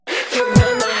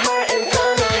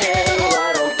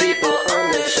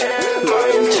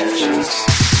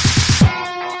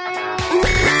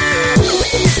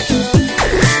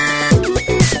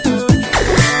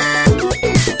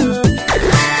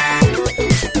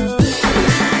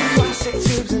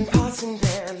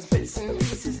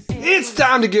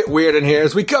time to get weird in here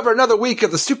as we cover another week of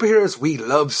the superheroes we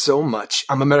love so much.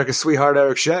 I'm America's sweetheart,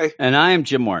 Eric Shea. And I am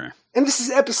Jim Warner. And this is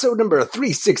episode number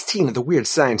 316 of the Weird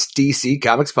Science DC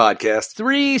Comics Podcast.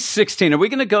 316. Are we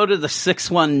going to go to the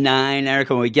 619, Eric?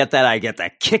 When we get that, I get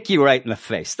that kick you right in the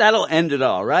face. That'll end it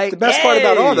all, right? The best part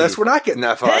about all this, we're not getting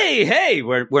that far. Hey,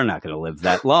 we're not going to live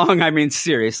that long. I mean,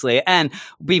 seriously. And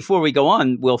before we go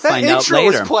on, we'll find out later. That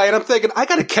intro was playing. I'm thinking, I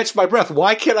got to catch my breath.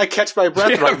 Why can't I catch my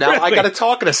breath right now? Really? I got to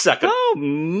talk in a second. Oh,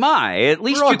 my. At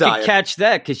least you can catch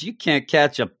that because you can't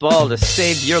catch a ball to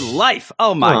save your life.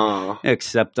 Oh, my. Aww.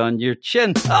 Except on your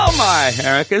chin. Oh, my,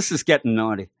 Eric. This is getting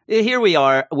naughty. Here we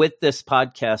are with this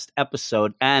podcast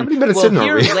episode, and we'll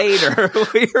hear later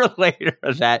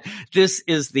that this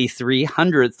is the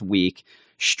 300th week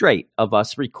straight of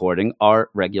us recording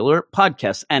our regular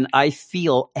podcast. And I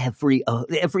feel every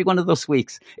one of those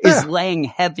weeks is laying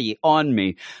heavy on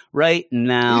me right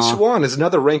now. Each one is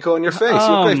another wrinkle on your face.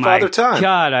 Oh, you look like Father Time.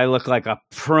 God, I look like a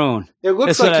prune. It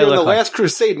looks like you're in the Last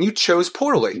Crusade and you chose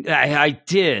poorly. I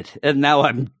did, and now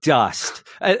I'm dust.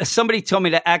 Somebody told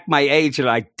me to act my age and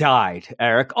I died,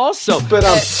 Eric. Also,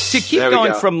 to keep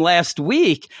going from last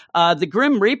week, the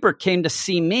Grim Reaper came to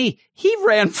see me. He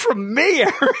ran from me,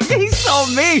 Eric. He saw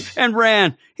me and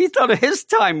ran. He thought his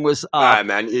time was up. All right,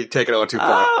 man, you're taking it on too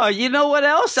far. Oh, you know what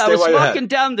else? I was walking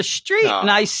down the street and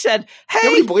I said, hey,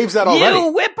 nobody believes that already.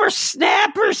 You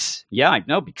whippersnappers. Yeah, I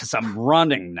know, because I'm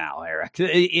running now, Eric.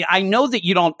 I know that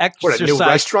you don't exercise. What, a new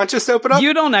restaurant just opened up?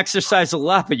 You don't exercise a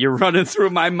lot, but you're running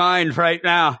through my mind right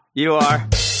now. You are.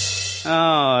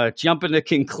 Oh, jumping to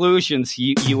conclusions,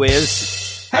 you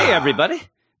is. Hey, everybody.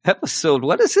 Episode,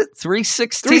 what is it?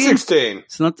 316? 316.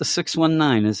 It's not the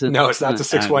 619, is it? No, it's not the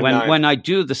 619. When I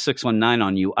do the 619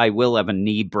 on you, I will have a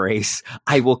knee brace.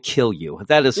 I will kill you.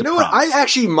 That is a promise. What? I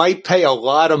actually might pay a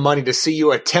lot of money to see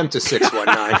you attempt a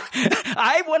 619.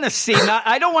 I want to see,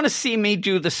 I don't want to see me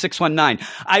do the 619.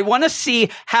 I want to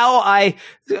see how I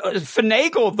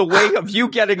finagle the way of you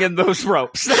getting in those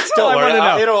ropes. That's all I want to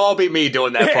know. It'll all be me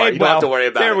doing that part. You don't have to worry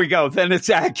about it. There we go. Then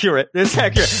it's accurate. It's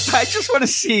accurate. I just want to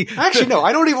see. Actually, no,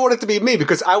 I don't even want it to be me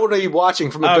because I want to be watching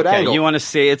from a good angle. You want to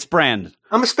see it's Brandon.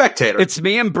 I'm a spectator. It's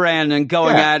me and Brandon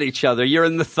going at each other. You're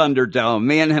in the Thunderdome.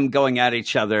 Me and him going at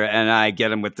each other, and I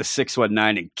get him with the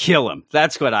 619 and kill him.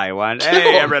 That's what I want.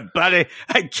 Hey, everybody.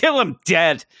 I kill him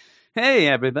dead. Hey,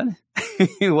 everybody.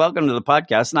 Welcome to the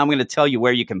podcast. And I'm going to tell you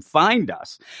where you can find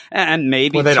us. And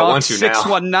maybe talk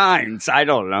 619s. I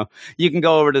don't know. You can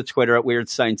go over to Twitter at Weird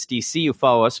Science DC. You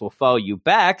follow us, we'll follow you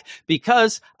back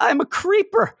because I'm a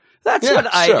creeper. That's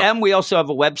what I am. We also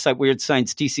have a website,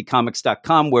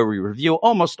 WeirdScienceDCComics.com, where we review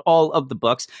almost all of the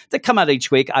books that come out each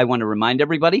week. I want to remind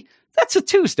everybody, that's a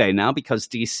Tuesday now because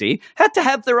DC had to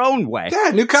have their own way.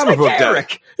 Yeah, new comic book day.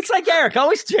 It's like Eric,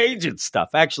 always changing stuff.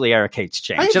 Actually, Eric hates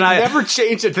change. I never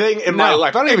changed a thing in my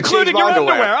life. I don't even change my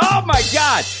underwear. Oh, my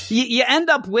God. You end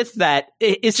up with that.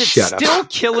 Is it still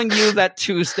killing you that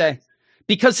Tuesday?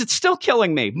 Because it's still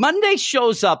killing me. Monday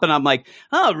shows up and I'm like,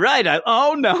 oh, right.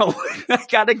 Oh, no. I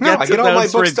got to get to those I get all my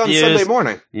books done Sunday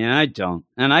morning. Yeah, I don't.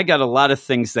 And I got a lot of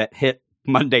things that hit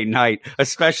Monday night,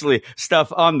 especially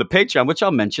stuff on the Patreon, which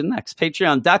I'll mention next.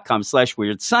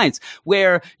 Patreon.com/Weird Science,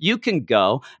 where you can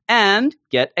go and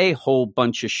get a whole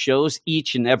bunch of shows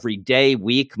each and every day,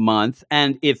 week, month.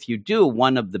 And if you do,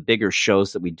 one of the bigger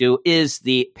shows that we do is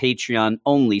the Patreon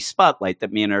only spotlight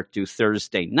that me and Eric do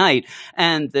Thursday night.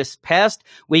 And this past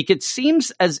week, it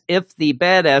seems as if the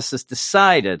badasses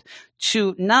decided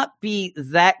to not be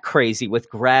that crazy with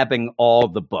grabbing all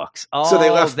the books. So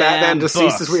they left Batman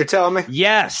Deceased, is what you're telling me?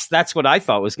 Yes, that's what I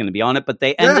thought was going to be on it, but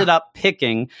they ended up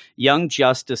picking Young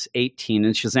Justice 18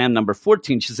 and Shazam number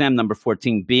 14, Shazam number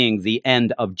 14 being the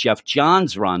end of Jeff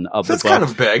Johns' run of the book. That's kind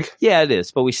of big. Yeah, it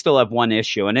is, but we still have one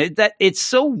issue, and it's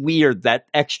so weird, that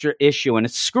extra issue, and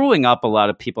it's screwing up a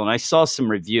lot of people, and I saw some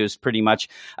reviews pretty much.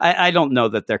 I don't know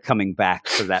that they're coming back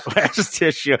for that last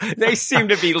issue. They seem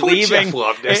to be leaving. Jeff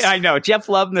Loveness. I know. Jeff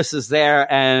Loveness is there,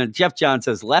 and Jeff Johns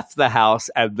has left the house,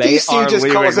 and they DC are just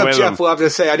leaving calls up with Jeff him. Loveness to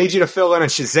say, I need you to fill in on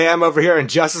Shazam over here and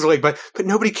Justice League, but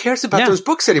nobody cares about those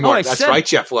books anymore. That's right,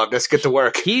 Jeff Loveness. Get to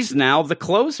work. He's now the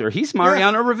closer. He's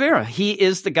Mariano Rivera. He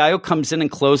is the guy who comes in and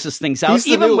closes things out. He's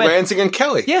the new Lansing and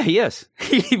Kelly. Yeah, he is.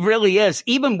 He really is.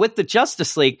 Even with the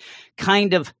Justice League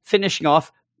kind of finishing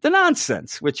off the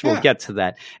nonsense, which we'll get to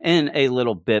that in a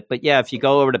little bit. But yeah, if you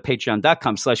go over to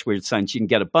patreon.com/Weird Science, you can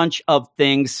get a bunch of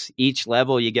things. Each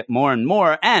level, you get more and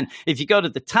more. And if you go to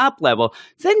the top level,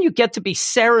 then you get to be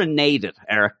serenaded,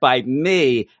 Eric, by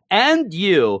me and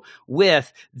you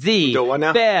with the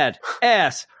Bad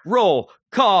Ass Roll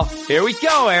call. Here we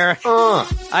go, Eric.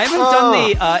 I haven't done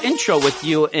the intro with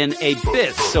you in a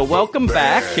bit, so welcome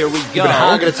back. Here we go. You've been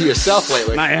hogging it to yourself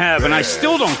lately. I have, and I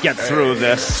still don't get through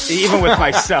this, even with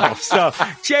myself. So,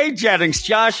 Jay Jennings,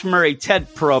 Josh Murray,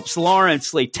 Ted Probst,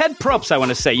 Lawrence Lee. Ted Probst, I want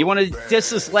to say. You want to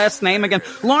diss his last name again?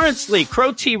 Lawrence Lee,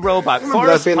 Crow T. Robot,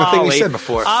 Forrest Polly,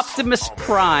 Optimus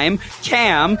Prime,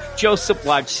 Cam, Joseph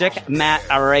Wojcik, Matt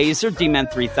Razor, D-Man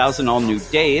 3000, All New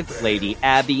Dave, Lady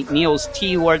Abby, Niels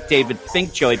T. Ward, David Fink,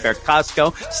 Joey Bear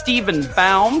Costco, Stephen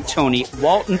Baum, Tony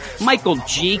Walton, Michael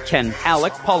G., Ken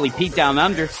Halleck, Paulie P. Down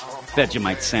Under,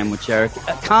 Vegemite Sandwich Eric,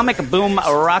 Comic Boom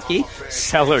Rocky,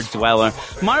 Cellar Dweller,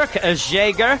 Mark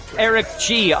Jaeger, Eric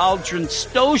G., Aldrin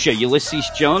Stoja, Ulysses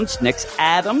Jones, Nick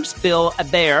Adams, Bill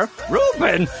Bear,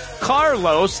 Ruben,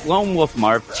 Carlos, Lone Wolf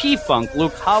Marv, T-Funk,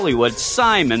 Luke Hollywood,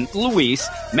 Simon, Luis,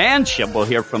 Manship, we'll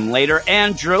hear from later,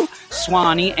 Andrew,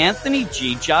 Swanee, Anthony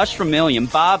G., Josh Vermillion,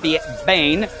 Bobby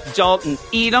Bain, Dalton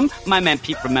Edom, my man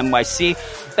Pete from NYC,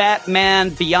 Batman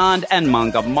Beyond and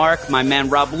Manga Mark, my man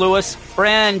Rob Lewis,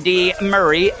 Brandy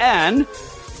Murray, and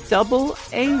Double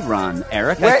A-Run,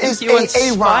 Eric. Where is you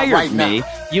inspired right me. Now?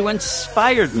 You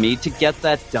inspired me to get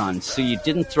that done, so you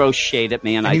didn't throw shade at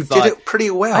me, and you did it pretty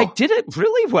well. I did it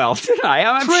really well, didn't I?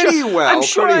 I'm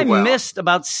sure I missed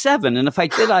about 7, and if I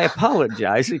did, I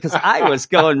apologize, because I was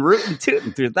going rootin'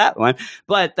 tootin' through that one.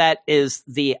 But that is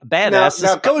the badass.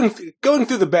 Now going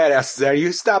through the badasses there,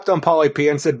 you stopped on Paulie P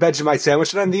and said Vegemite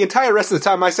Sandwich, and then the entire rest of the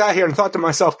time I sat here and thought to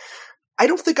myself, I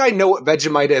don't think I know what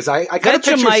Vegemite is. I kind of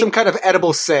picture some kind of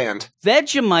edible sand.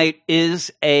 Vegemite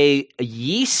is a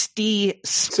yeasty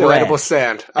spread. So edible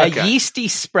sand. Okay. A yeasty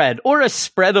spread or a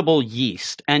spreadable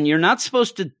yeast. And you're not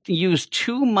supposed to use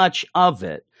too much of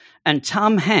it. And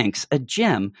Tom Hanks, a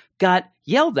gem, got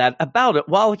yelled at about it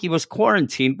while he was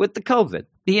quarantined with the COVID.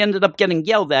 He ended up getting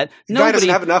yelled at. The guy doesn't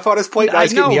have enough on his plate. I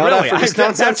know, really.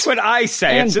 That's what I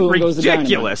say. And it's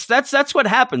ridiculous. That's what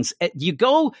happens. You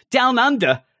go down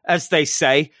under, as they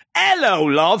say, hello,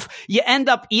 love. You end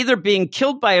up either being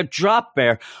killed by a drop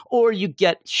bear or you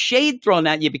get shade thrown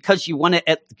at you because you want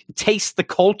to taste the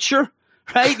culture.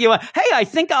 Right? You went, hey, I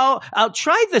think I'll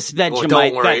try this Vegemite. Well,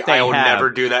 don't worry, that they I will have. never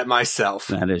do that myself.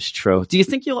 That is true. Do you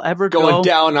think you'll ever going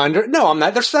down under? No, I'm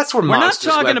not. That's where monsters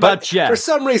live. We're not talking about Jeff. For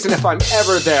some reason, if I'm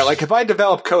ever there, like if I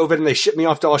develop COVID and they ship me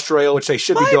off to Australia, which they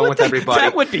should be doing with everybody,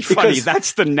 that would be funny.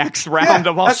 That's the next round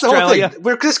of Australia. That's the whole thing.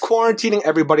 We're just quarantining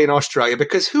everybody in Australia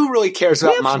because who really cares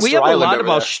about Monster Island? We have a lot of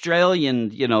there?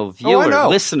 Australian, viewers,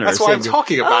 listeners. That's why I'm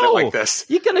talking about it like this.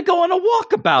 You're going to go on a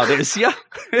walkabout, is you?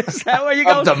 Is that where you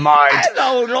go? Of the mind.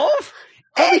 Hello, love.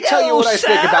 Let me tell you what I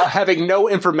think about having no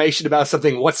information about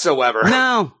something whatsoever.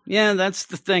 No. Yeah, that's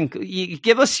the thing. You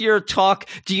give us your talk.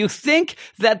 Do you think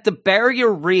that the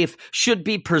barrier reef should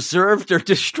be preserved or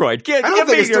destroyed? I don't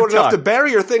think it's doing enough to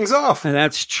barrier things off.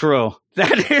 That's true.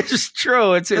 That is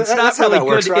true. It's not really good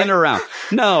works, right? in or out.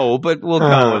 No, but we'll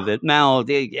go with it. Now,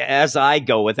 as I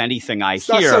go with anything I hear. It's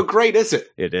not so great, is it?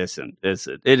 It isn't, is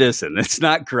it? It isn't. It's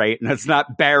not great, and it's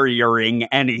not barriering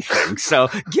anything. So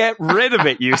get rid of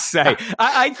it, you say.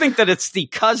 I think that it's the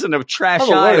cousin of Trash I'm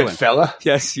a Island. learned fella.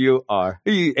 Yes, you are.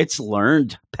 It's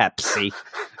learned, Pepsi.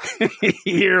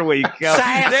 Here we go.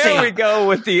 Sassy. There we go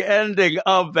with the ending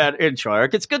of that intro,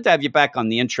 Eric. It's good to have you back on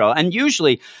the intro. And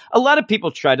usually, a lot of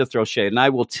people try to throw shade, and I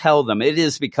will tell them it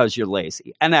is because you're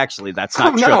lazy. And actually, that's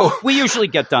not true. No. We usually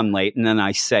get done late, and then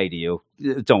I say to you,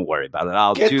 don't worry about it.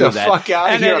 I'll do that. Get the fuck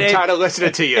out of here. I'm tired of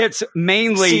listening to you. It's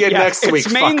mainly... See you next week,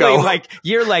 It's mainly fucko. like,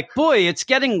 you're like, boy, it's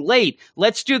getting late.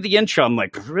 Let's do the intro. I'm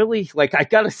like, really? Like, I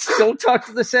got to still talk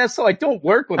to this asshole? I don't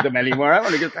work with him anymore. I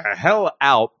want to get the hell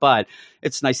out. But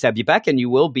it's nice to have you back, and you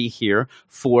will be here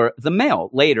for the mail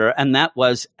later. And that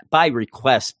was by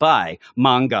request by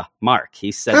Manga Mark.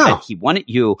 He said that he wanted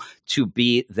you to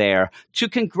be there to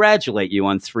congratulate you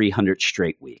on 300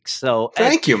 straight weeks. So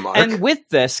thank you, Mark. And with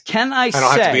this, I don't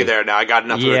have to be there now. I got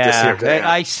enough of it this year. Today.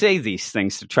 I say these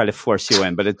things to try to force you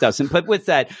in, but it doesn't. But with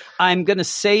that, I'm going to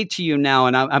say to you now,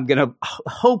 and I'm going to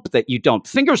hope that you don't,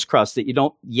 fingers crossed, that you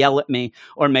don't yell at me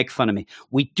or make fun of me.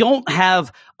 We don't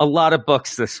have a lot of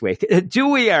books this week. Do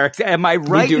we, Eric? Am I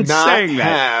right in saying that? We do not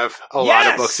have a lot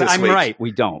of books this week. I'm right.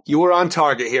 We don't. You were on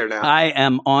target here now. I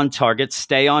am on target.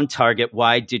 Stay on target.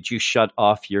 Why did you shut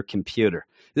off your computer?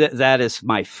 That is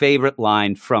my favorite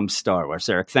line from Star Wars,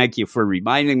 Eric. Thank you for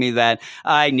reminding me that.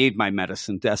 I need my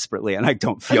medicine desperately, and I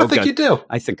don't feel good. I don't think you do.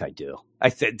 I think I do.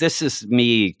 This is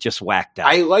me just whacked out.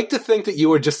 I like to think that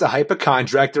you are just a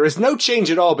hypochondriac. There is no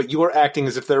change at all, but you are acting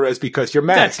as if there is because you're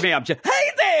mad. That's me. I'm just,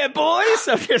 hey there, boys.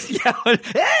 I'm just yelling,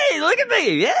 hey, look at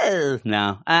me. Yeah.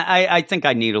 No, I think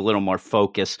I need a little more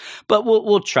focus, but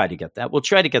we'll try to get that. We'll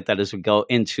try to get that as we go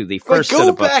into the first set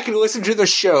of books. Go back and listen to the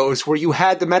shows where you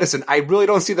had the medicine. I really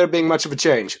don't see there being much of a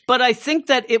change. But I think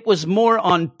that it was more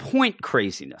on point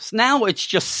craziness. Now it's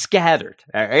just scattered.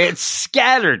 It's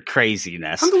scattered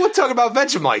craziness. I'm the one talking about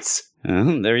Vegemites.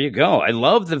 There you go. I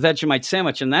love the Vegemite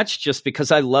sandwich, and that's just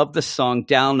because I love the song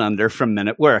Down Under from Men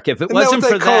at Work. If it wasn't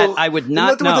for that, I would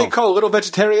not know. What they call little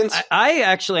vegetarians?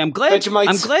 I'm glad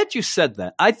you said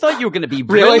that. I thought you were going to be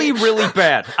really, really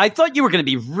bad. I thought you were going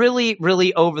to be really,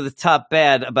 really over the top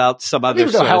bad about some other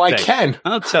sort of thing. How I can.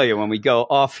 I'll tell you when we go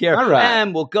off here. All right.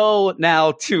 And we'll go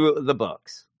now to the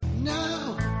books.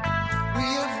 No, we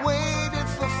have waited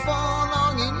for far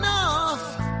long enough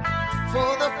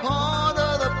for the part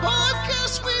of the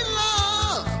podcast we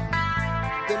love,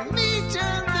 the meat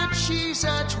and the cheese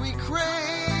that we crave.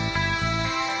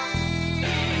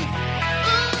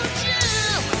 Oh,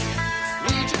 Jim,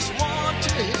 we just want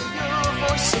to hear your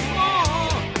voice some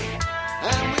more,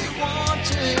 and we want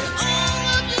to hear all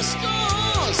of your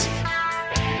scores.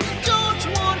 We don't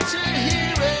want to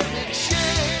hear every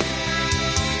change.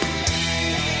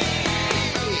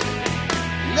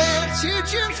 Let's hear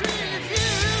Jim's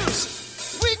reviews.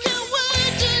 We can't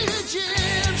wait to hear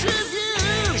Jim's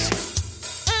reviews.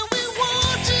 And we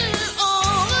want to hear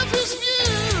all of his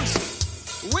views.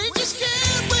 We just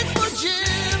can't wait for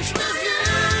Jim's reviews.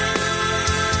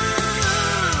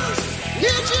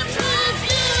 Hear Jim's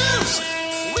reviews.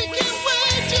 We can't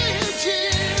wait to hear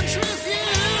Jim's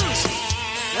reviews.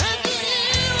 And to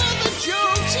hear all the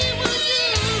jokes he will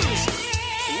use.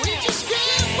 We just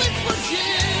can't wait for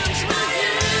Jim's reviews.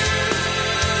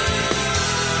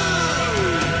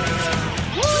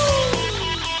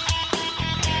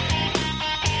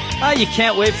 You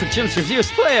can't wait for Jim's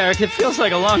reviews. Boy, Eric, it feels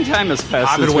like a long time has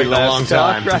passed. I've been waiting a long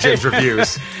time for Jim's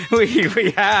reviews.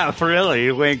 we have,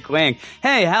 really. Wink, wink.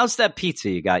 Hey, how's that pizza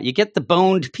you got? You get the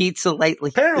boned pizza lately?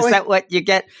 Apparently. Is that what you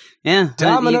get? Yeah.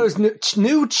 Domino's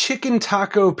new chicken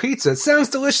taco pizza. It sounds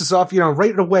delicious off,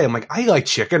 right away. I'm like, I like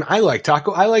chicken, I like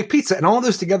taco, I like pizza. And all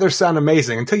those together sound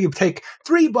amazing until you take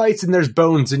 3 bites and there's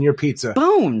bones in your pizza.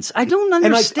 Bones? I don't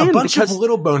understand. And a bunch of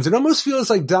little bones. It almost feels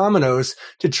like Domino's,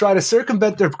 to try to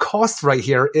circumvent their cost right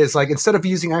here, is like, instead of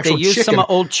using actual chicken. They use some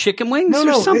old chicken wings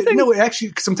or something? No, actually,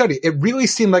 because I'm telling you, it really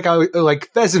seemed like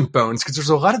like pheasant bones, because there's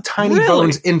a lot of tiny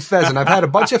bones in pheasant. I've had a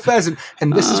bunch of pheasant,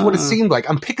 and this is what it seemed like.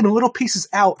 I'm picking little pieces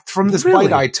out from this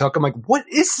bite I took. I'm like, what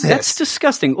is this? That's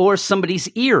disgusting. Or somebody's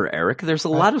ear, Eric. There's a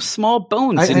lot of small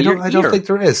bones in your ear. I don't think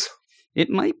there is.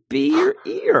 It might be your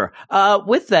ear.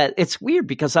 With that, it's weird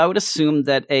because I would assume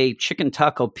that a chicken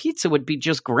taco pizza would be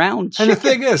just ground chicken. And the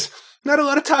thing is, not a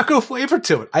lot of taco flavor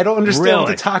to it. I don't understand what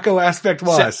the taco aspect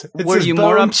was. Were you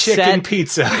more upset? Chicken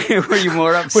pizza. Were you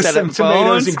more upset with some at tomatoes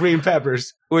bones? And green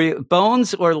peppers? Were you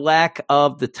bones or lack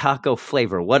of the taco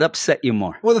flavor? What upset you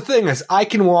more? Well, the thing is, I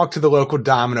can walk to the local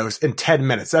Domino's in 10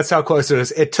 minutes. That's how close it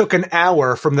is. It took an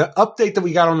hour from the update that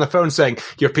we got on the phone saying,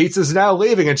 your pizza's now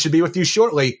leaving and should be with you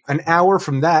shortly. An hour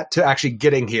from that to actually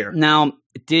getting here. Now,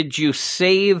 did you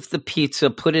save the pizza,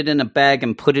 put it in a bag,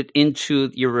 and put it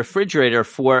into your refrigerator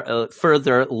for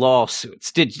further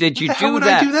lawsuits? Did you do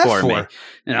that for me?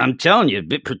 And I'm telling you,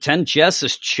 pretend Jess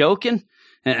is choking,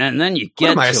 and then you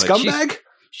get what, am I, to a scumbag?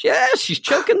 Yeah, she's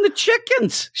choking the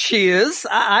chickens. She is.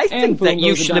 I think that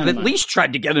you should have at least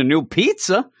tried to get a new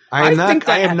pizza. I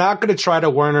am not going to try to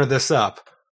Werner this up.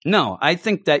 No, I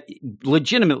think that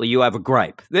legitimately you have a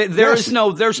gripe. There's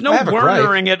no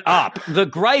Wernering it up. The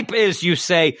gripe is you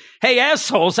say, hey,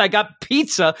 assholes, I got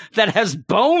pizza that has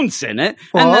bones in it.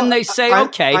 Well, and then they say,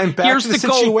 okay, I'm back here's to the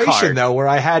situation, though, where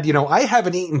I had, I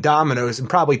haven't eaten Domino's in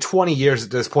probably 20 years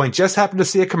at this point. Just happened to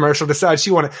see a commercial, decided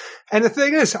she wanted. And the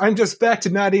thing is, I'm just back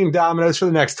to not eating Domino's for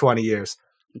the next 20 years.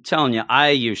 I'm telling you, I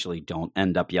usually don't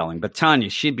end up yelling, but Tanya,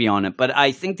 she'd be on it. But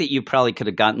I think that you probably could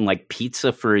have gotten like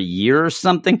pizza for a year or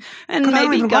something, and but maybe I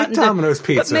don't even gotten like Domino's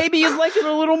pizza. But maybe you'd like it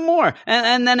a little more.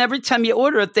 And then every time you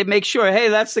order it, they make sure, hey,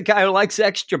 that's the guy who likes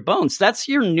extra bones. That's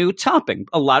your new topping.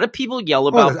 A lot of people yell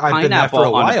about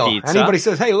pineapple on a pizza. Anybody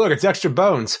says, hey, look, it's extra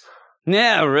bones.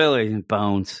 Yeah, really,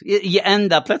 bones. You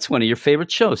end up, that's one of your favorite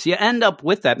shows. You end up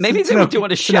with that. Maybe they would do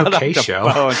a shout out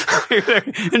to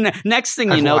Bones. Next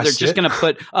thing you know, they're just going to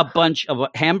put a bunch of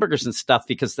hamburgers and stuff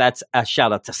because that's a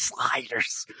shout out to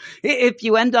Sliders. If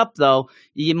you end up, though,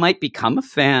 you might become a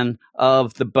fan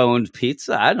of the boned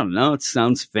pizza. I don't know. It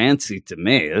sounds fancy to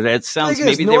me. It sounds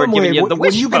maybe they were giving you the wishbone.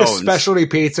 When you get a specialty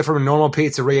pizza from a normal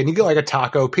pizzeria and you get like a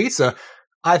taco pizza,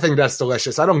 I think that's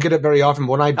delicious. I don't get it very often,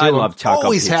 but when I do, love I'm taco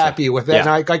always pizza. happy with it. Yeah. And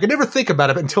I can never think about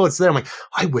it until it's there. I'm like,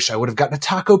 I wish I would have gotten a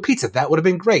taco pizza. That would have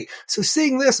been great. So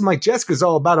seeing this, I'm like, Jessica's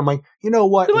all about it. I'm like, you know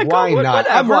what? You're like, why oh, not?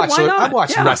 whatever, I'm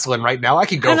watching Yeah. wrestling right now. I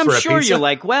could go And for I'm a sure pizza. you're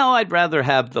like, well, I'd rather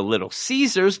have the Little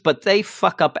Caesars, but they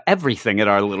fuck up everything at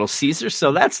our Little Caesars,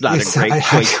 so that's not Yes, a great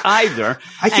choice either.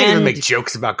 I can't even And make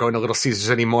jokes about going to Little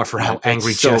Caesars anymore for how it's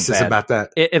angry so Jess is bad. about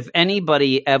that. If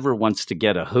anybody ever wants to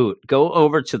get a hoot, go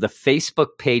over to the Facebook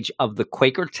page of the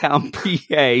Quakertown,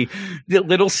 PA, the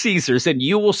Little Caesars, and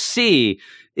you will see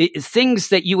things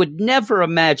that you would never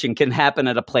imagine can happen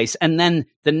at a place. And then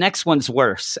the next one's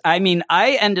worse. I mean,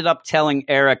 I ended up telling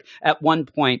Eric at one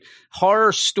point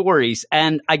horror stories,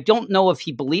 and I don't know if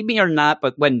he believed me or not,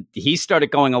 but when he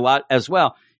started going a lot as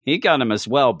well, he got him as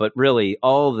well, but really,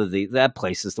 all of that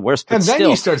place is the worst. But And then still,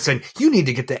 you started saying, you need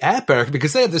to get the app, Eric,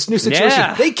 because they have this new situation.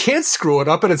 Yeah. They can't screw it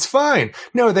up and it's fine.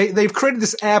 No, they've created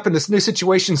this app and this new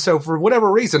situation. So for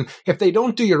whatever reason, if they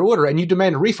don't do your order and you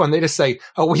demand a refund, they just say,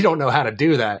 oh, we don't know how to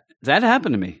do that. that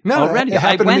happened to me No, already. it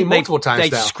happened to me multiple times They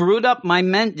now. screwed up my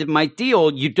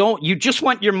deal. You just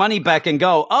want your money back and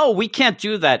go, oh, we can't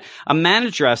do that. A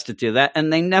manager has to do that,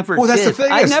 and they never Well, that's did. the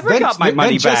thing. I is, never then, got my then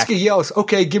money back. Jessica yells,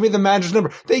 okay, give me the manager's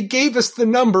number. They gave us the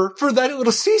number for that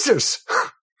Little Caesars.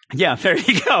 Yeah, there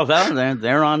you go.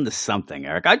 They're on to something,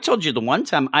 Eric. I told you the one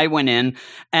time I went in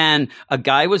and a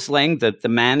guy was laying, the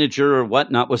manager or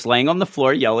whatnot was laying on the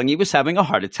floor yelling. He was having a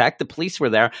heart attack. The police were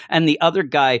there. And the other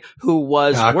guy who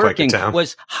was working Quakertown.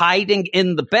 was hiding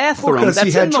in the bathroom. Well, 'cause he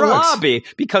That's had in the drugs. lobby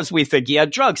because we think he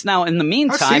had drugs. Now, in the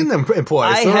meantime, I've seen them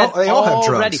employees. I They all have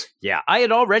already, drugs. I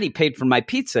had already paid for my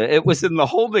pizza. It was in the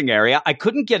holding area. I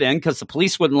couldn't get in because the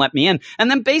police wouldn't let me in. And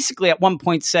then basically at one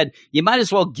point said, you might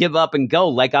as well give up and go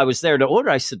like I was there to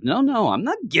order. I said, no, I'm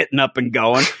not getting up and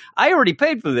going. I already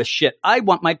paid for this shit. I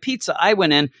want my pizza. I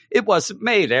went in. It wasn't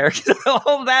made, Eric.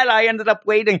 All that I ended up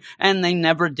waiting and they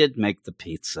never did make the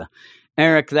pizza.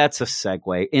 Eric, that's a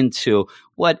segue into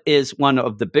what is one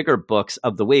of the bigger books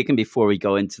of the week. And before we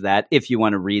go into that, if you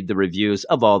want to read the reviews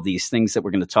of all these things that we're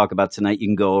going to talk about tonight, you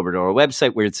can go over to our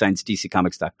website,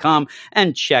 WeirdScienceDCComics.com,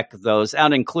 and check those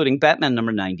out, including Batman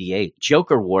number 98.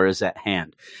 Joker War is at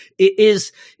hand.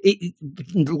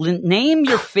 Name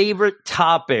your favorite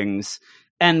toppings.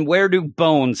 And where do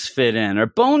bones fit in? Are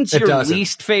bones your doesn't.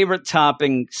 least favorite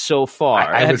topping so far?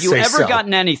 I Have would you say ever so.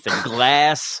 gotten anything?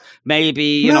 Glass, maybe,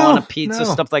 you No, know, on a pizza, no.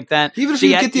 stuff like that? Even if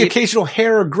See, you get the occasional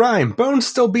hair or grime, bones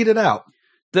still beat it out.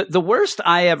 The worst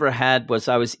I ever had was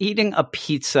I was eating a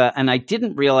pizza and I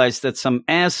didn't realize that some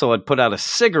asshole had put out a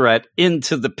cigarette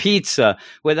into the pizza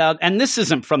without, and this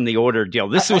isn't from the order deal.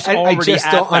 This was I already just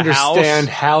at don't the understand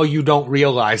house. how you don't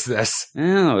realize this.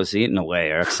 I was eating away,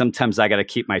 Eric. Sometimes I got to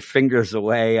keep my fingers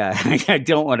away. I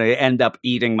don't want to end up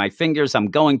eating my fingers.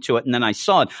 I'm going to it. And then I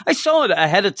saw it. I saw it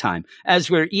ahead of time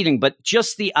as we were eating, but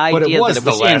just the idea But it was that it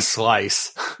the was last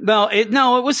slice. Well, it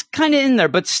was kind of in there,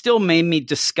 but still made me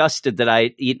disgusted that I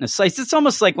had eaten a slice. It's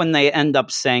almost like when they end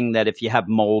up saying that if you have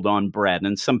mold on bread,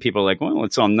 and some people are like, well,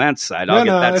 it's on that side. I'll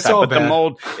get that it's side. all But the bad.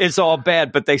 mold is all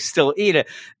bad, but they still eat it.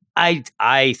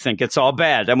 I think it's all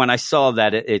bad. And when I saw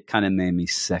that, it kind of made me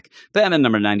sick. Batman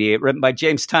number 98, written by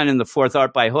James Tynion IV,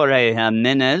 art by Jorge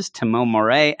Jimenez, Timo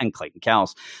Moret, and Clayton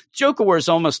Cowles. Joker War is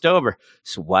almost over.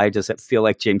 So why does it feel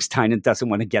like James Tynion doesn't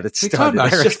want to get it started?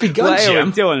 It's just begun, Why are Jim.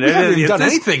 we doing We haven't it? even done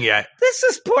This- anything yet. This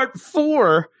is part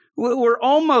 4. We're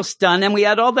almost done, and we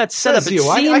had all that set up. Says It you.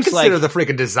 I seems consider like the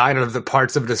freaking designer of the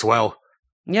parts of it as well.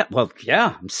 yeah, well,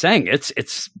 yeah, I'm saying it's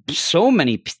so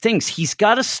many things. He's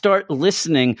got to start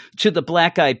listening to the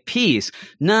Black Eyed Peas,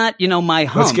 not, my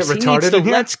humps. get He needs retarded to in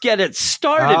here? let's get it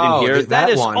started Oh, in here. that That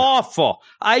is one. awful.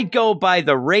 I go by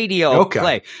the radio Okay.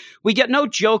 play. We get no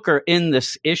Joker in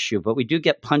this issue, but we do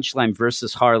get Punchline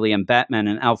versus Harley and Batman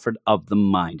and Alfred of the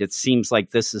Mind. It seems like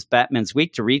this is Batman's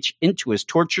week to reach into his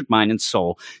tortured mind and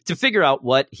soul to figure out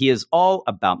what he is all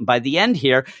about. And by the end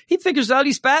here, he figures out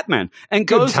he's Batman and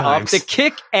Good goes off times. the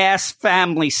kick-ass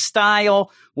family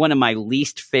style, one of my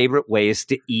least favorite ways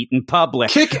to eat in public.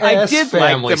 Kick-ass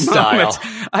family style.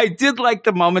 I did like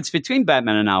the moments between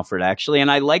Batman and Alfred, actually,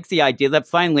 and I like the idea that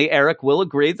finally Eric will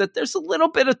agree that there's a little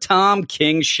bit of Tom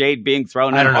King shade being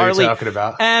thrown I in don't know what Harley you're talking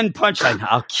about. and Punchline.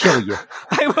 I'll kill you.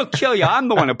 I will kill you. I'm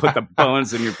the one who put the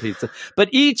bones in your pizza. But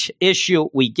each issue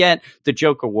we get, the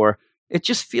Joker War, it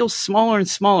just feels smaller and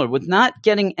smaller with not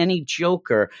getting any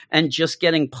Joker and just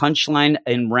getting Punchline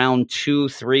in round 2,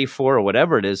 3, 4, or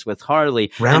whatever it is with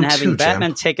Harley Round and having 2,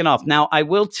 Batman Jim. taken off. Now, I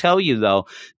will tell you, though,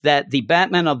 that the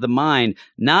Batman of the Mind,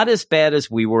 not as bad as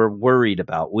we were worried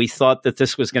about. We thought that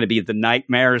this was going to be the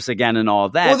nightmares again and all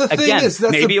that. Well, the thing again, is,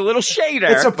 that's maybe a little shader.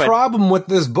 It's a but problem with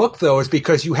this book, though, is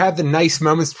because you have the nice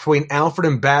moments between Alfred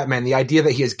and Batman, the idea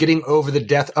that he is getting over the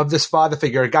death of this father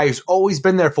figure, a guy who's always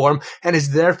been there for him and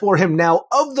is there for him now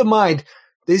of the mind.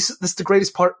 This is the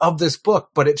greatest part of this book,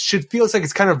 but it feels like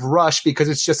it's kind of rushed because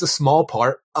it's just a small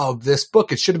part of this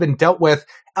book. It should have been dealt with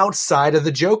outside of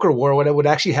the Joker War when it would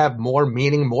actually have more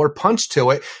meaning, more punch to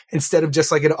it, instead of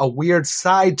just like a weird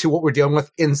side to what we're dealing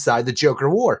with inside the Joker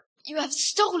War. You have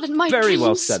stolen my Very dreams.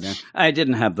 well said, man. I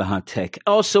didn't have the hot take.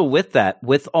 Also, with that,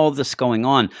 with all this going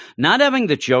on, not having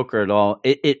the Joker at all,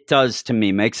 it does to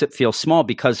me, makes it feel small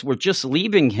because we're just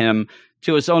leaving him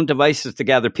to his own devices to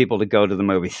gather people to go to the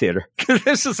movie theater.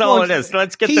 This is all it is.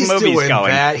 Let's get the movies He's doing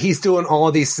going. that. He's doing all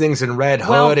of these things in Red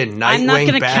Hood and Nightwing, I'm not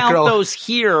going to count Batgirl. those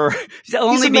here.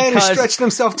 Only He's a man who's because stretching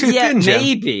himself too yeah, thin, Jim.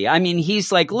 maybe. I mean,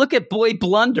 he's like, look at Boy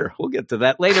Blunder. We'll get to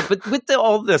that later. But with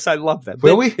all this, I love that.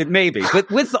 Will we? Maybe. But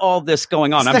with all this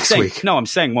going on, It's I'm next saying, week. no, I'm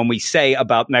saying when we say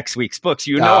about next week's books,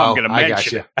 I'm going to I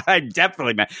mention got it. I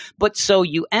definitely meant. But so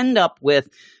you end up with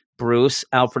Bruce,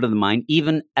 Alfred of the Mind,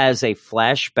 even as a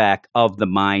flashback of the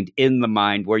Mind in the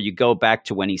Mind, where you go back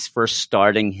to when he's first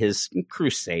starting his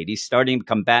crusade. He's starting to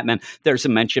become Batman. There's a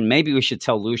mention, maybe we should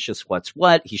tell Lucius what's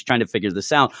what. He's trying to figure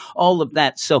this out, all of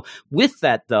that. So with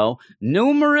that, though,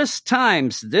 numerous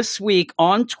times this week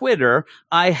on Twitter,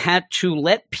 I had to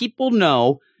let people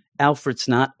know Alfred's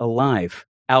not alive.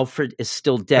 Alfred is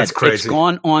still dead. That's crazy. It's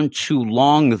gone on too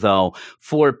long, though,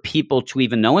 for people to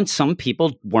even know. And some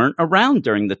people weren't around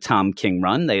during the Tom King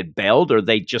run. They had bailed or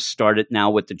they just started now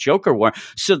with the Joker War.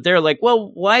 So they're like,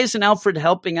 well, why isn't Alfred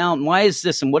helping out? And why is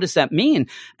this? And what does that mean?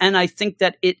 And I think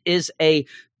that it is a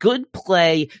good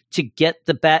play to get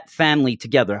the Bat family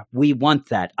together. We want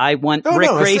that. I want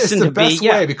Rick Grayson it's the to be best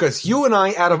way because you and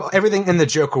I, out of everything in the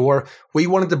Joker War, we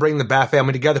wanted to bring the Bat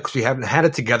family together because we haven't had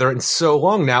it together in so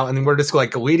long now, and we're just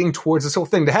like leading towards this whole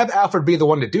thing. To have Alfred be the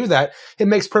one to do that, it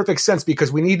makes perfect sense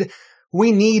because we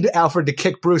need Alfred to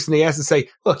kick Bruce in the ass and say,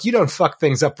 look, you don't fuck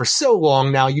things up for so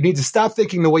long now. You need to stop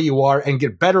thinking the way you are and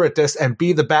get better at this and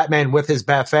be the Batman with his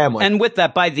Bat family. And with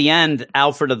that, by the end,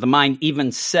 Alfred of the Mind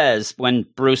even says, when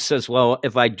Bruce says, well,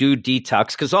 if I do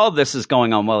detox, because all this is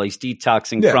going on while he's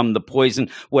detoxing from the poison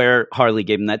where Harley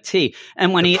gave him that tea.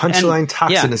 And when Punchline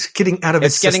toxin is getting out of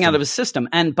his system. It's getting out of his system.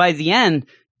 And by the end,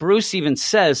 Bruce even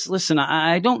says, listen,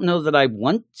 I don't know that I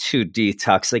want to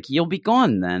detox. Like, you'll be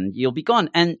gone then. You'll be gone.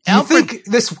 And Do you think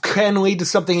this can lead to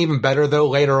something even better, though,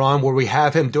 later on, where we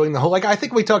have him doing the whole, like, I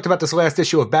think we talked about this last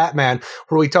issue of Batman,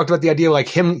 where we talked about the idea, like,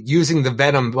 him using the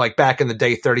Venom, like, back in the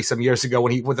day, 30-some years ago,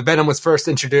 when the Venom was first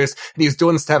introduced, and he was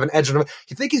doing this to have an edge on him.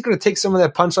 You think he's going to take some of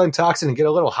that Punchline toxin and get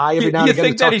a little high every now and again? You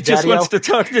think that he just wants to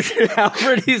talk to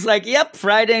Alfred? He's like, yep,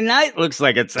 Friday night looks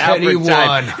like it's Alfred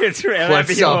time.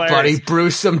 What's up, buddy? Brew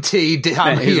some tea.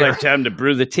 I'm He's here. like, time to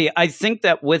brew the tea. I think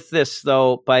that with this,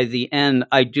 though, by the end,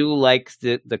 I do like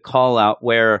the call out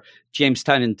where James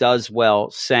Tynion does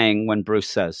well saying when Bruce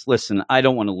says, listen, I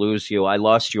don't want to lose you. I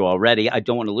lost you already. I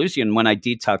don't want to lose you. And when I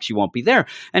detox, you won't be there.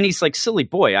 And he's like, silly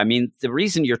boy. I mean, the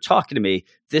reason you're talking to me,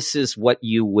 this is what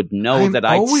you would know that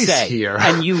I'd say. Here.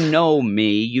 And you know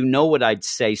me. You know what I'd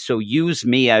say. So use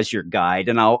me as your guide,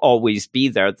 and I'll always be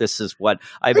there. This is what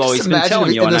I've always been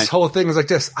telling you. And this whole thing is like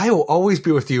this. I will always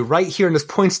be with you right here. And this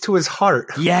points to his heart.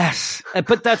 Yes.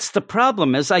 But that's the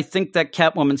problem is I think that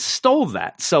Catwoman stole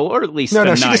that. So, or at least No,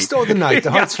 the she night. just stole the night.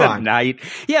 The heart's fine. Night.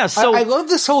 Yeah. So I love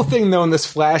this whole thing, though, in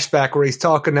this flashback where he's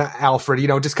talking to Alfred,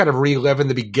 just kind of reliving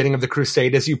the beginning of the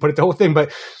Crusade, as you put it, the whole thing.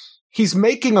 But he's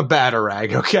making a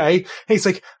Batarang, okay? And he's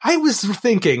like, I was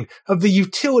thinking of the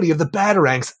utility of the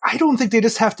Batarangs. I don't think they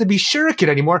just have to be shuriken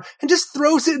anymore, and just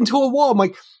throws it into a wall. I'm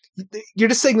like, you're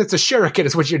just saying that's a shuriken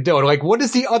is what you're doing. Like, what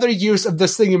is the other use of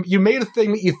this thing? You made a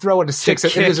thing that you throw into sticks.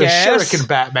 It is a shuriken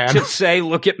Batman. To say,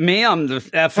 look at me, I'm the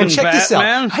effing and check Batman. this out.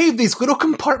 I have these little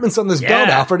compartments on this belt,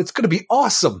 Alfred. It's going to be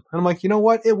awesome. And I'm like, you know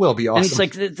what? It will be awesome. And he's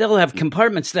like, they'll have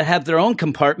compartments that have their own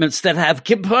compartments that have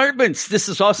compartments. This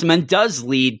is awesome, and does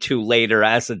lead to later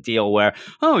as a deal where,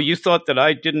 oh, you thought that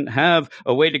I didn't have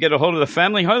a way to get a hold of the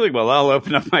family? Harley? Well, I'll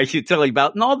open up my utility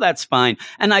belt, and all that's fine.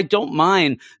 And I don't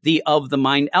mind the of the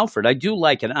mind Alfred. I do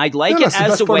like it. And I like it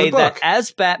as a way that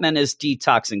as Batman is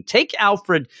detoxing, take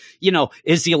Alfred,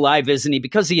 is he alive? Isn't he?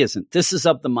 Because he isn't. This is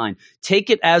of the mind. Take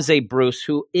it as a Bruce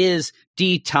who is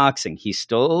detoxing. He's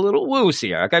still a little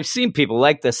woozy, Eric. I've seen people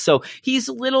like this. So he's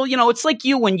a little, it's like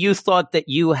you when you thought that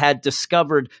you had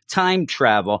discovered time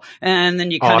travel and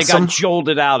then you kind of got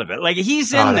jolted out of it. Like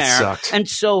he's in there. Sucked. And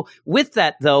so with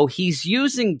that, though, he's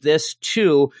using this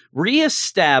to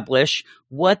reestablish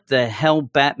what the hell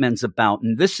Batman's about.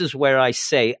 And this is where I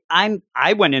say, I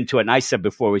went into it and I said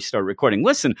before we started recording,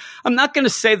 listen, I'm not going to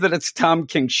say that it's Tom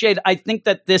King's shade. I think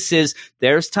that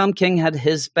there's Tom King had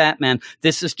his Batman.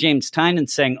 This is James Tynion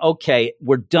saying, okay,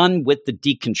 we're done with the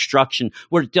deconstruction.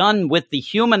 We're done with the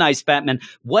humanized Batman.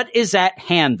 What is at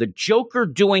hand? The Joker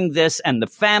doing this and the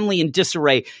family in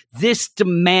disarray. This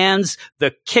demands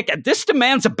the kick. This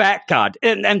demands a Bat God.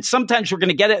 And sometimes we're going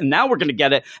to get it and now we're going to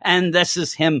get it. And this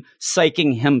is him psyching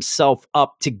himself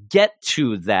up to get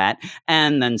to that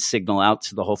and then signal out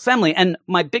to the whole family. And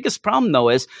my biggest problem, though,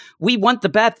 is we want the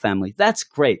Bat family. That's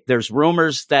great. There's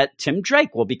rumors that Tim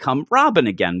Drake will become Robin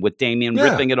again with Damian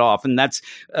ripping it off. And that's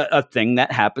a thing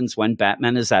that happens when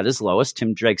Batman is at his lowest.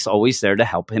 Tim Drake's always there to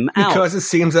help him out. Because it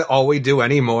seems that all we do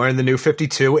anymore in the New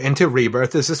 52 into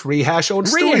Rebirth is just rehash old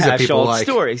stories that people like.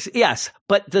 Stories, yes.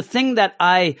 But the thing that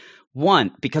I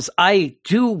want, because I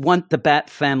do want the Bat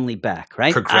family back,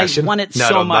 right? Progression. I want it not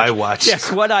so on much. My watch. Yes,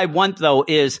 what I want, though,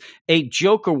 is a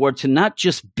Joker war to not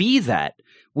just be that.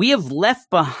 We have left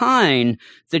behind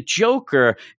the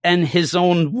Joker and his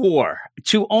own war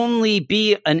to only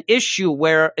be an issue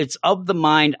where it's of the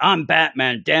mind, I'm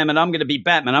Batman, damn it, I'm going to be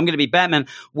Batman, I'm going to be Batman,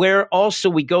 where also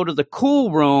we go to the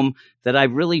cool room that I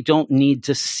really don't need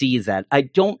to see that. I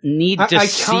don't need to see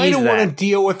that. I kind of want to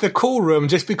deal with the cool room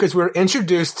just because we're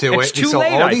introduced to it's it. Too so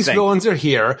late, all I these think. villains are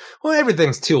here. Well,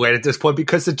 everything's too late at this point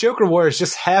because the Joker War is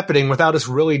just happening without us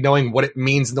really knowing what it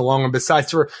means in the long run,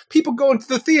 besides for people going to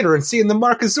the theater and seeing the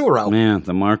Mark of Zorro. Man,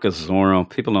 the Mark of Zorro.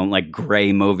 People don't like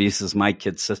gray movies, as my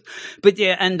kid says. But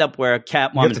you end up where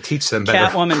Catwoman. You have to teach them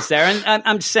better. Catwoman's there. And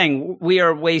I'm saying we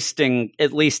are wasting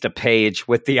at least a page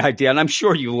with the idea. And I'm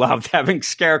sure you loved having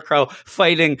Scarecrow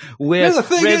fighting with the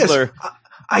thing Riddler. Is,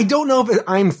 I don't know if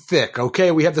I'm thick,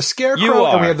 okay? We have the Scarecrow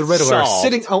and we have the Riddler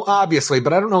sitting, obviously,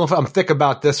 but I don't know if I'm thick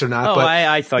about this or not. Oh, but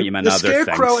I thought you meant other things. The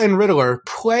Scarecrow and Riddler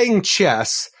playing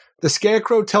chess, the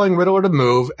Scarecrow telling Riddler to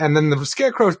move, and then the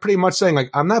Scarecrow is pretty much saying, like,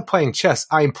 I'm not playing chess,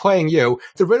 I'm playing you.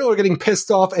 The Riddler getting pissed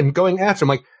off and going after him,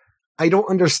 like, I don't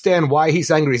understand why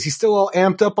he's angry. Is he still all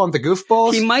amped up on the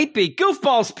goofballs? He might be.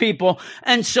 Goofballs, people.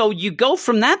 And so you go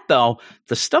from that, though.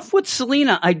 The stuff with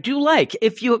Selina, I do like.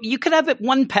 If you could have it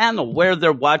one panel where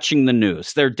they're watching the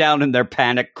news. They're down in their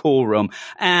panic cool room.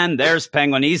 And there's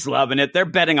Penguin. He's loving it. They're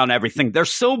betting on everything. They're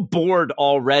so bored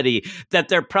already that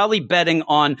they're probably betting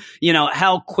on,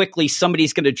 how quickly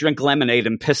somebody's going to drink lemonade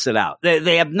and piss it out.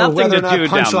 They have nothing to do down there.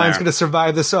 Punchline's going to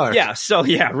survive this arc. Yeah. So,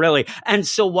 yeah, really. And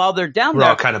so while they're down We're there,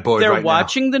 all kind of bored they're right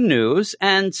watching now. the news,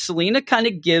 and Selina kind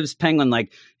of gives Penguin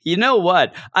like, you know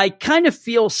what? I kind of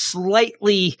feel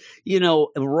slightly,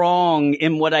 wrong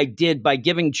in what I did by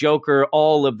giving Joker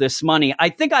all of this money. I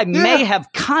think I may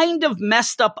have kind of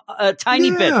messed up a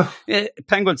tiny bit.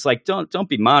 Penguin's like, don't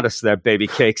be modest there, baby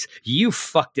cakes. You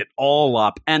fucked it all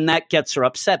up. And that gets her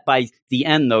upset. By the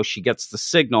end, though, she gets the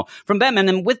signal from Batman.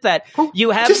 And with that,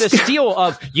 you have this deal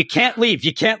of you can't leave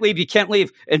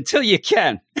until you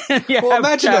can. Well,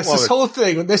 imagine this whole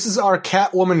thing. This is our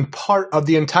Catwoman part of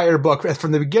the entire book.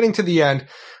 From the beginning to the end,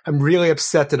 I'm really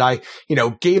upset that I,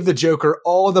 gave the Joker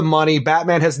all the money.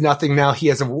 Batman has nothing now. He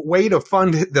has a way to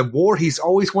fund the war he's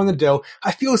always wanted to do.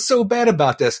 I feel so bad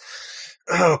about this.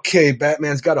 Okay,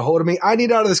 Batman's got a hold of me. I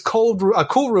need out of this cool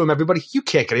room, everybody. You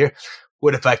can't get here.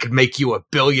 What if I could make you a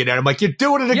billionaire? I'm like, you're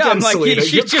doing it again, I'm like, Selina.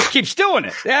 She just keeps doing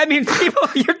it. I mean, people,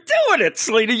 you're doing it,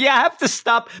 Selina. You have to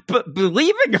stop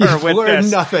believing her with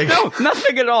this. Nothing. No,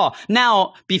 nothing at all.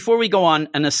 Now, before we go on,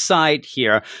 an aside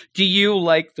here, do you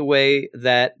like the way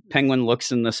that Penguin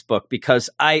looks in this book?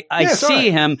 Because I see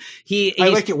him. I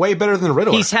like it way better than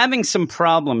Riddler. He's having some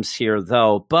problems here,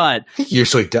 though, but he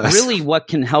usually does. Really, what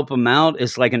can help him out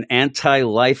is like an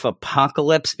anti-life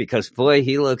apocalypse, because boy,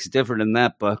 he looks different in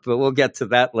that book, but we'll get to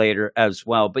that later as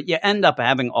well. But you end up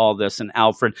having all this and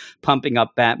Alfred pumping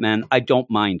up Batman. I don't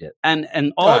mind it.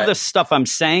 And all this stuff I'm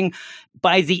saying,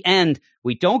 by the end,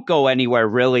 we don't go anywhere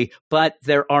really, but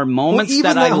there are moments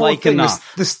that I like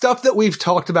enough. The stuff that we've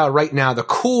talked about right now, the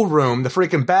cool room, the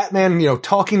freaking Batman,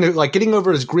 talking to, like, getting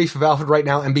over his grief of Alfred right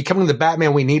now and becoming the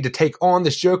Batman we need to take on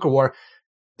this Joker war.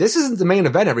 This isn't the main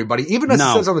event, everybody. Even as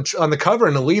it says on the cover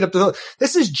and the lead up to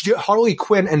this is Harley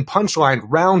Quinn and Punchline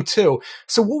round 2.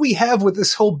 So what we have with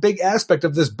this whole big aspect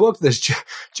of this book, this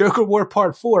Joker War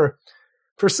Part 4,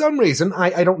 for some reason,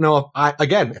 I don't know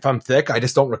if I'm thick, I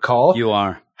just don't recall. You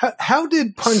are. How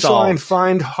did Punchline Solved.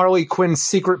 find Harley Quinn's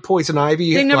secret poison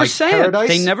ivy? They never like say paradise?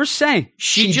 it. They never say.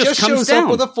 She just comes shows down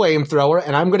up with a flamethrower,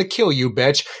 and I'm going to kill you,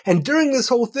 bitch. And during this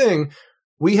whole thing,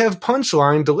 we have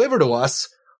Punchline deliver to us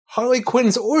Harley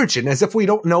Quinn's origin as if we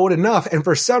don't know it enough. And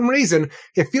for some reason,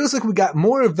 it feels like we got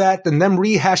more of that than them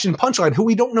rehashing Punchline, who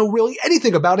we don't know really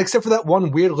anything about except for that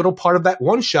one weird little part of that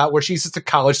one shot where she's just a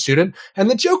college student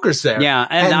and the Joker's there. Yeah,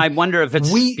 and I wonder if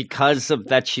it's because of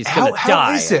that she's going to die.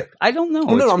 How is it? I don't know.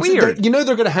 No, It's weird. They're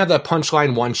going to have that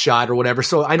Punchline one shot or whatever,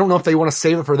 so I don't know if they want to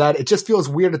save it for that. It just feels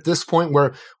weird at this point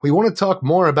where we want to talk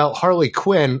more about Harley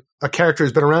Quinn, a character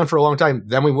who's been around for a long time,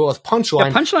 than we will with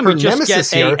Punchline. Yeah, Punchline, Her we just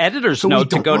nemesis get here, a editor's so we note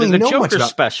to don't go really to the know much Joker about.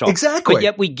 special. Exactly. But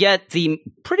yet we get the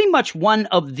pretty much one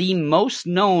of the most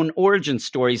known origin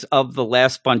stories of the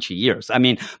last bunch of years. I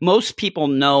mean, most people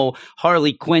know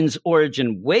Harley Quinn's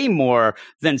origin way more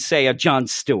than, say, a Jon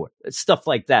Stewart, stuff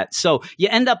like that. So you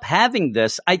end up having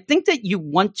this. I think that you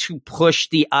want to push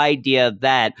the idea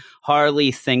that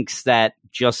Harley thinks that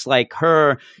just like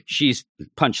her,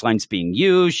 Punchline's being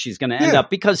used. She's going to end up,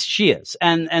 because she is,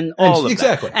 and all of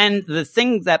exactly. that. And the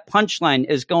thing that Punchline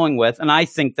is going with, and I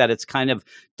think that it's kind of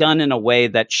done in a way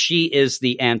that she is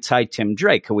the anti-Tim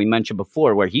Drake, who we mentioned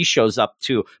before, where he shows up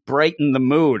to brighten the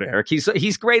mood, Eric.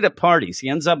 He's great at parties. He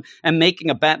ends up and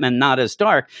making a Batman not as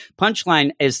dark.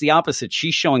 Punchline is the opposite.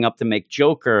 She's showing up to make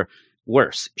Joker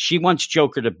worse. She wants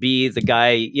Joker to be the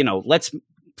guy, let's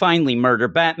finally murder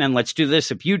Batman. Let's do this.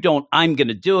 If you don't, I'm going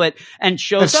to do it. And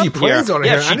shows she up plans here. on it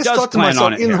Yeah, here. she I just does thought to plan on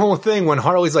myself it in the here. whole thing when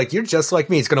Harley's like, "You're just like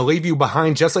me. He's going to leave you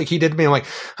behind just like he did to me." I'm like,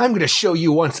 "I'm going to show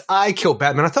you once I kill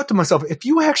Batman." I thought to myself, if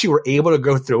you actually were able to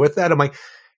go through with that, I'm like,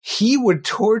 he would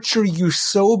torture you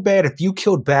so bad if you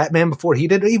killed Batman before he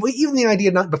did. Even the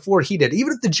idea not before he did.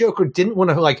 Even if the Joker didn't want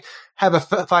to have a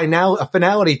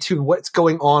finality to what's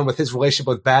going on with his relationship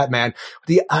with Batman,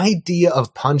 the idea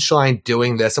of Punchline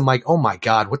doing this, I'm like, oh my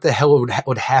God, what the hell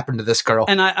would happen to this girl?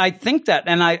 And I think that,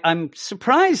 and I'm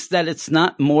surprised that it's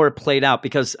not more played out,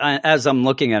 because as I'm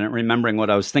looking at it, remembering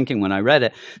what I was thinking when I read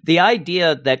it, the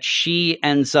idea that she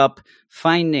ends up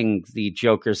finding the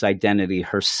Joker's identity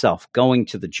herself, going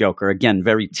to the Joker, again,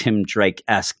 very Tim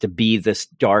Drake-esque, to be this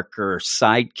darker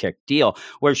sidekick deal,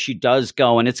 where she does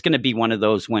go, and it's going to be one of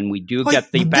those when we do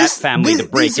get the Bat family to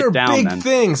break it down. These are big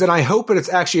things, and I hope that it's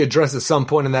actually addressed at some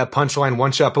point in that Punchline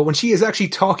one-shot, but when she is actually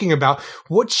talking about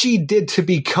what she did to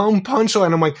become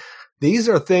Punchline, I'm like, these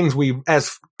are things we,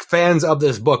 as fans of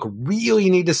this book, really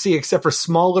need to see, except for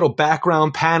small little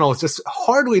background panels, just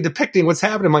hardly depicting what's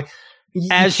happening. I'm like,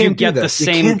 as you get the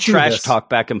same trash talk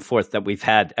back and forth that we've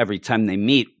had every time they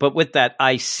meet. But with that,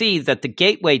 I see that the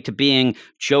gateway to being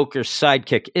Joker's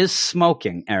sidekick is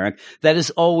smoking, Eric. That is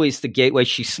always the gateway.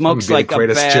 She smokes like a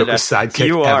badass. Joker sidekick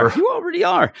you ever. are. You already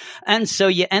are. And so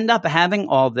you end up having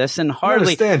all this, and I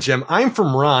understand, Jim. I'm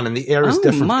from Ron, and the air is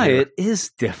different. It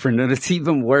is different, and it's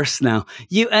even worse now.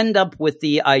 You end up with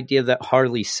the idea that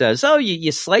Harley says, "Oh,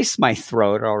 you sliced my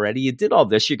throat already. You did all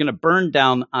this. You're going to burn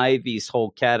down Ivy's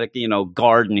whole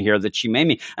garden here that she made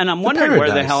me." And I'm wondering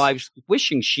where the hell I was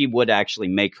wishing she would actually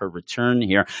make her return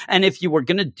here. And if you were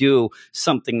going to do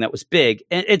something that was big,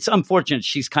 it's unfortunate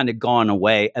she's kind of gone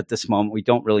away at this moment. We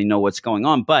don't really know what's going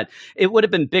on, but it would have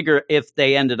been bigger if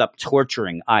they ended up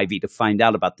torturing Ivy to find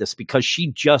out about this, because she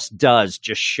does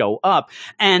show up.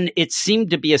 And it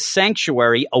seemed to be a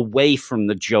sanctuary away from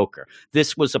the Joker.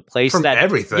 This was a place from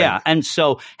everything. Yeah. And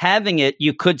so having it,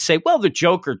 you could say, well, the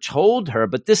Joker told her,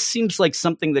 but this seems like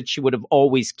something that she would have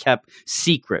always kept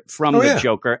secret from the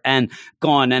Joker and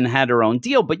gone and had her own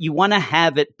deal. But you want to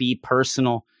have it be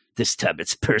personal. This time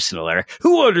it's personal, Eric.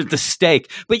 Who ordered the steak?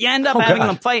 But you end up having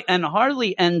them fight, and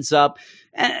Harley ends up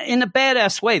in a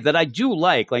badass way that I do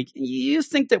like. Like, you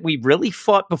think that we really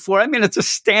fought before? I mean, it's a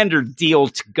standard deal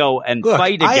to go and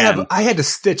fight again. I had to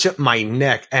stitch up my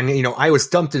neck, and I was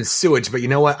dumped in sewage. But you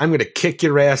know what? I'm going to kick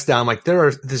your ass down. Like,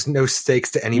 there's no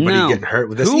stakes to anybody getting hurt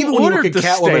with this. Who Even when you look ordered at the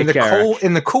Catwoman steak,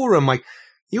 in the cool room, like,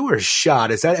 you were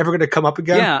shot. Is that ever going to come up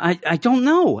again? Yeah, I don't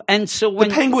know. And so when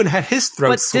the Penguin had his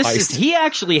throat sliced, he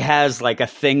actually has like a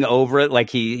thing over it. Like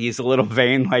he's a little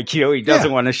vain, like he doesn't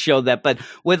want to show that. But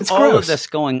with it's all gross. of this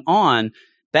going on,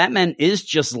 Batman is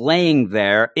just laying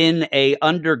there in a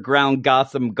underground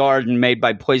Gotham garden made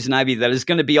by Poison Ivy that is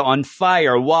going to be on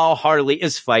fire while Harley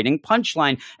is fighting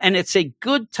Punchline. And it's a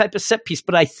good type of set piece.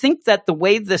 But I think that the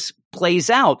way this plays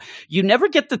out. You never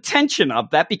get the tension of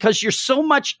that because you're so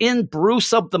much in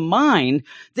Bruce of the mind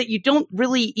that you don't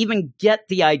really even get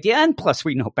the idea. And plus,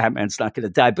 we know Batman's not going to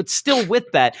die, but still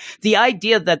with that, the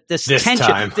idea that this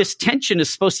tension is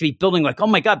supposed to be building like, oh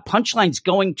my God, Punchline's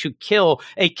going to kill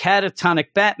a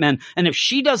catatonic Batman. And if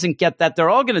she doesn't get that, they're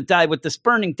all going to die with this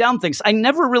burning down things. I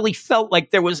never really felt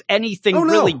like there was anything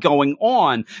really going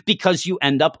on because you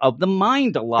end up of the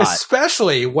mind a lot.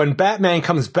 Especially when Batman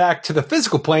comes back to the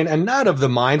physical plane and not of the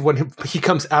mind when he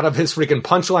comes out of his freaking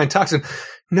Punchline toxin.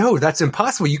 No, that's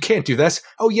impossible. You can't do this.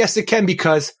 Oh, yes, it can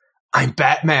because I'm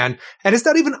Batman. And it's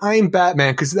not even I'm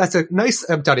Batman because that's a nice,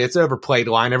 I'm telling you, it's an overplayed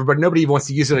line. Nobody even wants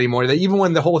to use it anymore. That even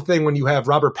when the whole thing, when you have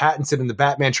Robert Pattinson in the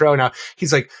Batman trailer now,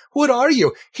 he's like, what are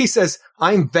you? He says,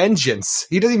 I'm vengeance.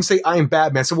 He doesn't even say I'm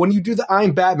Batman. So when you do the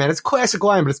I'm Batman, it's a classic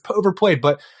line, but it's overplayed.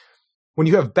 But when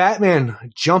you have Batman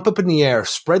jump up in the air,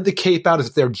 spread the cape out as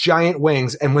if they're giant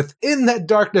wings, and within that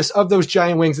darkness of those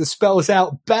giant wings, it spells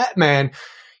out Batman.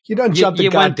 You don't jump the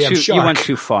goddamn shark. You went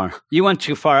too far. You went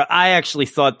too far. I actually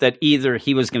thought that either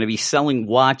he was going to be selling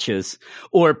watches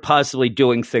or possibly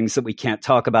doing things that we can't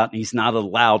talk about, and he's not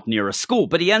allowed near a school.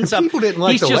 But he ends up. People didn't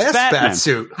like the last bat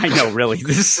suit. I know, really.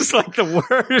 This is like the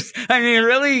worst. I mean,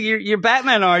 really, you're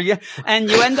Batman, are you? And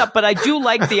you end up. But I do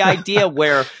like the idea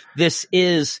where this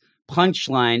is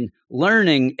Punchline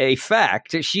learning a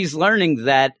fact. She's learning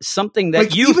that something that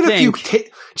like, you even think. If you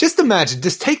just imagine,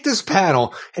 just take this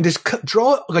panel and just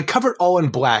draw it, like cover it all in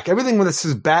black. Everything when it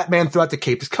says Batman throughout the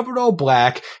cape is covered all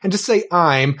black and just say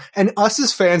I'm, and us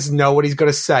as fans know what he's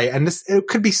going to say. And it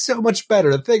could be so much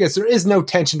better. The thing is, there is no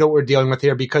tension to what we're dealing with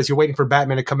here because you're waiting for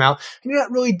Batman to come out and you're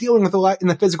not really dealing with a lot in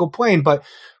the physical plane, but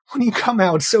when you come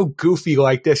out so goofy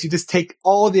like this, you just take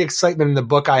all the excitement in the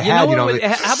book I had.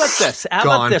 How about this? How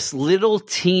about this little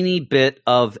teeny bit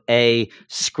of a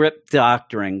script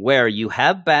doctoring where you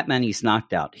have Batman, he's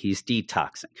knocked out, he's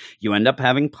detoxing. You end up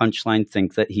having Punchline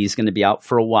think that he's going to be out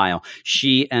for a while.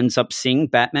 She ends up seeing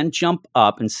Batman jump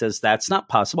up and says, that's not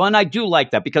possible. And I do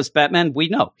like that because Batman, we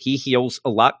know, he heals a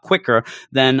lot quicker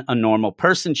than a normal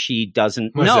person. She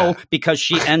doesn't know because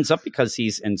she ends up because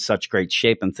he's in such great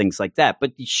shape and things like that.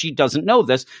 But she doesn't know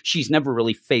this. She's never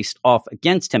really faced off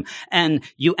against him. And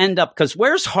you end up, because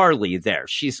where's Harley there?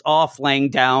 She's off laying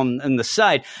down on the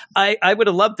side. I would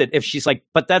have loved it if she's like,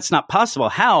 but that's not possible.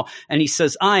 How? And he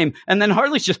says, I'm. And then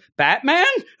Harley's just, Batman?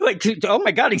 Like, oh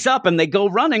my God, he's up. And they go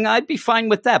running. I'd be fine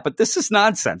with that. But this is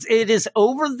nonsense. It is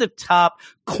over the top,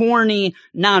 corny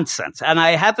nonsense. And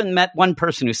I haven't met one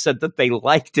person who said that they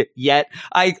liked it yet.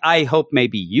 I hope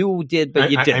maybe you did,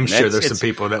 but you didn't. I'm sure there's some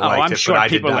people that liked it, sure but I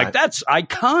did not. Like, that's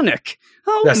iconic.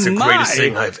 Oh, that's the greatest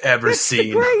thing I've ever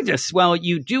seen. The greatest. Well,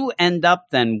 you do end up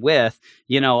then with,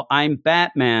 I'm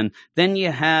Batman. Then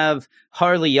you have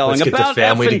Harley yelling about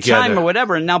effing time or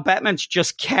whatever. And now Batman's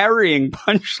just carrying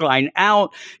Punchline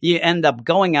out. You end up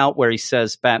going out where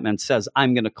Batman says,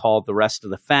 I'm going to call the rest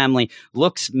of the family.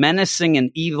 Looks menacing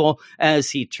and evil as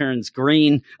he turns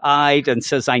green-eyed and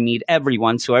says, I need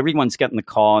everyone. So everyone's getting the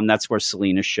call. And that's where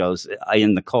Selina shows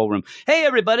in the call room. Hey,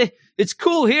 everybody. It's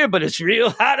cool here, but it's real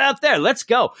hot out there. Let's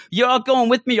go. You're all going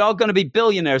with me. You're all going to be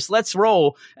billionaires. Let's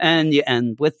roll. And you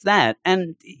end with that.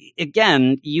 And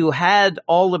again, you had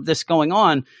all of this going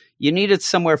on. You needed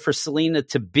somewhere for Selina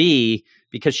to be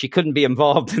because she couldn't be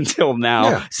involved until now.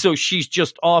 Yeah. So she's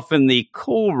just off in the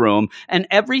cool room and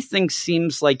everything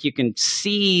seems like you can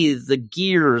see the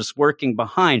gears working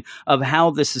behind of how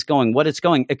this is going, what it's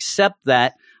going, except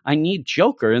that I need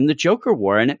Joker in the Joker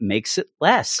War, and it makes it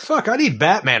less. Fuck, I need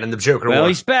Batman in the Joker War. Well,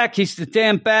 he's back. He's the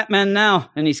damn Batman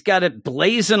now, and he's got it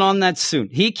blazing on that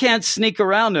suit. He can't sneak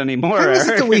around anymore. How is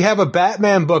it that we have a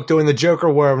Batman book doing the Joker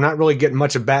War? We're not really getting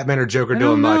much of Batman or Joker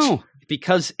doing much.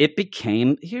 Because it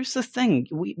became, here's the thing,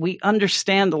 we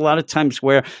understand a lot of times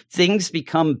where things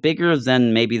become bigger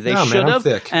than maybe they should have,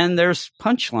 and there's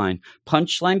Punchline.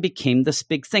 Punchline became this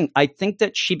big thing. I think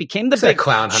that she became the big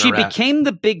clown. She became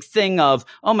the big thing of,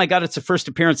 oh my God, it's a first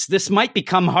appearance. This might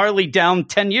become Harley down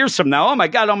 10 years from now. Oh my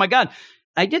God, oh my God.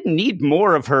 I didn't need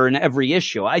more of her in every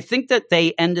issue. I think that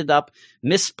they ended up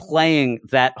misplaying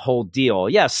that whole deal.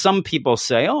 Yeah, some people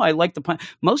say, oh, I like the plan.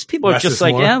 Most people are just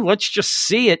like, yeah, let's just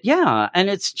see it. Yeah. And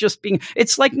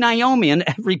it's like Naomi in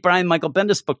every Brian Michael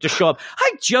Bendis book to show up.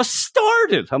 I just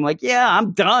started. I'm like, yeah,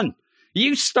 I'm done.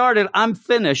 You started, I'm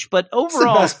finished. But That's the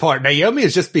overall, best part. Naomi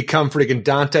has just become freaking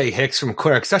Dante Hicks from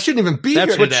Clerks. I shouldn't even be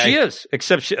that's here what today. she is.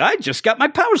 Except I just got my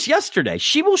powers yesterday.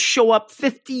 She will show up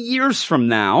 50 years from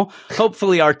now.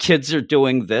 Hopefully our kids are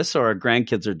doing this or our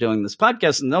grandkids are doing this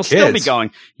podcast and they'll still be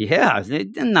going, yeah,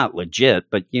 they're not legit,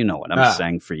 but you know what I'm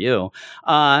saying for you.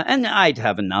 And I'd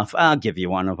have enough. I'll give you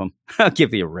one of them. I'll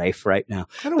give you a Rafe right now.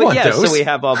 I don't want those. So we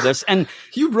have all this. And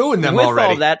you ruined them with already.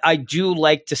 all that, I do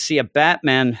like to see a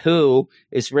Batman who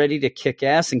is ready to kick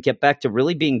ass and get back to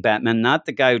really being Batman, not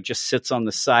the guy who just sits on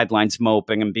the sidelines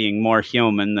moping and being more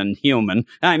human than human.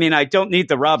 I mean, I don't need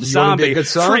the Rob Zombie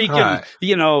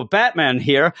freaking, Batman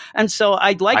here. And so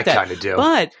I'd like that. I kind of do.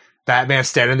 But Batman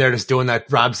standing there just doing that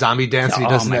Rob Zombie dance he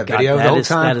does in that video the whole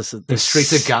time. That is the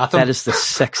streets of Gotham. That is the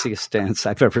sexiest dance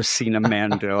I've ever seen a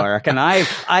man do, Eric. And I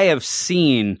have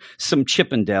seen some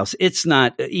Chippendales. It's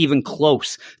not even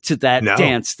close to that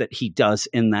dance that he does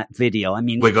in that video. I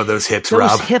mean, wiggle those hips, Rob.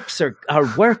 Rob. Those hips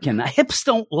are working. Hips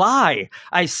don't lie,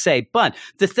 I say. But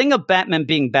the thing of Batman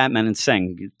being Batman and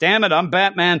saying, damn it, I'm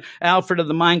Batman. Alfred of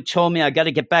the Mind told me I got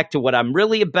to get back to what I'm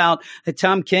really about.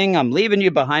 Tom King, I'm leaving you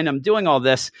behind. I'm doing all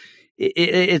this.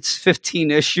 It's 15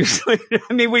 issues later.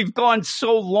 I mean, we've gone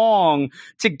so long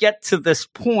to get to this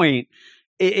point.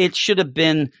 It should have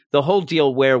been the whole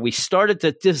deal where we started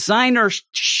the designer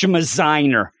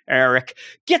schmaziner, Eric.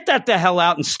 Get that the hell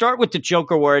out and start with the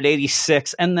Joker war at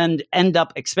 86 and then end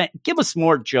up give us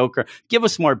more Joker, give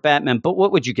us more Batman. But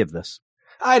what would you give this?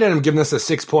 I'd end up giving this a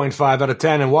 6.5 out of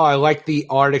 10. And while I like the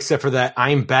art, except for that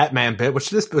I'm Batman bit, which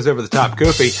this was over the top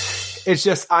goofy, it's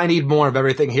just I need more of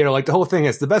everything here. Like the whole thing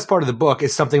is the best part of the book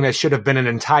is something that should have been an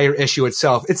entire issue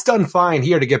itself. It's done fine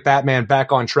here to get Batman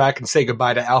back on track and say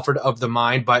goodbye to Alfred of the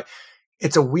Mind, but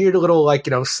it's a weird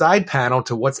little side panel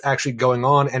to what's actually going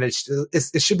on, and it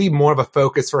should be more of a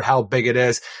focus for how big it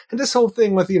is. And this whole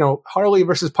thing with Harley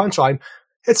versus Punchline.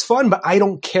 It's fun, but I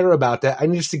don't care about that. I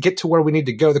need just to get to where we need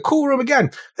to go. The cool room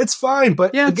again, it's fine,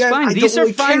 but yeah, again, fine. I These don't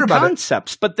really are fine care about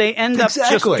concepts, but they end up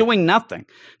just doing nothing.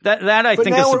 That I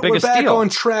think is the biggest deal. We're back deal. on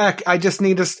track. I just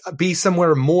need to be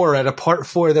somewhere more at a part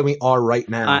 4 than we are right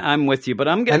now. I'm with you, but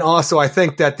and also I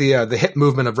think that the hip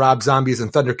movement of Rob Zombie's in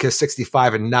Thunderkiss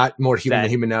 65 and not More Human than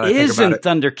Human now. That isn't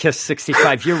Thunderkiss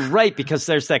 65. You're right, because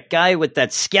there's that guy with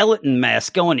that skeleton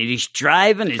mask going, and he's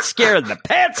driving and scaring the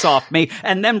pants off me,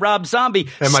 and then Rob Zombie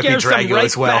scares them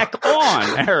right back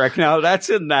on, Eric. Now that's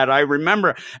in that, I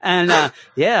remember. And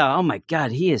oh my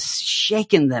God, he is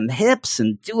shaking them hips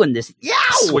and doing this.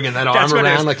 Swinging that arm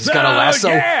around like he's got a lasso.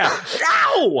 Yeah.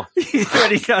 Ow!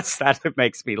 When he does that, it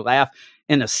makes me laugh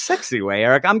in a sexy way,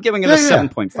 Eric. I'm giving it a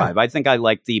 7.5. Yeah. I think I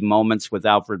like the moments with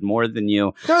Alfred more than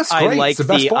you. I like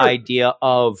the idea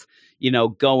of,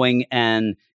 going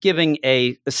and giving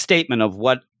a statement of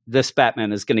what this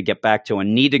Batman is going to get back to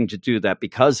and needing to do that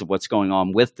because of what's going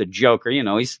on with the Joker.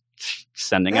 He's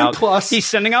sending out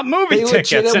movie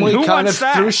tickets, and who kind wants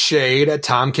of threw shade at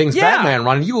Tom King's Batman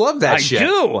run. You love that shit. I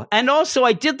do. And also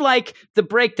I did like the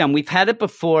breakdown. We've had it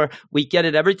before. We get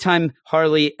it every time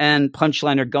Harley and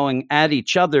Punchline are going at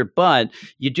each other, but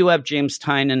you do have James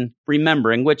Tynion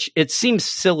remembering, which it seems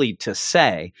silly to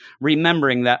say,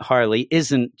 remembering that Harley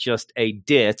isn't just a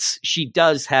ditz. She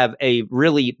does have a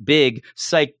really big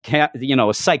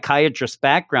psychiatrist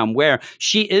background where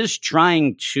she is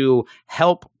trying to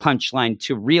help Punchline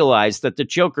to realize that the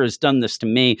Joker has done this to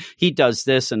me. He does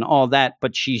this and all that,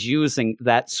 but she's using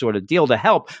that sort of deal to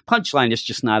help. Punchline is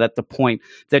just not at the point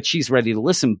that she's ready to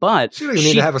listen. But she doesn't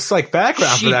need to have a psych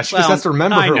background for that. She just has to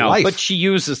remember her life. But she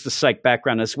uses the psych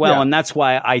background as well, and that's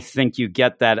why I think you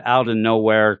get that out of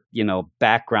nowhere,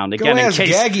 background again. Go ask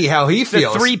Gaggy how he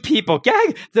feels. The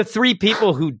three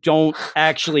people who don't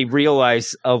actually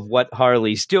realize of what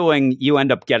Harley's doing, you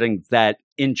end up getting that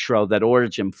intro, that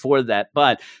origin for that.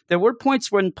 But there were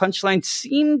points when Punchline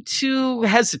seemed to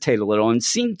hesitate a little and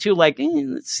seemed to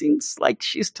it seems like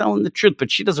she's telling the truth, but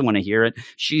she doesn't want to hear it.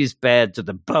 She's bad to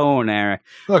the bone, Eric.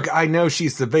 Look, I know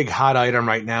she's the big hot item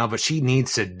right now, but she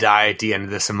needs to die at the end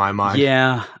of this in my mind.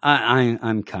 Yeah,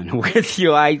 I'm kind of with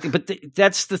you.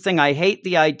 That's the thing. I hate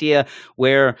the idea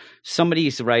where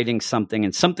somebody's writing something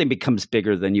and something becomes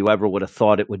bigger than you ever would have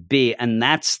thought it would be. And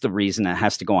that's the reason it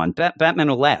has to go on. Batman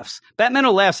Who Laughs. Batman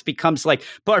Who Laughs becomes like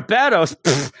Barbados.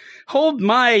 hold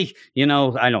my,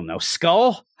 I don't know,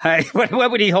 skull. Hey, what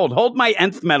would he hold? Hold my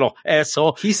nth metal,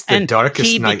 asshole. He's the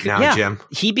darkest knight now, Jim.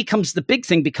 He becomes the big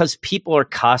thing because people are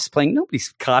cosplaying.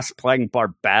 Nobody's cosplaying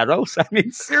Barbados. I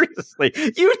mean, seriously.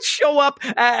 You'd show up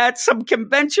at some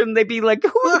convention. They'd be like,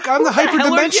 look, I'm the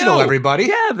hyperdimensional, everybody.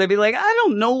 Yeah, they'd be like, I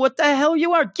don't know what the hell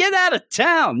you are. Get out of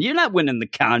town. You're not winning the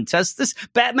contest. This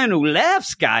Batman Who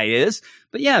Laughs guy is.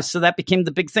 But yeah, so that became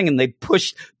the big thing, and they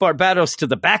pushed Barbados to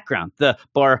the background,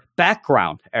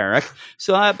 background, Eric.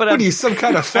 So, what are you, some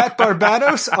kind of fat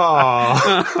Barbados?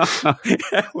 Oh,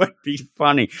 that would be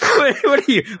funny. What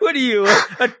are you,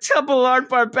 a double art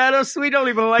Barbados? We don't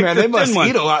even like. Man, the they must one.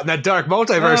 Eat a lot in that dark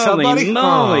multiverse, somebody.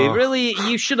 Moly, really?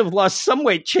 You should have lost some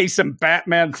weight chasing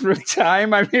Batman through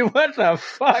time. I mean, what the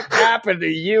fuck happened to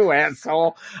you,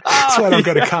 asshole? That's why I don't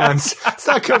go to cons. It's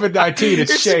not COVID-19.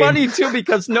 It's shame. Funny too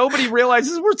because nobody realizes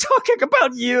we're talking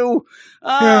about you.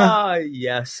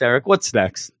 Yes, Eric. What's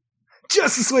next?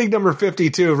 Justice League number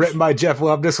 52, written by Jeff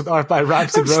Loveness with art by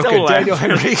Robson Rocha, Daniel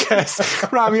Henriquez,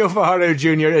 Ramiro Fajardo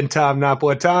Jr., and Tom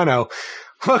Napolitano.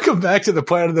 Welcome back to the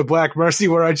Planet of the Black Mercy,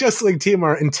 where our Justice League team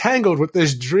are entangled with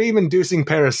this dream-inducing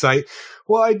parasite.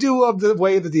 Well, I do love the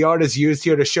way that the art is used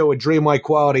here to show a dreamlike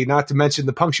quality, not to mention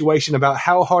the punctuation about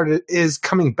how hard it is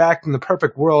coming back from the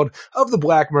perfect world of the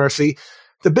Black Mercy.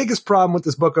 The biggest problem with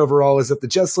this book overall is that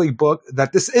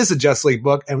this is a Justice League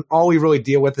book, and all we really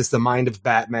deal with is the mind of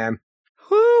Batman.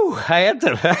 Whew, I had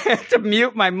to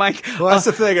mute my mic. Well, that's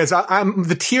the thing is,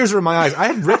 the tears are in my eyes.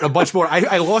 I had written a bunch more.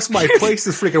 I lost my place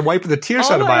to freaking wiping the tears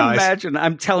out of my eyes.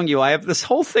 I'm telling you, I have this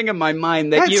whole thing in my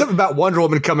mind that I had something about Wonder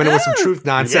Woman coming in with some truth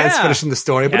nonsense, finishing the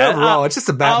story. But overall, it's just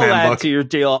a Batman book. I'll add to your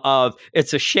deal of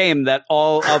it's a shame that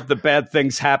all of the bad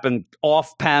things happen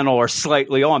off panel or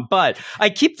slightly on. But I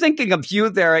keep thinking of you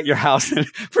there at your house, and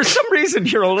for some reason,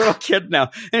 you're a little kid now.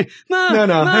 No,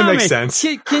 that makes sense.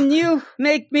 Can you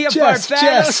make me a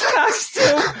Barbados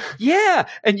costume? Yeah.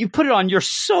 And you put it on. You're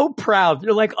so proud.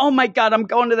 You're like, oh my God, I'm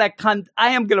going to that con. I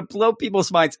am going to blow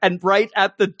people's minds. And right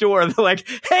at the door, they're like,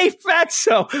 hey,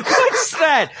 Fatso, what's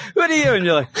that? What are you? And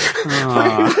you're like,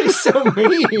 why are you so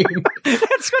mean?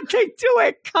 That's what they do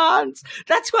at cons.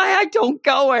 That's why I don't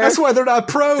go there. That's why they're not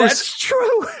pros. That's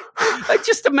true. I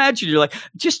just imagine you're like,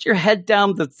 just your head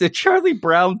down. The Charlie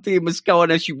Brown theme is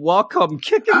going as you walk home,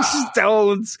 kicking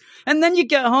stones. And then you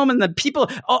get home and then people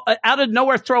out of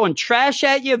nowhere throwing trash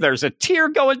at you. There's a tear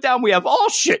going down. We have all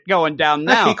shit going down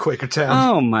now. I hate Quakertown.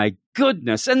 Oh my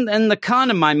goodness. And the con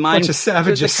in my mind, bunch of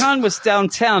savages. The con was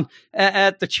downtown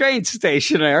at the train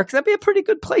station, Eric. That'd be a pretty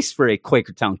good place for a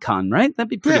Quakertown con, right? That'd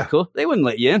be pretty cool. They wouldn't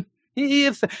let you in.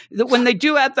 When they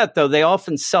do at that, though, they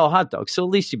often sell hot dogs, so at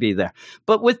least you'd be there.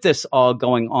 But with this all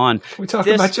going on, we're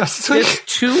talking about Justice League. This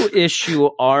 2-issue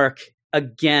arc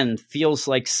again feels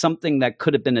like something that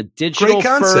could have been a digital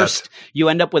first. You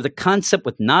end up with a concept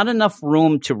with not enough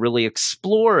room to really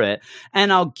explore it.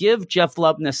 And I'll give Jeff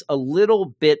Loveness a little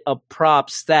bit of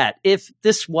props that if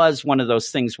this was one of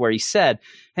those things where he said,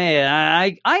 hey,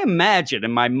 I imagine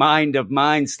in my mind of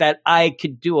minds that I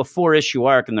could do a 4-issue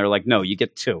arc, and they're like, no, you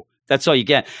get 2. That's all you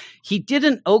get. He did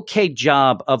an okay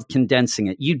job of condensing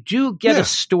it. You do get a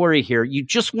story here. You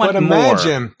just want more. But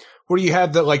imagine where you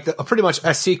have pretty much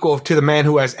a sequel to The Man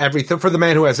Who Has Everything. For The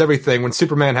Man Who Has Everything, when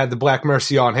Superman had the Black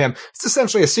Mercy on him, it's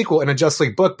essentially a sequel in a Justice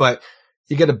League book, but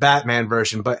you get a Batman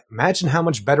version. But imagine how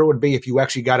much better it would be if you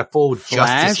actually got a full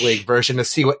Justice League version to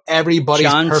see what everybody's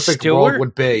perfect world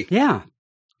would be. Yeah.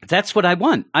 That's what I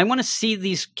want. I want to see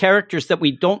these characters that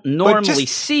we don't normally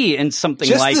see in something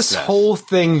like this. Just this whole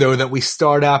thing, though, that we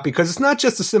start out, because it's not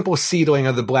just a simple seedling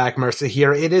of the Black Mercy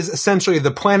here. It is essentially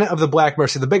the planet of the Black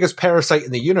Mercy, the biggest parasite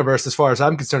in the universe, as far as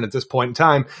I'm concerned at this point in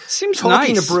time. Seems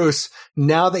talking nice. to Bruce,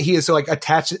 now that he is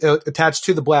attached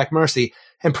to the Black Mercy,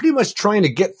 and pretty much trying to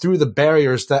get through the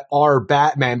barriers that are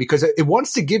Batman, because it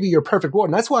wants to give you your perfect world.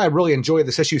 And that's why I really enjoy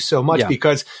this issue so much,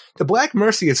 because the Black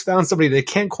Mercy has found somebody that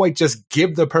can't quite just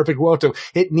give the perfect world to.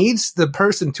 It needs the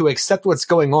person to accept what's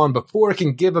going on before it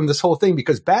can give him this whole thing,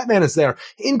 because Batman is there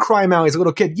in Crime Alley as a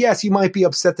little kid. Yes, you might be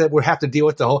upset that we have to deal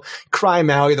with the whole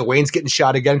Crime Alley, the Wayne's getting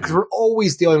shot again, because we're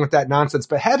always dealing with that nonsense.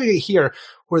 But having it here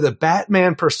where the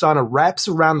Batman persona wraps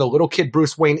around the little kid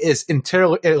Bruce Wayne is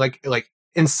entirely like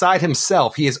inside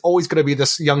himself. He is always going to be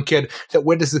this young kid that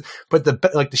witnesses, but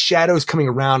the shadows coming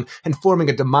around and forming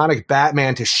a demonic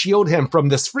Batman to shield him from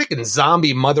this freaking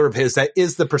zombie mother of his that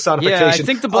is the personification. Yeah, I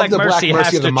think the Black Mercy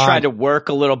has to try to work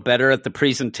a little better at the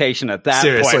presentation at that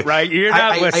point, right? You're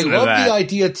not listening to that. I love the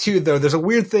idea too, though. There's a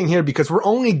weird thing here because we're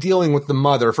only dealing with the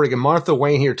mother, freaking Martha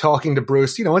Wayne here talking to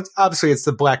Bruce. You know, it's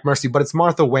the Black Mercy, but it's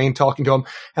Martha Wayne talking to him.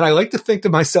 And I like to think to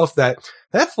myself that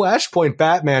that Flashpoint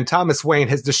Batman, Thomas Wayne,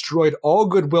 has destroyed all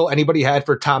goodwill anybody had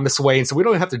for Thomas Wayne. So we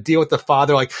don't even have to deal with the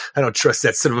father. Like, I don't trust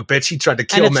that son of a bitch. He tried to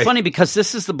kill me. And it's funny because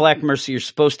this is the Black Mercy. You're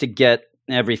supposed to get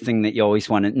everything that you always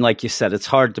wanted. And like you said, it's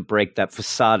hard to break that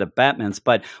facade of Batman's.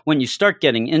 But when you start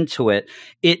getting into it,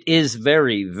 it is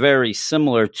very, very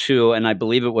similar to, and I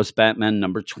believe it was Batman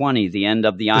number 20, the end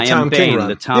of the I Am Bane,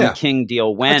 the Tom King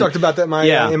deal. When I talked about that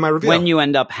in my review. When you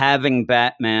end up having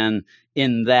Batman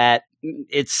in that,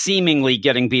 it's seemingly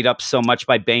getting beat up so much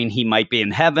by Bane, he might be in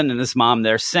heaven, and his mom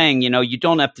there saying, you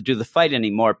don't have to do the fight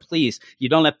anymore, please. You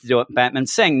don't have to do it. Batman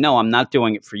saying, no, I'm not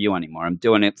doing it for you anymore. I'm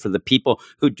doing it for the people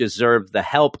who deserve the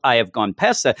help. I have gone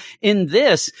past that. In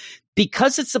this,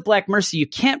 because it's the Black Mercy, you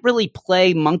can't really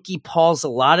play monkey paws a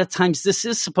lot of times. This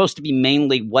is supposed to be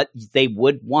mainly what they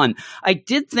would want. I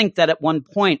did think that at one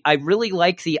point, I really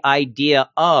like the idea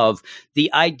of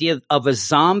a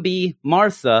zombie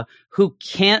Martha who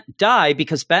can't die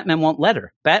because Batman won't let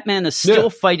her. Batman is still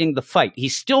fighting the fight.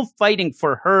 He's still fighting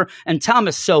for her and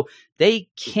Thomas. So they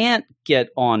can't get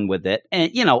on with it,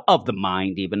 and of the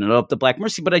mind, even, and of the Black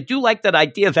Mercy. But I do like that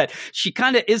idea that she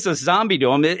kind of is a zombie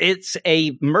to him. It's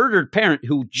a murdered parent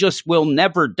who just will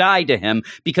never die to him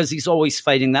because he's always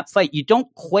fighting that fight. You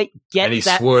don't quite get that and he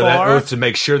swore that oath to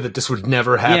make sure that this would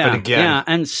never happen again. Yeah,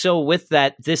 and so with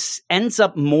that, this ends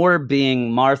up more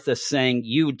being Martha saying,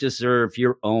 you deserve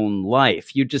your own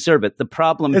life. You deserve it. The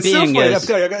problem it's being so funny. is...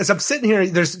 As I'm sitting here,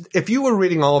 if you were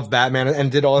reading all of Batman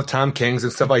and did all of Tom King's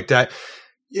and stuff like that,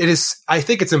 I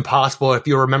think it's impossible if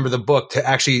you remember the book to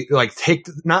actually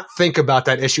not think about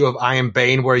that issue of I Am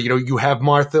Bane where, you have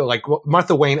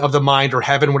Martha Wayne of the mind or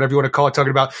heaven, whatever you want to call it,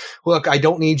 talking about, look, I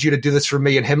don't need you to do this for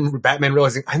me. And him, Batman,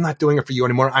 realizing I'm not doing it for you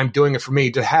anymore. I'm doing it for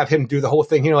me. To have him do the whole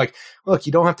thing here, like, look,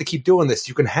 you don't have to keep doing this.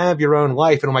 You can have your own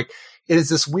life. And I'm like, it is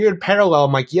this weird parallel.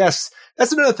 I'm like, yes,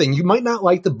 that's another thing. You might not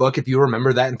like the book if you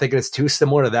remember that and think it's too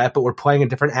similar to that, but we're playing a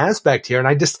different aspect here. And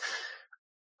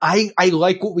I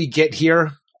like what we get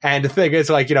here. And the thing is,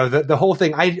 the whole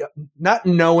thing, not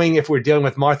knowing if we're dealing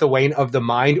with Martha Wayne of the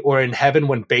mind or in heaven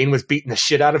when Bane was beating the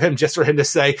shit out of him, just for him to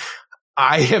say,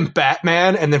 I am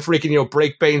Batman, and then freaking,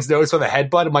 break Bane's nose with a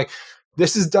headbutt. I'm like,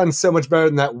 this is done so much better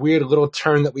than that weird little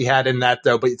turn that we had in that,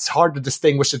 though. But it's hard to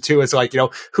distinguish the two as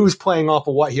who's playing off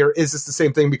of what here? Is this the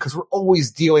same thing? Because we're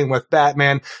always dealing with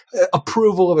Batman,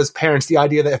 approval of his parents, the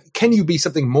idea that can you be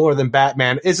something more than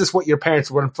Batman? Is this what your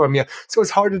parents want from you? So it's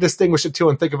hard to distinguish the two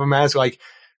and think of them as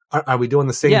are we doing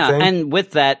the same thing? Yeah, and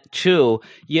with that, too,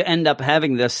 you end up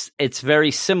having this. It's very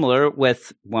similar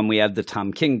with when we had the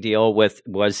Tom King deal with,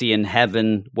 was he in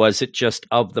heaven? Was it just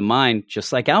of the mind?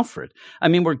 Just like Alfred. I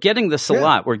mean, we're getting this a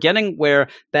lot. We're getting where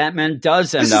Batman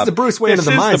does end up. This is the Bruce Wayne of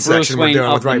the mind section we're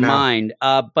dealing with right now. Mind.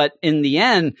 But in the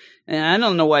end, and I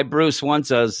don't know why Bruce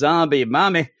wants a zombie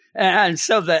mommy. And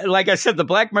so, like I said, the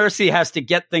Black Mercy has to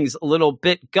get things a little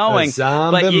bit going.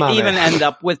 But you even end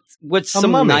up with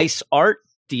some nice art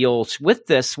deals with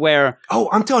this where... Oh,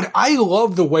 I'm telling you, I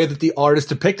love the way that the art is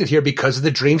depicted here because of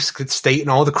the dream state and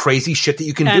all the crazy shit that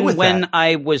you can do with that. And when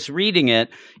I was reading it,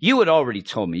 you had already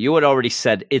told me, you had already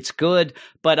said, it's good,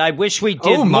 but I wish we did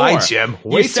more. Oh my, Jim.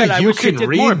 Wait till you can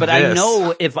read more, but I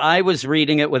know if I was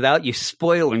reading it without you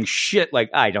spoiling shit,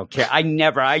 I don't care. I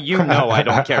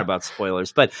don't care about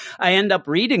spoilers, but I end up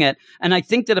reading it, and I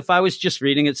think that if I was just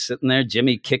reading it, sitting there,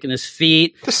 Jimmy kicking his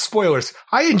feet... The spoilers.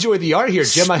 I enjoy the art here,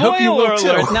 Jim. I hope you will,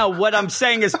 too. Now, what I'm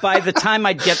saying is by the time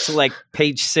I'd get to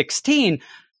page 16,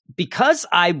 because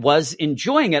I was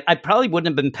enjoying it, I probably wouldn't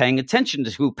have been paying attention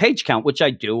to page count, which I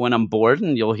do when I'm bored,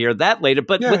 and you'll hear that later.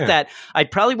 But that, I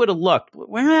probably would have looked,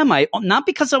 where am I? Not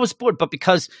because I was bored, but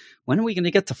because when are we going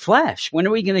to get to Flash? When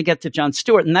are we going to get to John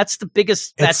Stewart? And that's the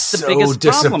biggest problem of it. It's so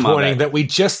disappointing that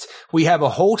we have a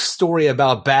whole story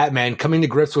about Batman coming to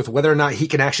grips with whether or not he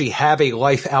can actually have a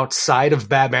life outside of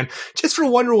Batman. Just for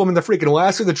Wonder Woman, the freaking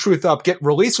last of the truth up, get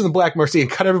released from the Black Mercy and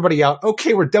cut everybody out.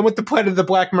 Okay, we're done with the planet of the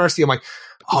Black Mercy. I'm like,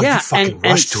 oh, you fucking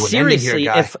rushed to an ending here,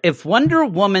 guy. If Wonder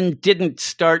Woman didn't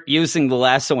start using the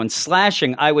lasso and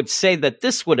slashing, I would say that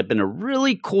this would have been a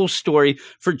really cool story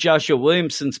for Joshua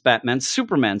Williamson's Batman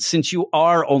Superman, since you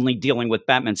are only dealing with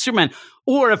Batman Superman.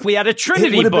 Or if we had a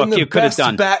Trinity book, you could have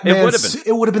done.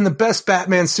 It would have been the best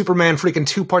Batman Superman freaking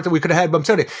 2-part that we could have had. But I'm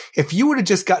telling you, if you would have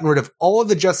just gotten rid of all of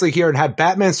the Justice League here and had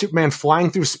Batman Superman flying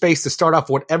through space to start off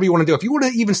whatever you want to do, if you would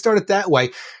have even started that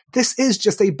way, this is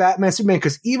just a Batman Superman,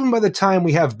 because even by the time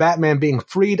we have Batman being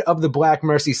freed of the Black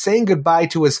Mercy, saying goodbye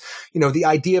to his, the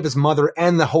idea of his mother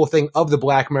and the whole thing of the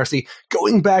Black Mercy,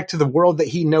 going back to the world that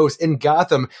he knows in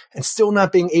Gotham and still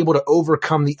not being able to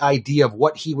overcome the idea of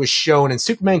what he was shown, and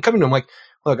Superman coming to him like,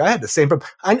 Look, I had the same problem.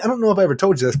 I don't know if I ever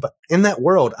told you this, but in that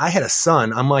world, I had a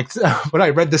son. I'm like, when I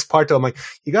read this part, I'm like,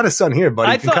 you got a son here,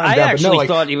 buddy. I actually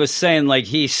thought he was saying like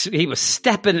he was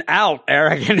stepping out,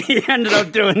 Eric, and he ended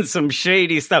up doing some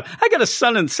shady stuff. I got a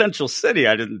son in Central City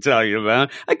I didn't tell you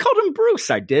about. I called him Bruce,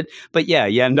 I did. But yeah,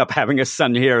 you end up having a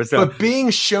son here. So. But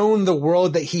being shown the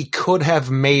world that he could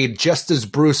have made just as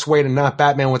Bruce Wayne and not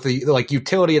Batman with the like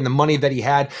utility and the money that he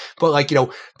had. But like,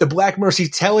 the Black Mercy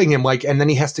telling him like, and then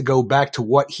he has to go back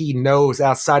to what he knows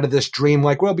outside of this dream.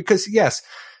 Like, well, because yes,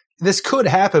 this could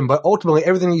happen, but ultimately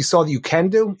everything you saw that you can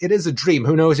do, it is a dream.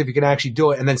 Who knows if you can actually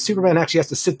do it? And then Superman actually has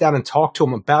to sit down and talk to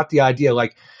him about the idea.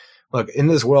 Like, look, in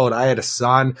this world, I had a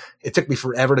son. It took me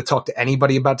forever to talk to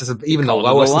anybody about this, even the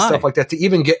Lois and stuff like that, to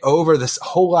even get over this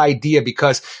whole idea,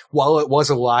 because while it was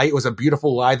a lie, it was a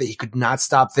beautiful lie that he could not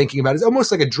stop thinking about. It's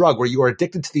almost like a drug where you are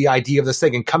addicted to the idea of this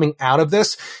thing, and coming out of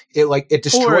this, it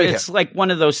destroyed him. Or it's like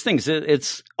one of those things.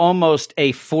 It's almost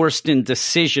a forced in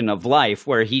decision of life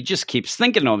where he just keeps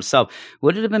thinking to himself,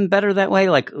 would it have been better that way?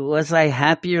 Like, was I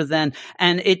happier then?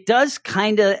 And it does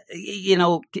kind of,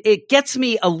 it gets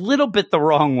me a little bit the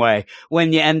wrong way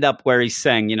when you end up where he's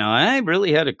saying, I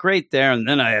really had it great there, and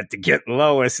then I had to get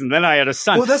Lois, and then I had a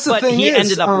son. Well, that's the thing. He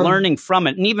ended up learning from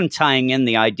it, and even tying in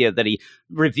the idea that he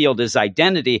revealed his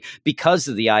identity because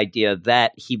of the idea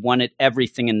that he wanted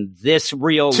everything in this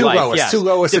real life. To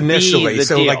Lois initially.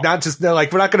 So, like, not just,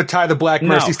 like, we're not going to tie the Black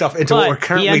Mercy stuff into what we're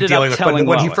currently dealing with. But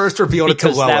when he first revealed it to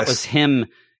Lois. That was him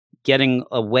getting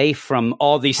away from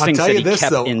all these things that he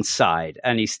kept inside,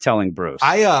 and he's telling Bruce.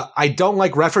 I don't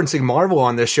like referencing Marvel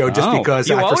on this show just because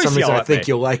for some reason I think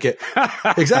you'll like it.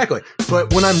 Exactly.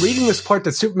 But when I'm reading this part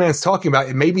that Superman's talking about,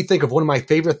 it made me think of one of my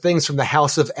favorite things from the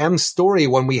House of M story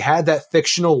when we had that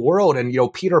fictional world and,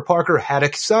 Peter Parker had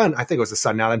a son. I think it was a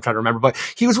son now, I'm trying to remember, but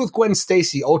he was with Gwen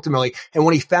Stacy ultimately. And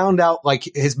when he found out, like,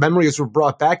 his memories were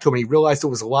brought back to him and he realized it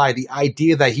was a lie, the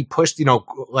idea that he pushed,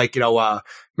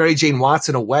 Mary Jane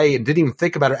Watson away and didn't even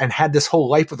think about it and had this whole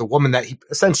life with a woman that he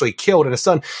essentially killed and a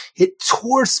son. It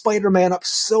tore Spider-Man up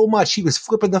so much. He was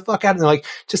flipping the fuck out. And like,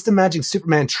 just imagine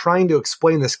Superman trying to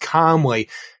explain this calmly.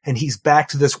 And he's back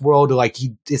to this world like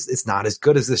it's not as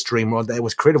good as this dream world that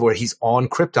was created where he's on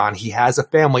Krypton. He has a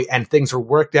family and things are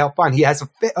worked out fine. He has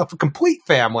a complete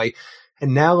family.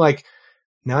 And now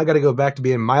I got to go back to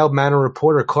being mild-mannered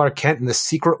reporter Clark Kent in the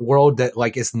secret world that,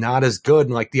 like, is not as good.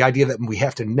 And, like, the idea that we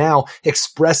have to now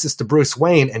express this to Bruce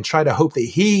Wayne and try to hope that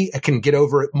he can get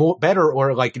over it better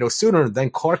or, sooner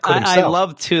than Clark could himself. I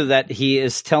love, too, that he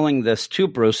is telling this to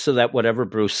Bruce so that whatever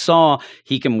Bruce saw,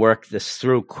 he can work this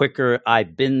through quicker.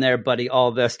 I've been there, buddy,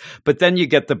 all this. But then you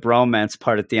get the bromance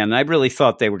part at the end. And I really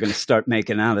thought they were going to start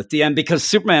making out at the end because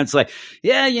Superman's like,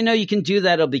 yeah, you can do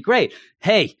that. It'll be great.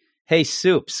 Hey,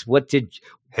 Soups, what did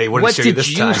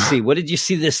you see? What did you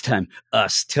see this time?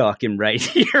 Us talking right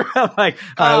here. I'm like,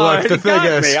 the thing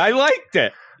is, I liked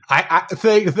it.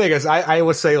 The thing is, I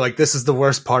would say, like, this is the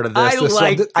worst part of this.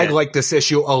 I like this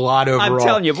issue a lot overall. I'm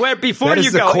telling you, before you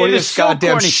go, it is so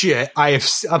goddamn corny. Shit.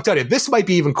 I'm telling you, this might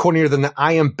be even cornier than the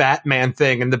I Am Batman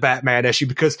thing in the Batman issue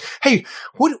because, hey,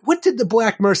 what did the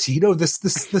Black Mercy, this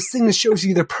thing that shows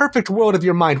you the perfect world of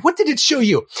your mind, what did it show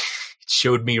you? It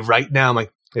showed me right now. I'm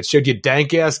like, it showed you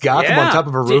dank-ass Gotham on top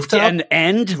of a rooftop? An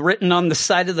end written on the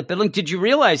side of the building. Did you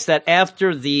realize that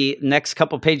after the next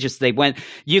couple pages they went,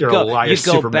 you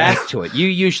go back to it. You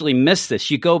usually miss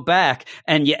this. You go back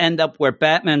and you end up where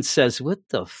Batman says, what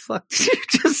the fuck did you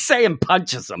just say, and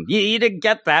punches him. You didn't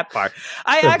get that part.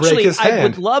 I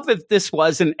would love if this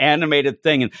was an animated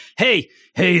thing. And hey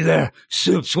there,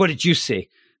 Soups, what did you see?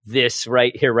 This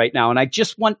right here, right now. And I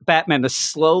just want Batman to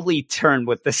slowly turn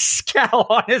with the scowl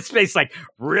on his face, like,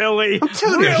 really? I'm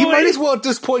telling you, he might as well at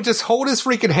this point just hold his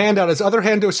freaking hand out. His other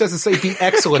hand just doesn't say be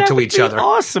excellent to each other.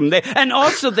 Awesome.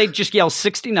 They just yell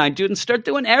 69, dude, and start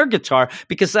doing air guitar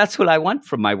because that's what I want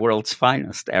from my world's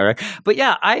finest, Eric. But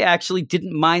yeah, I actually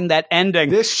didn't mind that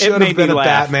ending. This should have been a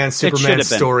Batman Superman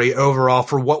story overall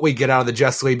for what we get out of the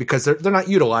Justice League because they're not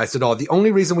utilized at all. The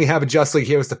only reason we have a Justice League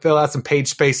here is to fill out some page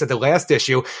space at the last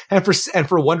issue. And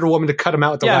for Wonder Woman to cut him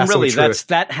out at the last really, of truth.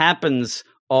 That happens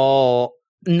all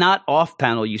not off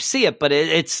panel. You see it, but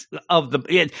it's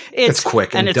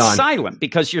quick and it's done. Silent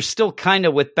because you're still kind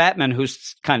of with Batman,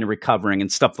 who's kind of recovering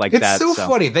and stuff like that. It's so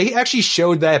funny. They actually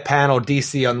showed that panel,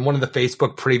 DC, on one of the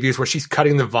Facebook previews where she's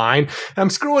cutting the vine. And I'm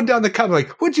scrolling down the comment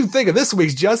like, what'd you think of this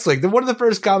week's Justice League? Then one of the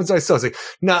first comments I saw was like,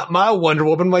 not my Wonder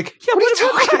Woman. I'm like, yeah, what are you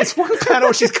talking about? It's one panel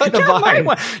where she's cutting the vine.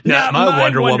 Not my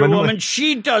Wonder Woman.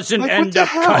 She doesn't end up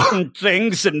cutting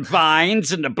things and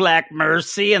vines and the Black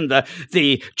Mercy and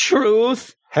the truth.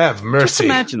 Have mercy. Just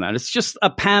imagine that. It's just a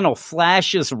panel.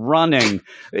 Flash is running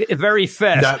very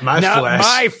fast. Not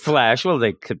my Flash. Well,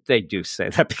 they do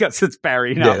say that because it's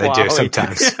Barry, not they Wally. do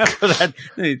sometimes.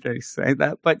 They say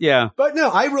that, but yeah. But no,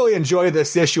 I really enjoy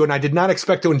this issue, and I did not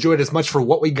expect to enjoy it as much for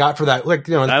what we got for that. Like,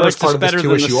 the first part of this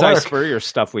 2-issue arc. Spurrier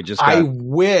stuff we just got. I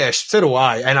wish, so do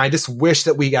I, and I just wish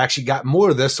that we actually got more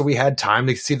of this so we had time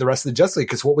to see the rest of the Justice League,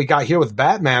 because what we got here with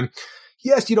Batman,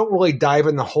 yes, you don't really dive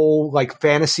in the whole like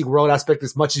fantasy world aspect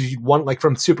as much as you'd want, like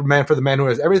from Superman for the Man Who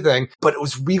Has Everything, but it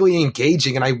was really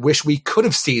engaging, and I wish we could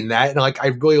have seen that. And like, I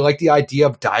really like the idea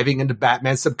of diving into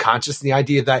Batman's subconscious and the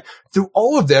idea that through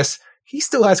all of this, he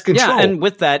still has control. Yeah, and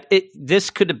with that, this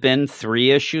could have been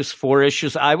 3 issues, 4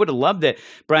 issues. I would have loved it.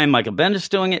 Brian Michael Bendis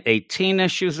doing it, 18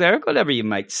 issues there, whatever you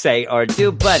might say or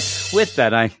do. But with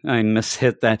that, I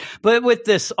mishit that. But with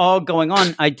this all going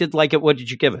on, I did like it. What did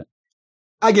you give it?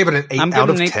 I gave it an 8 out of 10. I'm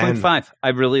giving it an 8.5. I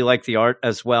really like the art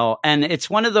as well. And it's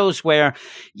one of those where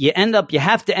you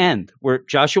have to end, where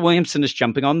Joshua Williamson is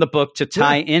jumping on the book to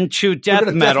tie into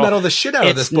Death Metal. Death Metal the shit out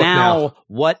of this book now. It's now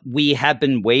what we have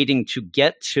been waiting to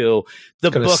get to. The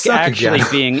book actually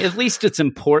being, at least it's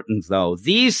important though.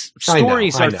 These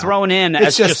stories are thrown in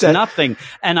as just nothing.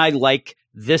 And I like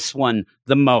this one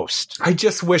the most. I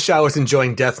just wish I was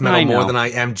enjoying Death Metal more than I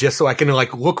am, just so I can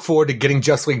like look forward to getting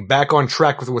Justice League back on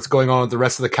track with what's going on with the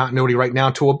rest of the continuity right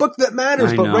now to a book that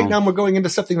matters. But right now we're going into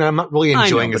something that I'm not really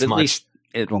enjoying as much. Least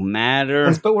it'll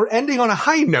matter. But we're ending on a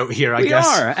high note here, I guess.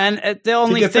 We are. And the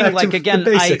only thing, like, again,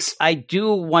 I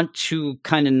do want to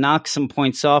kind of knock some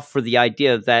points off for the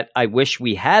idea that I wish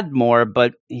we had more,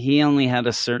 but he only had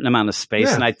a certain amount of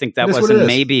space. And I think that wasn't,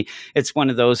 maybe it's one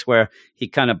of those where he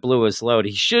kind of blew his load.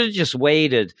 He should have just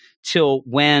waited till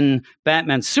when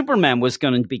Batman Superman was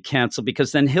going to be canceled,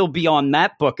 because then he'll be on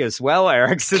that book as well,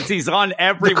 Eric, since he's on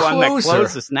everyone that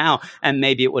closes now. And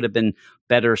maybe it would have been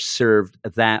better served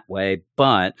that way.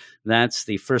 But that's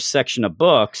the first section of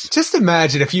books. Just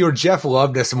imagine if you were Jeff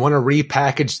Loveness and want to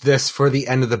repackage this for the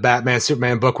end of the Batman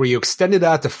Superman book, where you extend it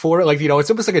out to 4, like, it's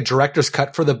almost like a director's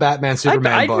cut for the Batman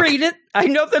Superman book. I'd read it. I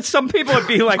know that some people would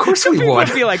be like, of course we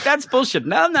would be like, that's bullshit.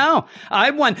 No.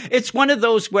 It's one of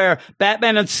those where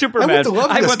Batman and Superman. I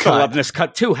want the Loveness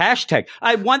cut too. Hashtag.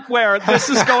 I want where this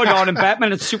is going on in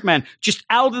Batman and Superman, just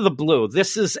out of the blue.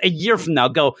 This is a year from now.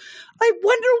 Go, I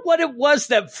wonder what it was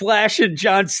that Flash and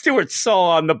John Stewart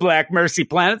saw on the Black Mercy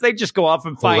planet. They just go off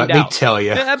and find out. Let me tell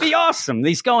you. That'd be awesome.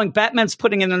 Batman's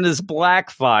putting it in his black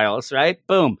files, right?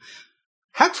 Boom.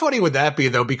 How funny would that be,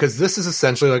 though? Because this is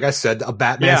essentially, like I said, a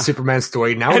Batman-Superman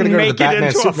story. Now we're going to go to the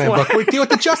Batman-Superman book. We deal with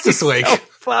the Justice League. So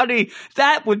funny.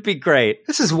 That would be great.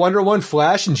 This is Wonder Woman,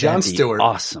 Flash, and John Stewart.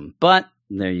 Awesome. But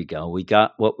there you go. We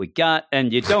got what we got,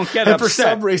 and you don't get and upset. For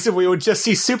some reason, we would just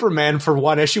see Superman for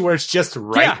one issue where it's just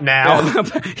now.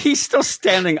 He's still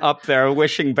standing up there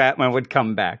wishing Batman would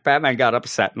come back. Batman got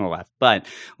upset and left, but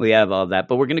we have all that.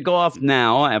 But we're going to go off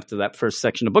now, after that first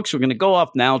section of books, we're going to go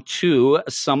off now to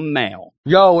some mail.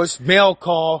 Yo, it's mail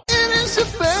call. It is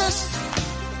the best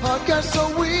podcast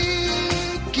a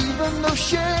week, even though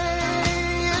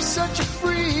Shay is such a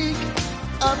freak.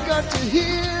 I've got to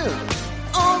hear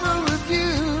all the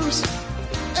reviews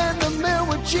and the mail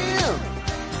with Jim.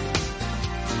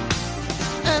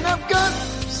 And I've got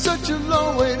such a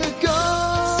long way to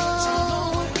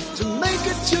go to make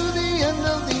it to the end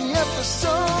of the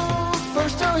episode.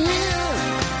 First I'll hear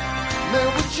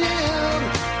Mail with Jim.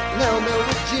 Now Mail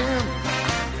with Jim.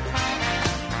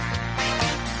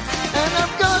 And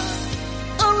I've got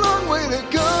a long way to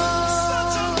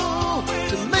go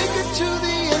to make it to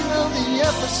the end of the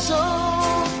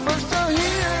episode. First I'll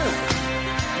hear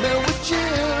Mail with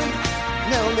Jim.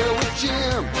 Now Mail with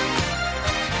Jim.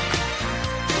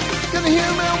 Gonna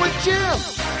hear Mail with Jim.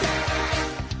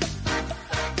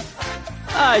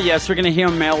 Yes, we're going to hear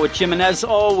Mail with Jim. And as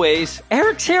always,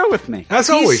 Eric's here with me.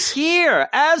 He's here.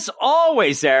 As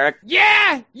always, Eric.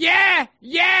 Yeah. You're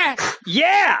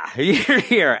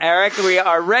here, Eric. We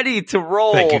are ready to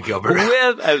roll. Thank you, Gilbert.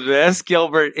 With this.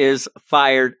 Gilbert is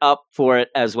fired up for it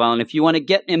as well. And if you want to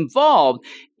get involved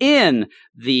in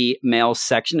the mail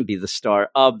section and be the star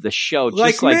of the show,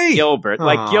 just like Gilbert. Aww.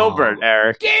 Like Gilbert,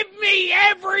 Eric. Give me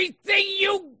everything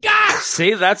you got.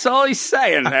 See, that's all he's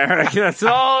saying, Eric. That's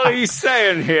all he's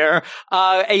saying here.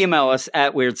 Email us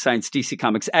at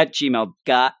WeirdScienceDCComics at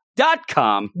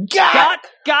gmail.com.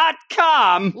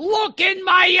 .com. Look in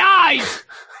my eyes.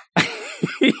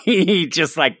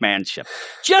 Just like Manship.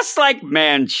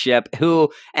 Who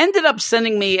ended up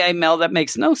sending me a mail that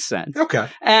makes no sense. Okay.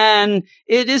 And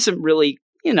it isn't really,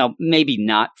 maybe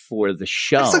not for the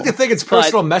show. It's like the thing, it's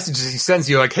personal messages he sends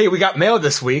you, like, hey, we got mail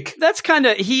this week. That's kind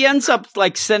of, he ends up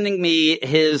like sending me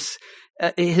his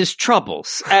his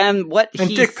troubles and what And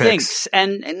he dick pics. thinks.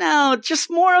 And no, just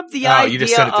more of the Oh, idea you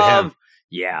just said it to of, him.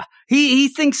 yeah, he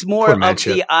thinks more Poor of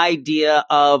Manship. the idea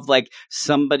of like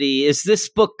somebody, is this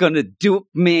book going to dupe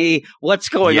me? What's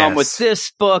going on with Yes.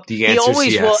 this book? The He answer's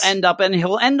always will yes. end up, and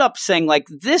he'll end up saying like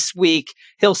this week,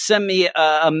 he'll send me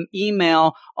an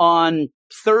email on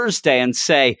Thursday and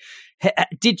say,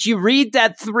 did you read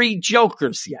that Three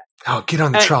Jokers yet? Oh, get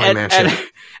on the trolley, man.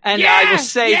 And I will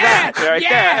say that right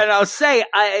there. And I'll say,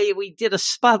 we did a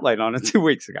spotlight on it 2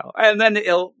 weeks ago. And then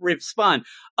he'll respond,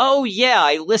 oh, yeah,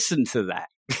 I listened to that.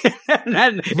 And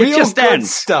then Real it just good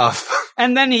ends. stuff.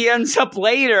 And then he ends up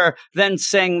later then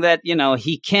saying that,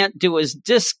 he can't do his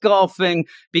disc golfing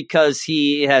because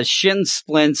he has shin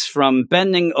splints from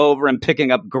bending over and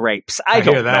picking up grapes. I hear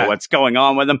don't know that. what's going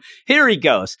on with him. Here he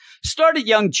goes. Started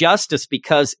Young Justice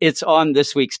because it's on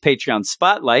this week's Patreon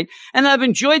Spotlight, and I've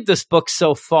enjoyed this book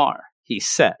so far, he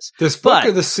says. This book But-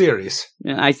 or the series?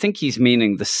 I think he's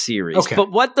meaning the series. Okay.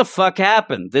 But what the fuck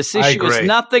happened? This I issue is agree.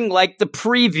 nothing like the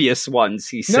previous ones,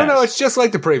 he says. No, it's just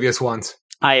like the previous ones.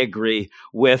 I agree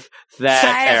with that,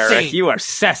 Sassy. Eric. You are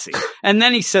sassy. And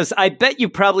then he says, I bet you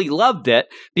probably loved it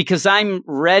because I'm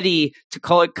ready to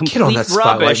call it Get on complete that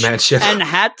spotlight, rubbish man. Shit. and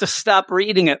had to stop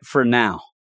reading it for now.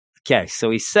 Okay, so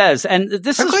he says, and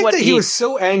this I is like what that he was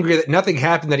so angry that nothing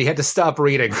happened that he had to stop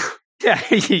reading. Yeah,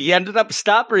 he ended up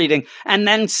stop reading and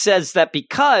then says that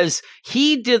because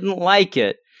he didn't like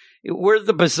it, we're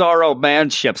the bizarro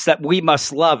manships, that we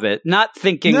must love it, not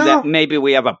thinking No. that maybe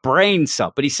we have a brain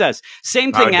cell. But he says, same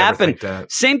I thing would never happened. think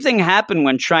that. Same thing happened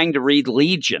when trying to read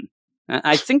Legion.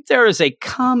 I think there is a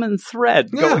common thread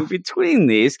Yeah. going between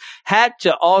these. Had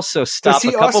to also Does stop he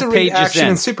a couple also read pages Action in.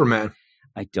 and Superman?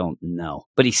 I don't know.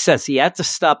 But he says he had to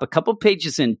stop a couple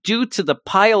pages in due to the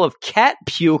pile of cat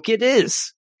puke it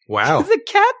is. Wow. The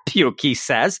cat puke, he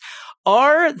says.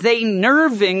 Are they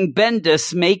nerving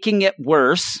Bendis, making it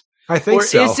worse? I think Or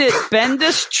so. is it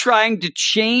Bendis trying to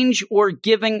change or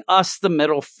giving us the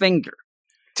middle finger?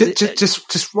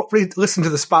 Just listen to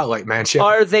the spotlight, man. Shit.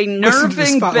 Are they Listen to the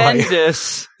nerving spotlight.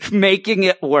 Bendis, making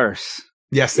it worse?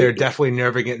 Yes, they're definitely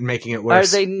nerving it and making it Are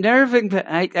worse. they nerving?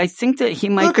 I think that he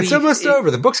might Look, be. it's almost over.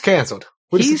 The book's canceled.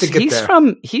 We just have to get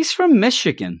there. He's from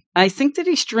Michigan. I think that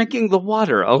he's drinking the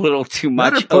water a little too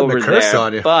Not much putting a over curse there.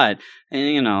 on you. But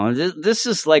this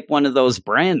is like one of those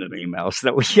Brandon emails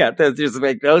that we get that just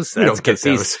make no We sense don't get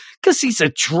those. because he's a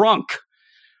drunk.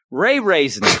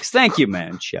 Ray's next. Thank you,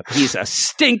 Manship. He's a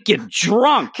stinking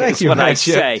drunk. Thank is you, what I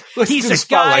Manship. say. Listen He's to the a guy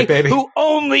spotlight, baby. who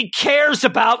only cares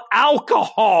about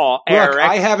alcohol. Look, Eric,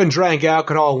 I haven't drank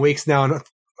alcohol in weeks now, and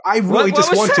I really What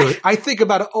just was want that? to. I think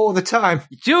about it all the time.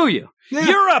 do you? Yeah.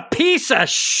 You're a piece of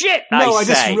shit. No, I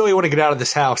say. just really want to get out of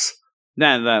this house,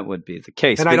 That would be the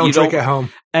case. and but I don't you drink at home.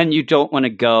 and you don't want to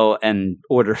go and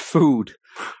order food.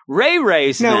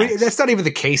 Ray's No, next, that's not even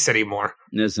the case anymore.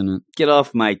 isn't it? Get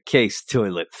off my case,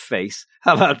 toilet face.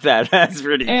 How about that? That's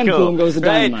pretty And cool. boom goes the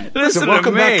Right? dynamite. Listen So to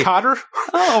welcome me. back, Cotter.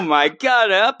 Oh my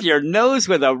God! Up your nose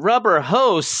with a rubber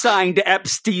hose. Signed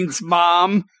Epstein's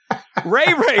mom.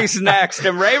 Ray's next,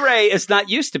 and Ray is not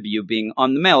used to you being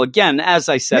on the mail. Again, as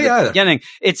I said Me at the either. beginning,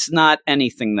 it's not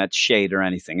anything that's shade or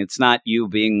anything. It's not you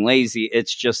being lazy.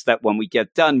 It's just that when we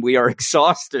get done, we are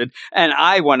exhausted, and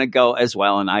I want to go as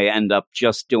well, and I end up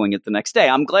just doing it the next day.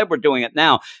 I'm glad we're doing it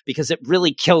now because it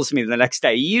really kills me the next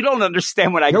day. You don't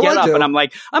understand when I No, get I up do. and I'm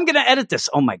like, I'm going to edit this.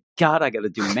 Oh my God, I got to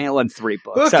do mail in 3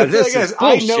 books. Look, So the this thing is is,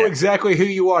 I know bullshit. exactly who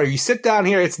you are. You sit down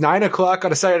here, it's 9:00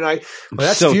 on a Saturday night. Well,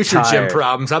 that's so future gym tired.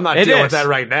 problems. I'm not It dealing is. with that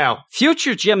right now.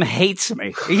 Future Jim hates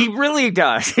me. He really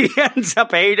does. He ends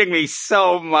up hating me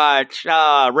so much.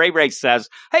 Ray says,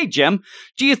 hey, Jim,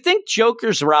 do you think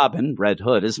Joker's Robin, Red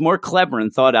Hood, is more clever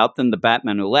and thought out than the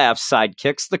Batman Who Laughs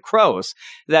sidekicks, the Crows?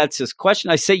 That's his question.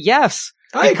 I say yes.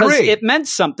 I because agree. it meant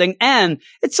something, and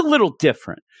it's a little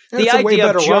different. That's The a way idea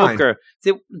of better line. Joker,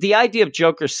 the idea of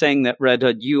Joker saying that Red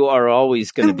Hood, you are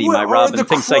always going to And be where my are Robin, the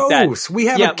things like that. Crows? We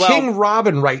have Yeah, a King well-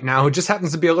 Robin right now who just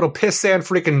happens to be a little pissant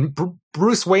freaking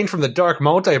Bruce Wayne from the Dark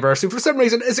Multiverse, who for some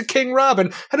reason is a King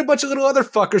Robin, and a bunch of little other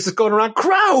fuckers that's going around,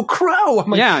 Crow! I'm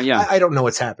like, Yeah. I don't know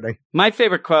what's happening. My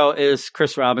favorite Crow is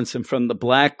Chris Robinson from the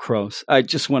Black Crows. I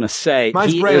just want to say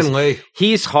Mine's he Brandon is- Lee.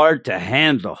 He's hard to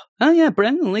handle. Oh yeah,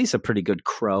 Brandon Lee's a pretty good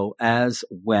Crow as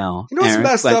well. You know what's Aaron,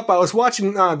 messed but up? I was watching,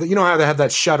 you know how they have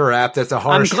that Shutter app that's a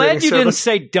horror I'm streaming glad you didn't service?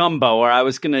 say Dumbo, or I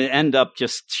was going to end up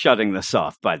just shutting this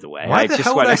off. By the way, Why the just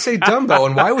hell would wanna- I say Dumbo,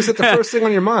 and why was it the first thing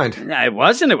on your mind? It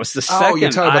wasn't. It was the Oh, second.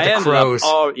 you're talking about the I ended up- Crows.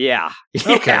 oh yeah.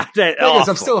 Okay. Yeah, that Thing is, I'm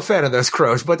awful. still a fan of those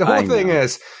Crows, but the I whole thing know.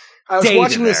 is, I was data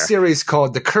watching this there. series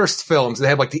called The Cursed Films. They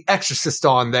have like The Exorcist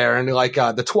on there, and like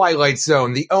The Twilight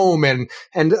Zone, The Omen,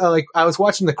 and like I was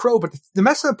watching The Crow. But the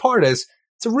messed up part is,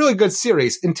 it's a really good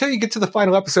series until you get to the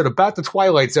final episode about the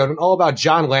Twilight Zone and all about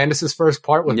John Landis's first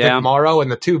part with Vic Morrow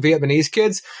and the two Vietnamese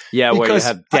kids. Yeah, where you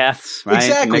have deaths, right?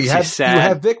 Exactly. It makes You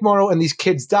have Vic Morrow and these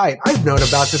kids die. I've known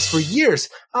about this for years.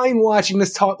 I'm watching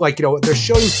this talk, like, they're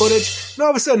showing footage, and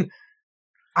all of a sudden,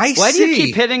 Why do you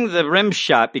keep hitting the rim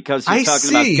shot? Because you're talking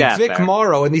about death. Vic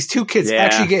Morrow and these two kids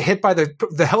actually get hit by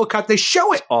the helicopter. They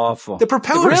show it. Awful. The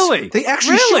propellers. Really? They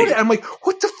actually showed it. I'm like,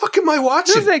 what the fuck am I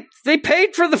watching? No, they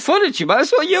paid for the footage. You might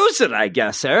as well use it, I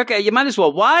guess, Eric. You might as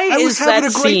well. Why I is was having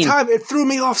that a great scene? time. It threw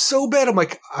me off so bad. I'm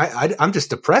like, I'm just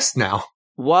depressed now.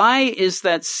 Why is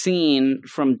that scene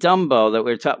from Dumbo that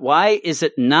we're talking? Why is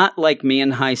it not like me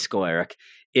in high school, Eric?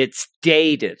 It's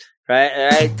dated,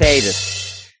 right? Dated.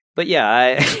 But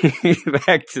yeah,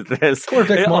 back to this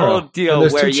whole deal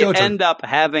where you end up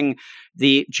having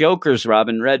the Joker's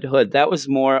Robin, Red Hood. That was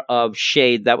more of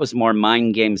shade. That was more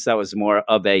mind games. That was more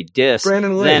of a diss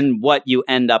than what you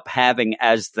end up having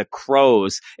as the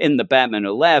Crows in the Batman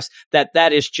Who Laughs.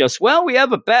 That is just, well, we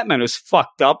have a Batman who's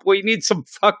fucked up. We need some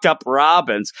fucked up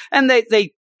Robins. And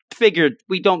they figured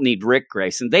we don't need Rick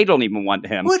Grayson. They don't even want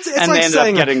him. Well, it's and like they end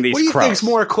saying, up getting these what do you Crows. think's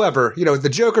more clever? The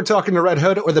Joker talking to Red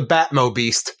Hood or the Batmo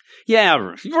Beast?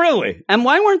 Yeah, really. And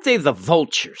why weren't they the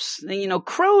vultures?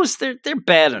 Crows, they're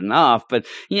bad enough, but,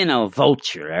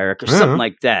 vulture, Eric, or something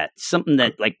like that. Something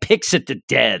that, like, picks at the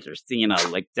dead or,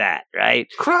 like that, right?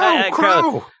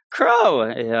 Crow.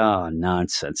 Oh,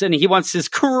 nonsense. And he wants his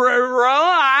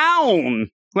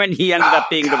crown when he ended up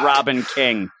being the Robin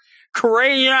King.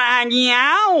 Crowned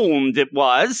it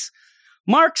was.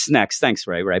 Mark's next. Thanks,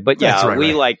 Ray. But yeah,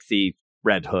 we like the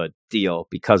Red Hood deal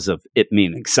because of it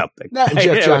meaning something.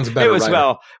 Jeff John's a better It was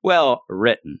writer. well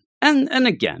written. And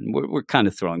again, we're kind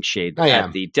of throwing shade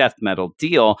at the death metal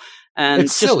deal. And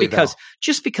it's silly,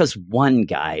 just because one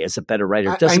guy is a better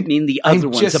writer doesn't mean the other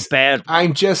one's a bad.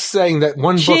 I'm just saying that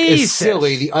one book is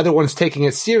silly, the other one's taking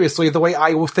it seriously the way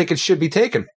I think it should be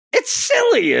taken. It's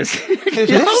silly, isn't it?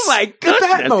 It Oh my goodness. The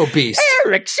Batmo Beast.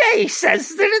 Eric Shea says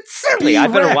that it's silly. I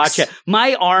better watch it.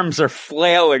 My arms are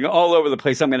flailing all over the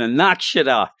place. I'm going to knock shit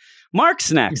off. Mark's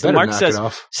next. Mark says,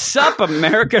 "Sup,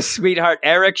 America, sweetheart,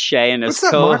 Eric Shea and his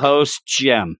co-host,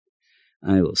 Jim.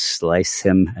 I will slice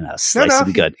him, and I'll slice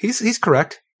him good. He's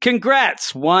correct.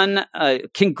 Congrats.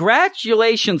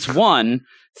 Congratulations,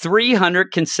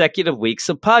 300 consecutive weeks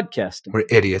of podcasting. We're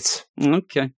idiots.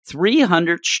 Okay.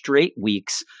 300 straight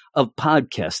weeks of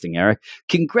podcasting, Eric.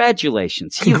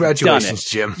 Congratulations. Congratulations,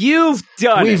 Jim. You've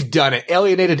done We've done it.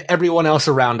 Alienated everyone else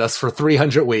around us for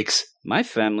 300 weeks. My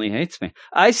family hates me.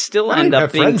 I still end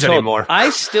up being told anymore. I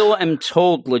still am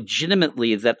told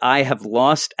legitimately that I have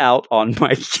lost out on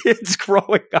my kids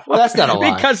growing up. Well, that's not a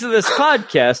lie. Because of this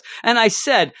podcast. And I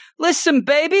said, listen,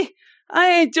 baby,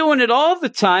 I ain't doing it all the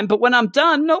time, but when I'm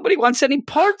done, nobody wants any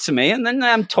parts of me. And then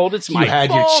I'm told it's my fault. You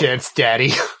had your chance,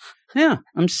 Daddy. Yeah,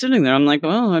 I'm sitting there. I'm like,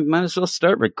 well, I might as well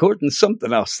start recording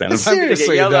something else then.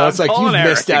 Seriously, though, it's like you've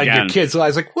missed out on your kids'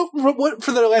 lives. Like, what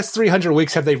for the last 300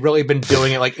 weeks have they really been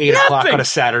doing at like 8 o'clock on a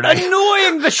Saturday?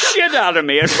 Annoying the shit out of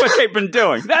me is what they've been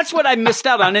doing. That's what I missed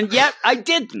out on, and yet I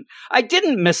didn't. I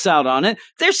didn't miss out on it.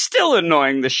 They're still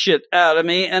annoying the shit out of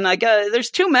me, and there's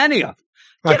too many of them.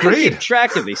 Agreed. Keep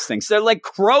track of these things. They're like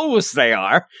crows. They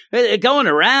are. They're going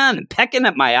around and pecking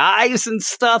at my eyes and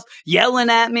stuff, yelling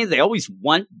at me. They always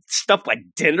want stuff like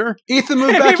dinner. Ethan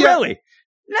moved back yet? Really?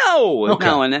 No, okay.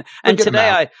 no. And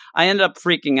today I ended up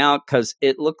freaking out because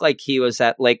it looked like he was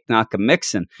at Lake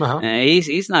Nakamixon. And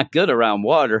he's not good around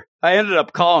water. I ended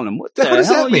up calling him. What the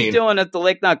hell are you doing at the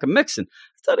Lake Nakamixon?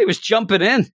 I thought he was jumping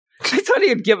in. I thought he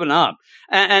had given up.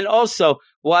 And also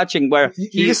watching where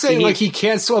you're saying like he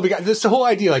can't swim. This the whole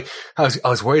idea. Like I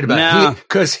was worried about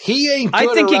because he ain't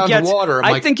good around water.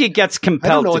 I think he gets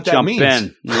compelled to jump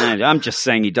in. I'm just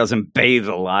saying he doesn't bathe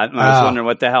a lot. And I was wondering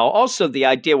what the hell. Also, the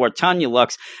idea where Tanya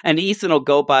looks and Ethan will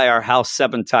go by our house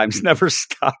 7 times, never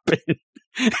stopping.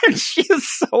 And she is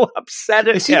so upset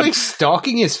at him. Is he like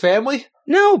stalking his family?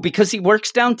 No, because he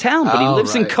works downtown, but he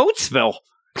lives in Coatesville.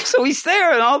 So he's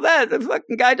there and all that. The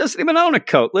fucking guy doesn't even own a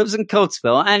coat, lives in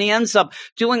Coatesville, and he ends up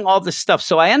doing all this stuff.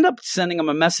 So I end up sending him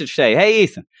a message saying, hey,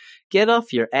 Ethan, get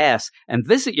off your ass and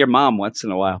visit your mom once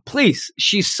in a while. Please.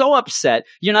 She's so upset.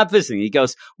 You're not visiting. He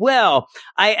goes, well,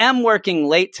 I am working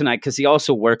late tonight because he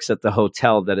also works at the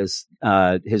hotel that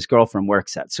his girlfriend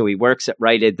works at. So he works at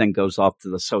Rite Aid, then goes off to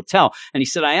this hotel. And he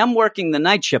said, I am working the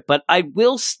night shift, but I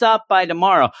will stop by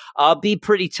tomorrow. I'll be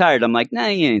pretty tired. I'm like, nah,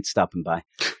 you ain't stopping by.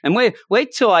 And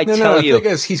wait till I tell you. The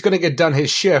thing is, he's going to get done his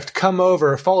shift, come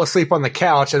over, fall asleep on the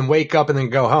couch, and wake up and then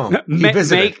go home.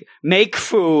 Make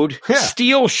food,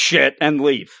 steal shit, and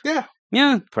leave.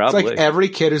 Yeah, probably. It's like every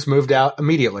kid who's moved out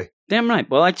immediately. Damn right.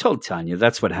 Well, I told Tanya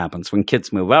that's what happens when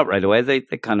kids move out right away. They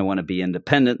kind of want to be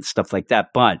independent and stuff like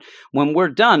that. But when we're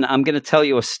done, I'm going to tell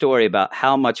you a story about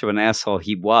how much of an asshole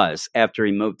he was after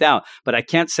he moved out. But I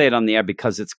can't say it on the air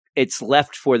because it's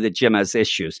left for the Jim Has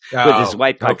Issues with his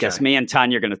white podcast. Okay. Me and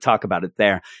Tanya are going to talk about it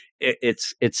there.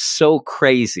 It's so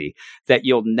crazy that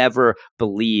you'll never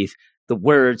believe the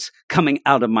words coming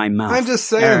out of my mouth. I'm just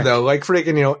saying, though, like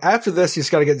freaking, after this, you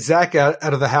just got to get Zach out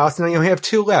of the house, and then you only have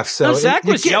 2 left. So Zach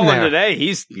was yelling today.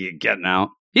 He's getting out.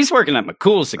 He's working at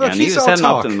McCool's again. He was heading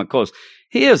up to the McCool's.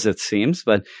 He is, it seems,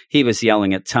 but he was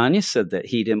yelling at Tanya, said that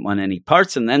he didn't want any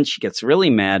parts, and then she gets really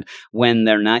mad when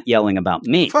they're not yelling about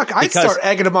me. Fuck, I'd start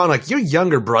egging him on like, your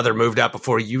younger brother moved out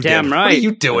before you did. Damn right. What are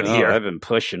you doing here? I've been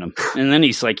pushing him. And then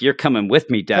he's like, you're coming with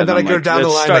me, Dad. And then I go down the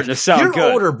line, starting to sound your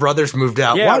good. older brother's moved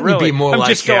out. Yeah, Why don't really. you be more like him? I'm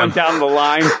just going down the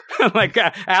line. Like,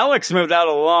 Alex moved out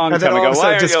a long time ago. And then all of a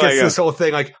sudden just gets this whole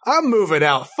thing like, I'm moving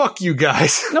out. Fuck you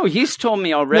guys. No, he's told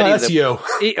me already. No, that's you.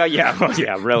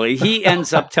 Yeah, really. He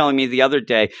ends up telling me the other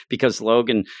day, because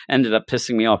Logan ended up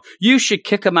pissing me off, you should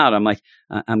kick him out. I'm like,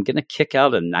 I'm going to kick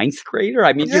out a 9th grader?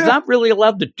 I mean, you're not really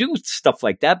allowed to do stuff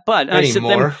like that. But I said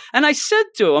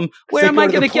to him, where am I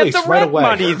going to get the rent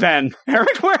money then?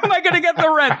 Eric, where am I going to get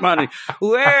the rent money?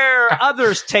 Where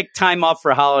others take time off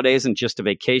for holidays and just a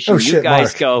vacation, you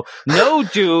guys go, no,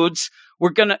 dudes,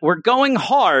 we're going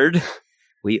hard.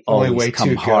 We always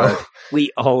come hard.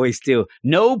 We always do.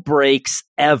 No breaks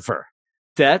ever.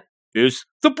 That is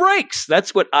the breaks.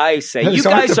 That's what I say. You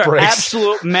guys are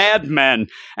absolute madmen.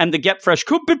 And the Get Fresh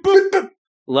Crew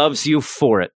loves you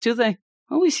for it. Do they?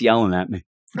 Always yelling at me.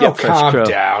 Calm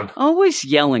down. Always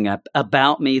yelling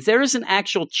about me. There is an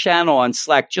actual channel on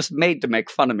Slack just made to make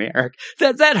fun of me, Eric.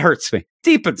 That hurts me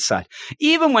deep inside.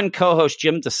 Even when co-host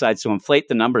Jim decides to inflate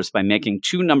the numbers by making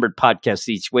 2 numbered podcasts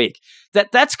each week,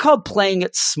 that's called playing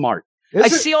it smart. I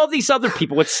see all these other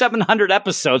people with 700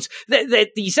 episodes.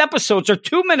 These episodes are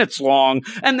 2 minutes long,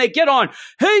 and they get on.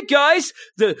 Hey guys,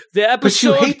 the episode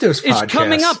but you hate those is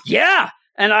coming up. Yeah,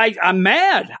 and I'm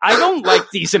mad. I don't like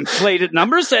these inflated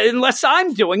numbers unless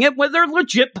I'm doing it with their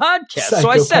legit podcast. So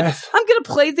I said, I'm going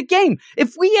to play the game.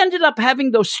 If we ended up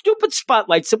having those stupid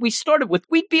spotlights that we started with,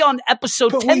 we'd be on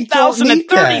episode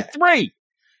 10,033.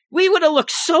 We would have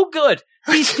looked so good.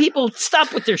 These people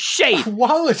stop with their shade.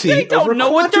 Quality. They don't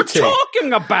know what they're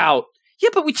talking about. Yeah,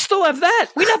 but we'd still have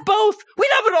that. We'd have both. We'd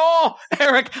have it all,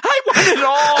 Eric. I want it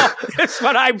all. That's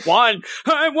what I want.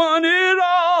 I want it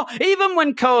all. Even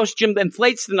when co-host Jim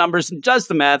inflates the numbers and does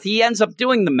the math, he ends up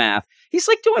doing the math. He's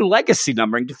like doing legacy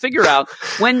numbering to figure out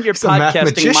when your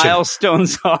podcasting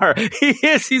milestones are.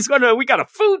 We got a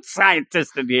food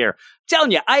scientist in here. I'm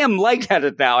telling you, I am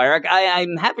lightheaded now, Eric.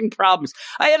 I'm having problems.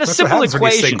 I had a simple equation.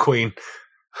 When you sing Queen.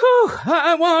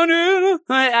 I want it.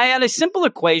 I had a simple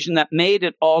equation that made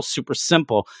it all super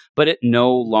simple, but it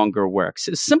no longer works.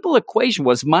 His simple equation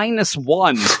was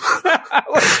 -1.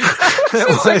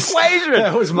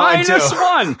 That was mine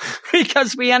 -1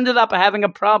 because we ended up having a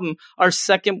problem our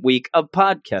second week of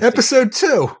podcasting. Episode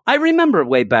 2. I remember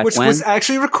way back when. Which was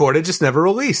actually recorded, just never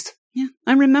released. Yeah,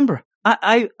 I remember.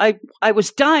 I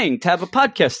was dying to have a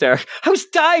podcast, Eric. I was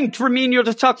dying for me and you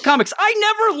to talk comics. I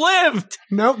never lived.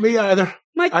 No, me either.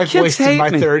 I've kids wasted hate my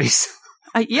me. 30s.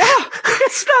 Yeah,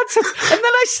 it's nonsense. And then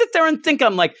I sit there and think,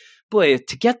 I'm like, boy,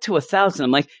 to get to 1,000,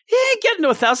 I'm like, he ain't getting to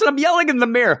 1,000. I'm yelling in the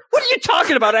mirror. What are you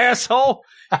talking about, asshole?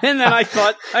 And then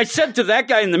I said to that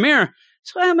guy in the mirror,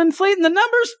 so I'm inflating the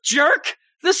numbers, jerk.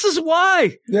 This is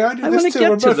why. Yeah, I do this too.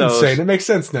 We're both insane. It makes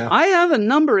sense now. I have a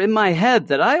number in my head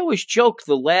that I always joke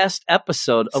the last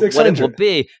episode of 600. What it will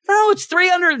be. No, it's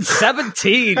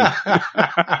 317.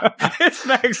 It's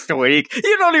next week.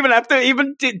 You don't even have to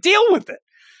even deal with it.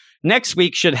 Next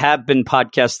week should have been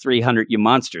podcast 300, you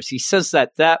monsters. He says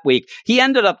that week. He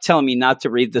ended up telling me not to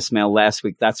read this mail last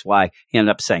week. That's why he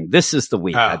ended up saying this is the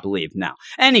week, I believe now.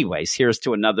 Anyways, here's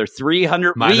to another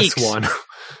 300 weeks. -1.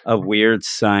 A Weird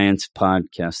Science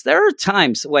podcast. There are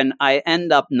times when I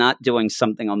end up not doing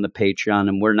something on the Patreon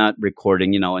and we're not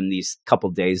recording, in these couple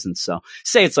days. And so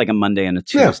say it's like a Monday and a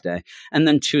Tuesday. And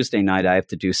then Tuesday night, I have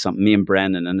to do something. Me and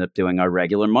Brandon end up doing our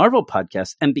regular Marvel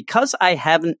podcast. And because I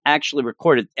haven't actually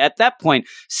recorded at that point,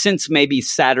 since maybe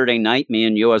Saturday night, me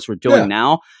and you, as we're doing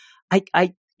now,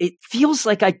 it feels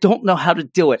like I don't know how to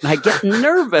do it. And I get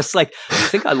nervous. Like, I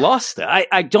think I lost it.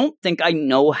 I don't think I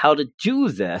know how to do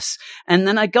this. And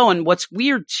then I go, and what's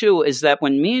weird too is that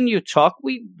when me and you talk,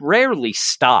 we rarely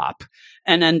stop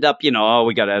and end up,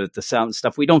 we got to edit this out and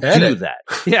stuff. We don't do that.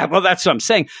 Yeah, well, that's what I'm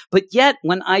saying. But yet,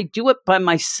 when I do it by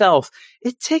myself,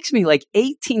 it takes me like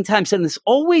 18 times. And it's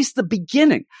always the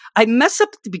beginning. I mess up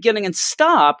at the beginning and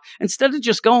stop instead of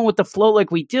just going with the flow like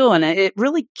we do. And it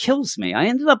really kills me. I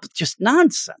ended up with just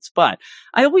nonsense. But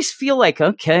I always feel like,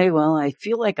 okay, well, I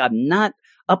feel like I'm not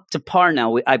up to par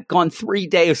now. I've gone 3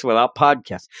 days without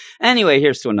podcast. Anyway,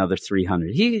 here's to another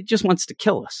 300. He just wants to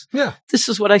kill us. Yeah. This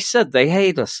is what I said. They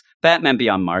hate us. Batman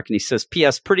Beyond Mark. And he says,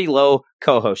 P.S. pretty low,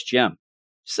 co-host Jim.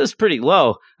 Says pretty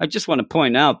low. I just want to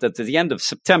point out that to the end of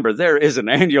September, there is an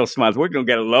annual month. We're going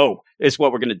to get a low is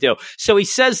what we're going to do. So he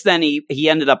says then he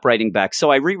ended up writing back.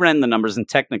 So I reran the numbers, and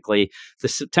technically the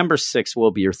September 6th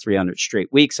will be your 300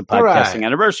 straight weeks of podcasting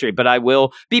anniversary. But I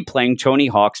will be playing Tony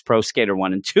Hawk's Pro Skater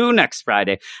 1 and 2 next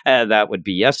Friday. That would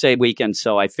be SA weekend.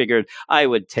 So I figured I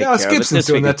would take care of it this Gibson's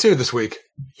doing weekend. that too this week.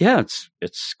 Yeah,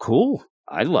 it's cool.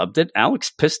 I loved it. Alex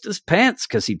pissed his pants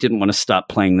because he didn't want to stop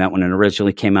playing that when it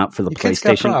originally came out for the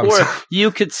PlayStation. Or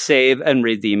you could save and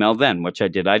read the email then, which I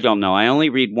did. I don't know. I only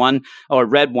read one or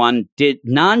read one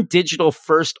non-digital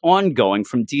first ongoing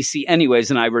from DC anyways,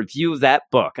 and I review that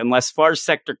book, unless Far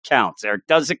Sector counts. Eric,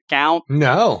 does it count?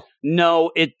 No.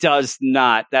 No, it does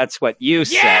not. That's what you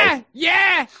say.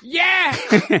 Yeah.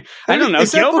 I don't know.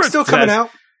 Is that book still coming out?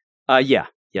 Yeah.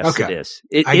 Yes, okay.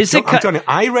 It is. I'm telling you,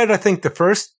 I read, I think, the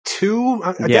first two,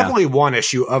 definitely one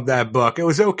issue of that book. It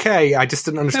was okay. I just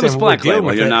didn't understand what we're dealing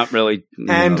with. You're not really,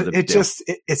 and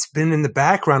it's been in the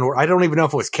background where I don't even know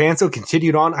if it was canceled,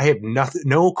 continued on. I have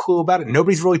no clue about it.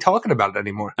 Nobody's really talking about it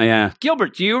anymore. Yeah.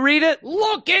 Gilbert, do you read it?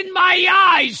 Look in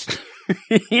my eyes!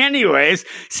 Anyways,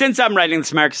 since I'm writing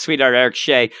this America's Sweetheart, Eric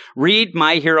Shea, read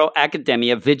My Hero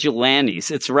Academia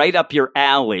Vigilantes. It's right up your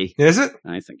alley. Is it?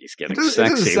 I think he's getting sexy with you. It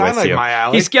doesn't sound like my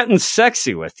alley. He's getting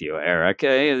sexy with you, Eric,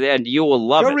 and you will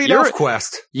love Go it. read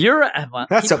ElfQuest.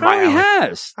 That's up my alley.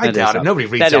 Has. I doubt it. Nobody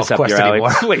reads ElfQuest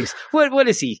anymore. Please. What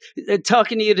is he?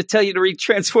 Talking to you to tell you to read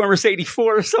Transformers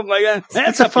 84 or something like that?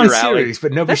 That's a fun series,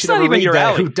 but nobody should ever read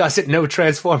that. Who doesn't know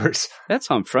Transformers?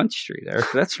 That's on Front Street, Eric.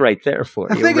 That's right there for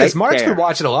you. The thing is, Mark's been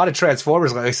watching a lot of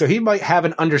Transformers lately, so he might have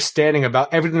an understanding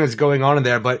about everything that's going on in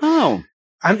there, but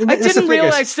I didn't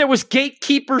realize there was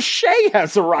Gatekeeper Shea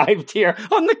has arrived here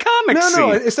on the comic scene.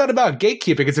 No, it's not about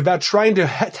gatekeeping. It's about trying to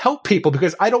help people,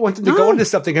 because I don't want them to go into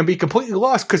something and be completely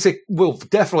lost, because it will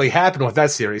definitely happen with that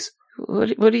series.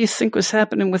 What do you think was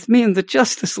happening with me in the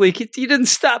Justice League? You didn't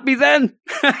stop me then.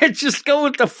 I just go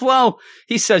with the flow.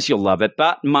 He says you'll love it.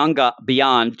 Manga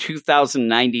Beyond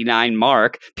 2099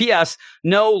 Mark. P.S.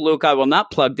 No, Luke, I will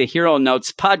not plug the Hero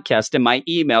Notes podcast in my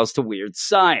emails to Weird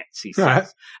Science, he says. Right.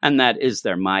 And that is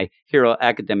their My Hero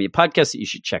Academia podcast that you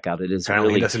should check out. It is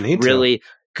really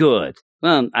good.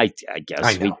 Well, I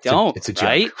guess we don't. It's a joke.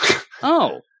 Right?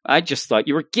 Oh. I just thought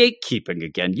you were gatekeeping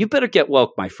again. You better get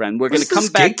woke, my friend. We're going to come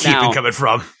back now. Gatekeeping coming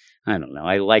from? I don't know.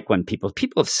 I like when people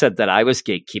have said that I was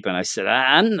gatekeeping. I said,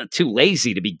 I'm not too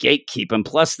lazy to be gatekeeping.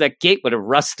 Plus, that gate would have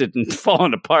rusted and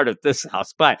fallen apart at this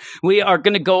house. But we are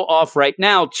going to go off right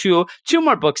now to two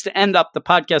more books to end up the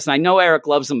podcast. And I know Eric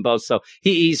loves them both, so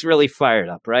he's really fired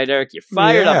up. Right, Eric? You're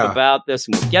fired up about this,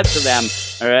 and we'll get to them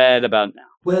right about now.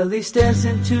 Well, he stares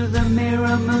into the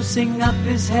mirror, moosing up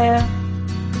his hair.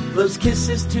 Blows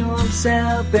kisses to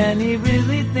himself, and he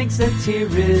really thinks that tear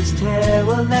is tear.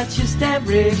 Well, that's just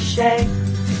Eric Shea,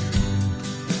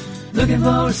 looking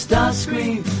for a star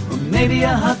screen or maybe a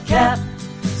hubcap.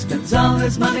 Spends all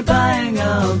his money buying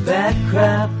all that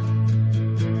crap.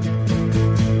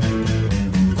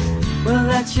 Well,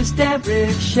 that's just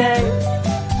Eric Shea.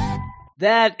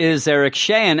 That is Eric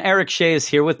Shea, and Eric Shea is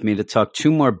here with me to talk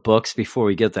two more books before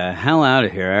we get the hell out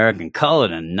of here, Eric, and call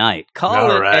it a night.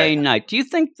 A night. Do you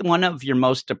think one of your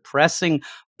most depressing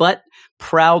but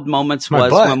proud moments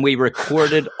was when we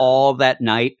recorded all that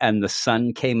night and the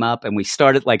sun came up and we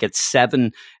started like at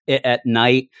 7 at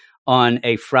night on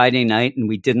a Friday night and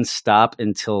we didn't stop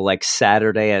until like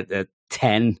Saturday at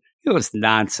 10? It was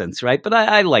nonsense, right? But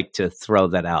I like to throw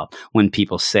that out when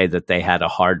people say that they had a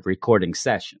hard recording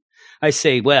session. I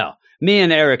say, well, Me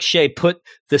and Eric Shea put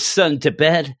the sun to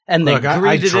bed, and they Look, I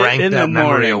greeted drank it in that the memory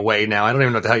morning. away now. I don't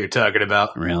even know what the hell you're talking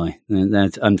about. Really? And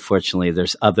that's, unfortunately,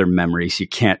 there's other memories you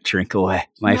can't drink away.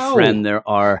 My No. friend, there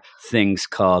are things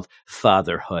called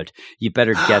fatherhood. You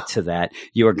better get to that.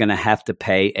 You are going to have to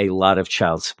pay a lot of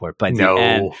child support by the No.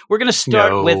 end. We're going to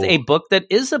start No. with a book that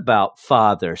is about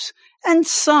fathers and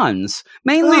sons,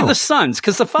 mainly Oh. the sons,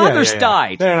 because the Yeah, fathers yeah, yeah.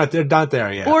 died. They're not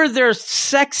there yet. Or they're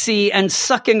sexy and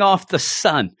sucking off the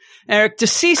sun. Eric,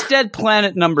 Deceased Dead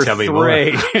Planet number Tell me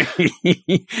 3,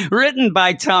 written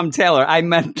by Tom Taylor. I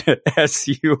meant to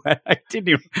S-U. I didn't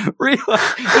even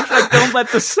realize. It's like, don't let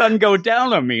the sun go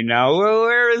down on me now.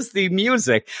 Where is the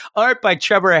music? Art by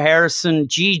Trevor Harrison,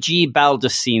 Gigi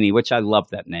Baldacini, which I love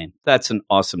that name. That's an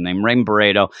awesome name. Rain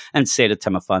Barreto and Seda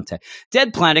Temofonte.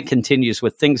 Dead Planet continues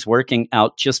with things working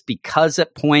out just because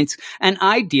at points and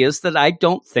ideas that I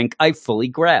don't think I fully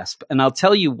grasp. And I'll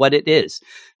tell you what it is.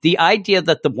 The idea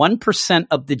that the 1%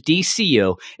 of the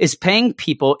DCU is paying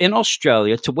people in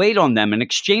Australia to wait on them in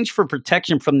exchange for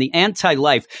protection from the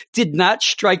anti-life did not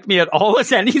strike me at all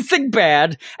as anything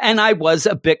bad, and I was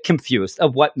a bit confused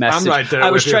of what message I'm right there. I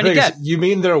was with you. trying to The thing get. is, you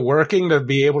mean they're working to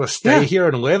be able to stay Yeah. here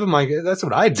and live? I'm like, that's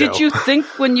what I do. Did you think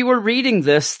when you were reading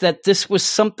this that this was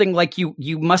something like you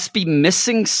must be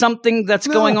missing something that's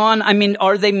No. going on? I mean,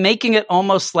 are they making it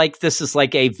almost like this is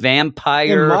like a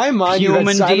vampire In my mind, you had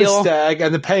human Simon deal? Stagg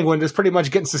and the Penguin just pretty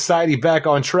much getting society back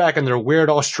on track in their weird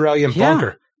Australian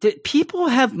bunker. People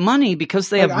have money because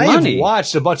they Like, have I money. have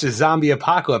watched a bunch of zombie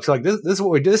apocalypse. Like this is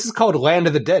what we do. This is called Land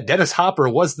of the Dead. Dennis Hopper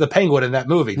was the Penguin in that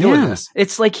movie doing this.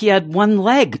 It's like he had one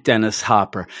leg, Dennis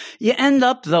Hopper. You end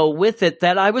up, though, with it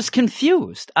that I was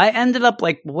confused. I ended up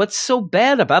like, what's so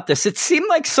bad about this? It seemed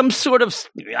like some sort of,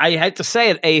 I had to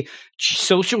say it, a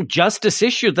social justice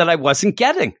issue that I wasn't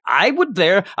getting.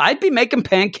 I'd be making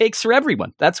pancakes for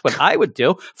everyone. That's what I would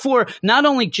do for not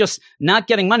only just not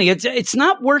getting money. It's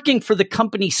not working for the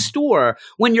company store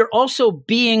when you're also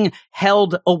being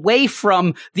held away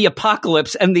from the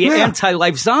apocalypse and the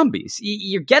anti-life zombies.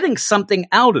 You're getting something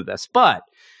out of this, but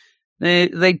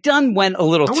they done went a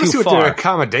little I want too to see what far. their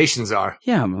accommodations are.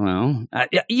 Yeah, well,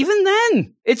 even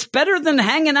then, it's better than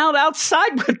hanging out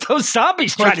outside with those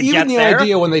zombies trying Like to even get the there.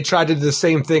 idea when they tried to do the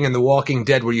same thing in The Walking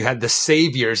Dead, where you had the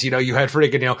saviors. You had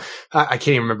freaking. I can't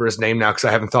even remember his name now because I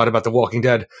haven't thought about The Walking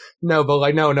Dead. No, but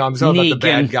like no, I'm talking about the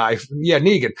bad Negan. guy. Yeah,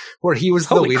 Negan, where he was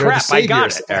Holy the leader crap, of the I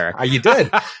got saviors. it, Eric. You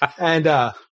did,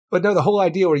 and. But no, the whole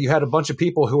idea where you had a bunch of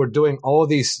people who were doing all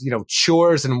these,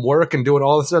 chores and work and doing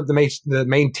all this stuff to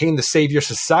maintain the savior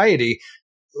society.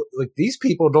 Like these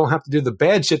people don't have to do the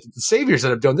bad shit that the saviors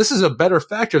end up doing. This is a better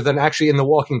factor than actually in The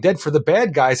Walking Dead for the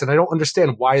bad guys, and I don't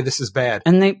understand why this is bad.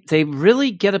 And they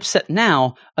really get upset.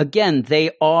 Now, again,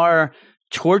 they are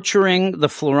torturing the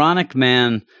Floronic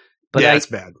Man. But yeah, it's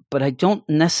bad. But I don't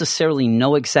necessarily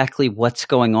know exactly what's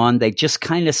going on. They just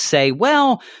kind of say,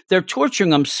 well, they're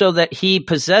torturing him so that he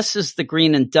possesses the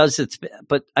green and does it.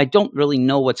 But I don't really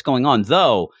know what's going on,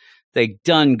 though. They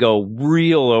done go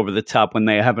real over the top when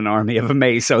they have an army of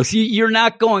Amazos. You're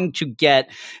not going to get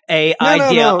a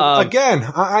idea of... Again,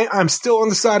 I'm still on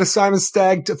the side of Simon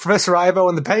Stagg, Professor Ivo,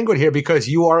 and the Penguin here because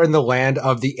you are in the land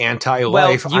of the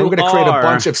anti-life. Well, I'm going to create a are.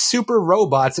 bunch of super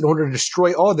robots in order to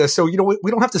destroy all this. So, we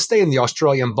don't have to stay in the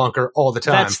Australian bunker all the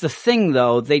time. That's the thing,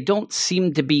 though. They don't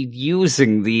seem to be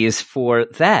using these for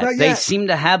that. Not They yet. seem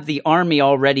to have the army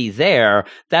already there.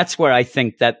 That's where I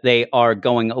think that they are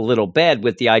going a little bad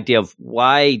with the idea of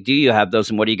why do you have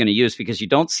those and what are you going to use? Because you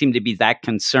don't seem to be that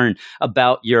concerned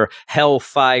about your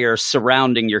hellfire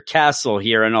surrounding your castle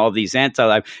here and all these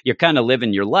anti-life. You're kind of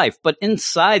living your life. But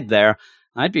inside there,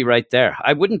 I'd be right there.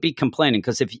 I wouldn't be complaining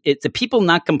because if the people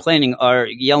not complaining are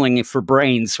yelling for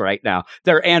brains right now,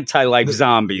 they're anti-life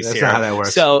zombies That's here. not how that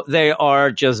works. So they are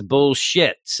just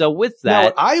bullshit. So with Now,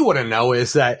 that, what I want to know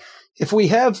is that if we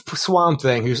have Swamp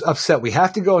Thing who's upset, we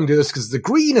have to go and do this because the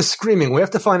green is screaming. We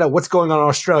have to find out what's going on in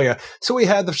Australia. So we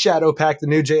have the Shadow Pack, the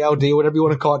new JLD, whatever you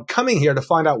want to call it, coming here to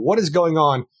find out what is going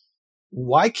on.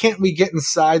 Why can't we get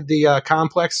inside the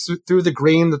complex through the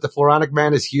green that the Floronic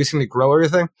Man is using to grow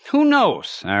everything? who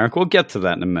knows, Eric? We'll get to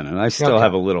that in a minute. I still Okay.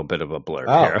 have a little bit of a blurb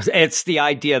Oh. here. It's the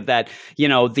idea that,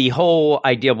 the whole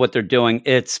idea of what they're doing,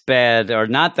 it's bad or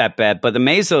not that bad, but the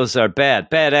Mazos are bad.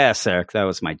 Badass, Eric. That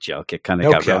was my joke. It kind of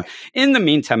got Okay. wrong. In the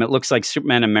meantime, it looks like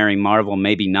Superman and Mary Marvel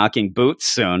may be knocking boots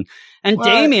soon. And What?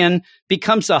 Damien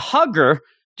becomes a hugger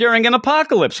during an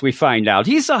apocalypse, we find out.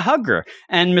 He's a hugger.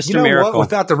 And Mr. You know Miracle. what?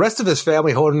 Without the rest of his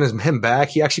family holding him back,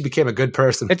 he actually became a good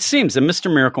person. It seems that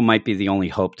Mr. Miracle might be the only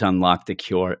hope to unlock the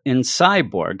cure in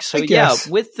Cyborg. So I guess.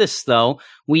 with this though,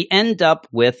 we end up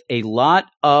with a lot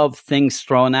of things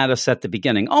thrown at us at the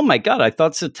beginning. Oh my God, I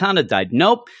thought Zatanna died.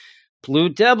 Nope. Blue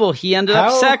Devil, he ended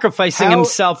up sacrificing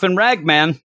himself in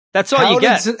Ragman. That's all you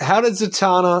get. How did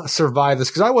Zatanna survive this?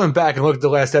 Because I went back and looked at the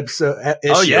last issue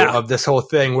of this whole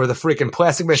thing where the freaking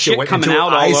Plastic Man shit went into her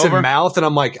eyes and mouth, and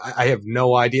I'm like, I have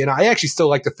no idea. And I actually still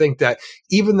like to think that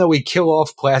even though we kill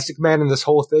off Plastic Man in this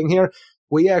whole thing here,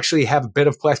 we actually have a bit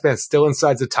of Plastic Man still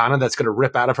inside Zatanna that's going to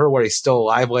rip out of her where he's still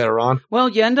alive later on. Well,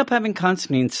 you end up having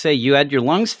Constantine say you had your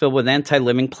lungs filled with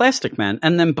anti-living Plastic Man.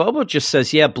 And then Bobo just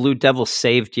says, yeah, Blue Devil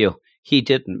saved you. He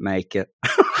didn't make it.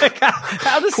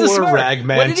 How does this work?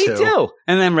 Ragman, what did he do?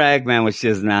 And then Ragman was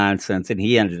just nonsense, and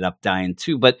he ended up dying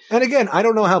too. And again, I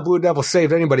don't know how Blue Devil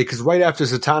saved anybody, because right after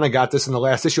Zatanna got this in the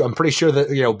last issue, I'm pretty sure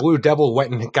that Blue Devil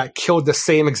went and got killed the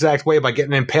same exact way by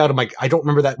getting impaled. I'm like, I don't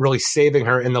remember that really saving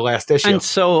her in the last issue. And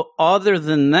so, other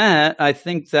than that, I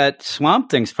think that Swamp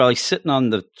Thing's probably sitting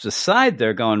on the side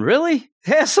there, going, "Really?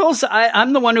 Assholes,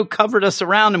 I'm the one who covered us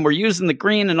around, and we're using the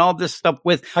green and all this stuff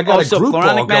with I got also a Groot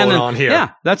ball going on here.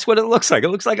 Yeah, that's what it looks like. It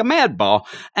looks like a mad ball.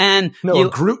 And a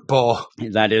Groot ball.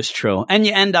 That is true. And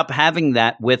you end up having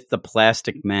that with the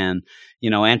Plastic Man,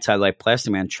 anti-life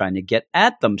Plastic Man trying to get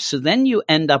at them. So then you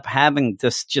end up having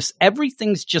this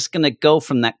everything's just going to go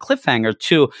from that cliffhanger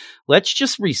to let's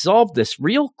just resolve this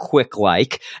real quick,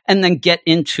 and then get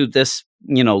into this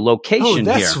location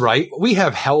here. Oh, that's right. We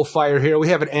have Hellfire here. We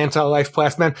have an anti-life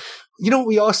Plastic Man. You know what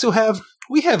we also have?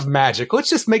 We have magic.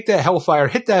 Let's just make that Hellfire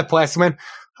hit that Plastic Man.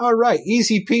 All right,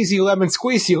 easy peasy lemon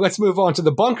squeezy. Let's move on to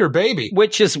the bunker, baby.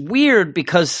 Which is weird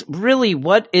because really,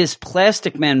 what is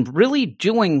Plastic Man really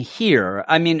doing here?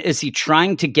 I mean, is he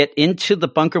trying to get into the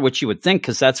bunker, which you would think,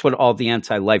 because that's what all the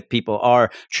anti-life people are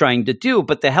trying to do.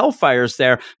 But the Hellfire's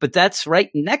there, but that's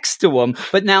right next to him.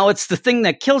 But now it's the thing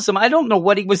that kills him. I don't know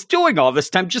what he was doing all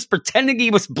this time, just pretending he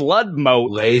was Blood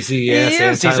Moat. Lazy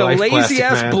ass anti-life He's a lazy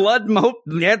ass man. Blood Moat,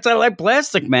 anti-life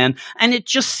Plastic Man. And it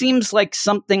just seems like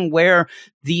something where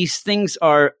these things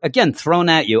are, again, thrown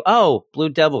at you. Oh, Blue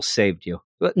Devil saved you.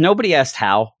 Nobody asked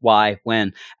how, why,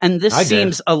 when. And this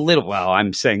seems a little,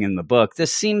 I'm saying in the book,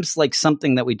 this seems like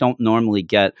something that we don't normally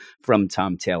get from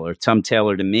Tom Taylor. Tom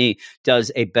Taylor, to me,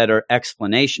 does a better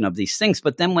explanation of these things.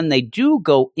 But then when they do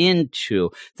go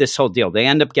into this whole deal, they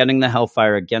end up getting the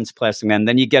Hellfire against Plastic Man.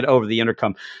 Then you get over the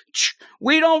intercom.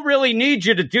 We don't really need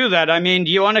you to do that. I mean,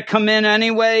 do you want to come in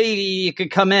anyway? You could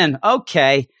come in.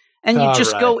 Okay. And you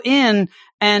just go in,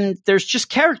 and there's just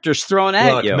characters thrown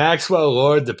at you. Maxwell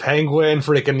Lord, the Penguin,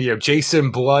 freaking Jason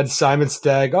Blood, Simon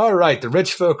Stagg. All right, the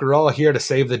rich folk are all here to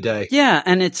save the day. Yeah,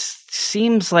 and it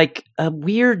seems like a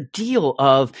weird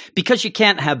deal because you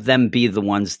can't have them be the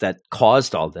ones that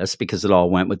caused all this, because it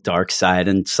all went with Darkseid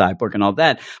and Cyborg and all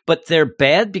that. But they're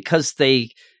bad because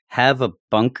they have a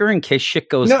bunker in case shit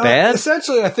goes bad?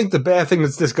 Essentially, I think the bad thing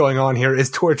that's just going on here is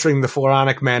torturing the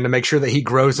Floronic Man to make sure that he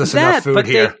grows us enough food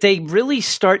here. They really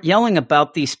start yelling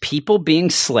about these people being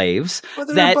slaves. Well,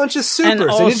 they're a bunch of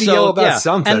supers. They need to yell about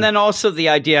something. And then also the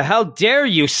idea, how dare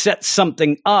you set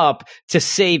something up to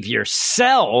save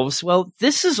yourselves? Well,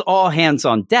 this is all hands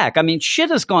on deck. I mean, shit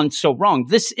has gone so wrong.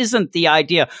 This isn't the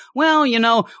idea, well,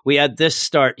 we had this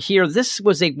start here. This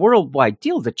was a worldwide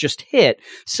deal that just hit.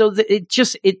 So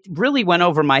it really went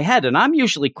over my head, and I'm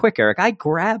usually quick, Eric. I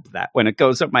grab that when it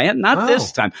goes up my head. Not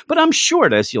this time, but I'm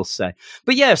short, as you'll say.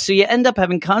 But yeah, so you end up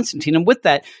having Constantine, and with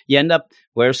that, you end up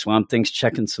where Swamp Thing's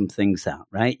checking some things out,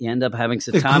 right? You end up having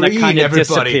Zatanna kind of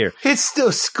disappear. It's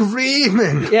still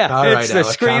screaming. Yeah, it's the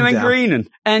screaming greening.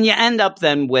 And you end up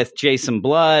then with Jason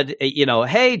Blood.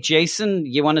 Hey, Jason,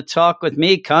 you want to talk with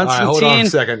me? Constantine. All right, hold on a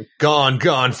second.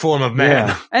 Gone, form of man.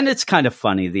 Yeah. And it's kind of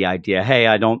funny, the idea. Hey,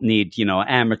 I don't need,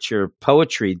 amateur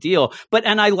poetry deal.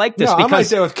 And I like this because... I'm right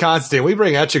there with Constantine. We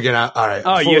bring Etrigan out. All right,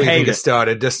 before we even get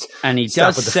started, and he stop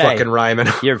does with the say, fucking rhyming.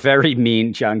 You're very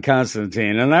mean, John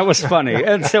Constantine. And that was funny.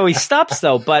 And so he stops,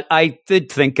 though. But I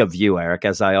did think of you, Eric,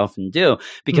 as I often do,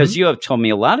 because you have told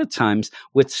me a lot of times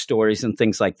with stories and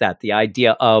things like that, the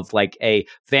idea of like a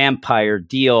vampire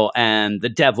deal and the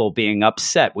devil being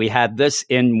upset. We had this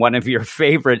in one of your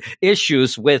favorite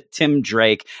issues with Tim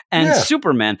Drake and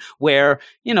Superman, where,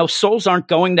 souls aren't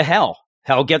going to hell.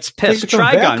 Hell gets pissed.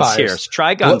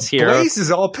 Trigon's here. Blaze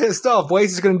is all pissed off.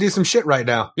 Blaze is going to do some shit right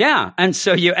now. Yeah, and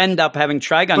so you end up having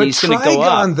Trigon. But he's going to go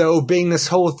up. Trigon, though, being this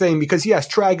whole thing, because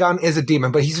yes, Trigon is a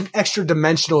demon, but he's an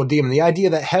extra-dimensional demon. The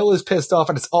idea that Hell is pissed off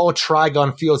and it's all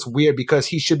Trigon feels weird because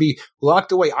he should be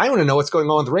locked away. I want to know what's going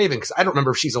on with Raven, because I don't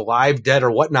remember if she's alive, dead, or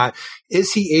whatnot.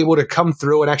 Is he able to come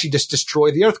through and actually just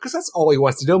destroy the Earth? Because that's all he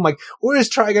wants to do. I'm like, or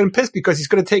is Trigon pissed because he's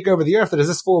going to take over the Earth and is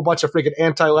this full of a bunch of freaking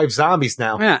anti-life zombies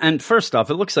now? Yeah, and first off, off.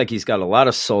 It looks like he's got a lot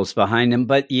of souls behind him,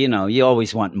 but you know, you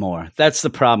always want more. That's the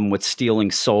problem with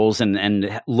stealing souls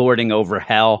and lording over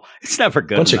hell. It's never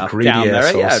good Bunch of enough greedy down there.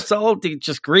 assholes. Yeah, it's all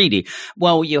just greedy.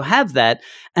 Well, you have that,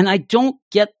 and I don't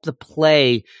get the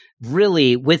play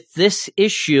really with this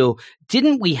issue.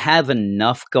 Didn't we have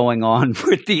enough going on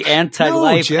with the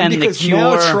anti-life Jim, and the because cure?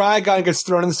 now Trigon gets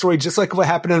thrown in the story just like what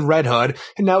happened in Red Hood,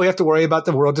 and now we have to worry about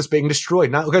the world just being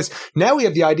destroyed. Not because now we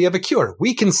have the idea of a cure.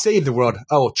 We can save the world.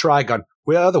 Oh, Trigon.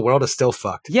 Well, the world is still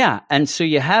fucked. Yeah, and so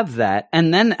you have that,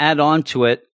 and then add on to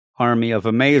it Army of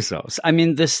Amazos. I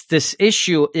mean, this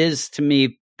issue is, to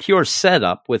me, pure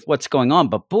setup with what's going on,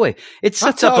 but boy, it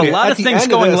sets up a lot of things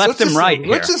going left and right here.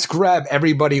 Let's just grab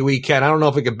everybody we can. I don't know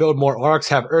if we can build more arcs,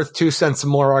 have Earth 2 send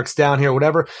some more arcs down here,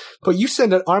 whatever, but you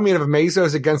send an army of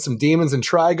Amazos against some demons and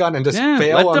Trigon and just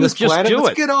fail on this planet.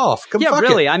 Let's get off.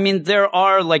 Really. I mean, there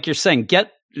are, like you're saying,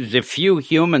 get the few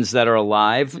humans that are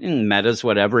alive in metas,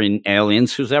 whatever, in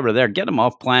aliens, who's ever there, get them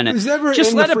off planet. Who's ever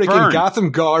just in let the it freaking burn.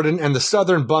 Gotham Garden and the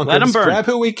Southern Bunker. Let them just burn. grab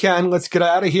who we can. Let's get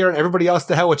out of here, and everybody else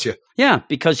to hell with you. Yeah,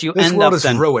 because you This end world up is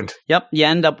then ruined. Yep, you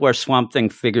end up where Swamp Thing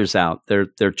figures out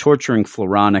they're torturing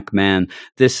Floronic Man.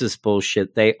 This is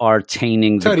bullshit. They are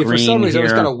tainting the Tony, green for some reason, here.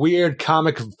 I just got a weird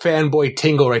comic fanboy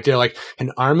tingle right there, like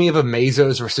an army of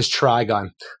Amazos versus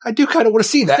Trigon. I do kind of want to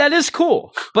see that. That is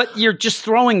cool, but you're just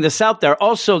throwing this out there.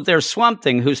 Also, there's Swamp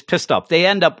Thing who's pissed off. They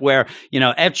end up where, you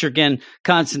know, Etrigan,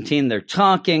 Constantine, they're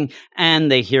talking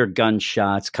and they hear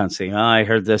gunshots. Constantine, I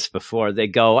heard this before. They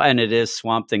go, and it is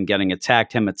Swamp Thing getting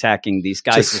attacked, him attacking these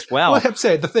guys as well. I'm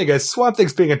saying, the thing is, Swamp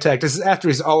Thing's being attacked. This is after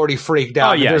he's already freaked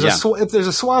out. Oh, yeah, if there's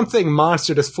a Swamp Thing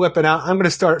monster just flipping out, I'm going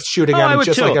to start shooting at him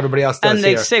just like everybody else does and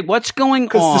they here. say, what's going on?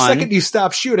 Because the second you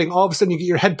stop shooting, all of a sudden you get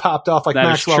your head popped off like That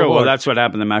Maxwell is true. Lord. Well, that's what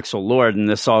happened to Maxwell Lord, and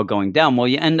this all going down. Well,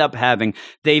 you end up having,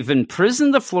 they've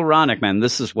imprisoned the Floronic Man.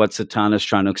 This is what Zatanna's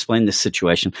trying to explain this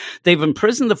situation. They've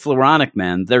imprisoned the Floronic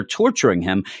Man. They're torturing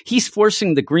him. He's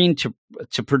forcing the green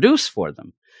to produce for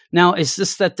them. Now, is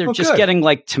this that they're just getting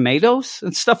like tomatoes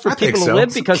and stuff for people to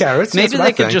live? Because carrots, maybe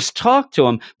they could just talk to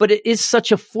him, but it is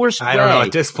such a forced I don't know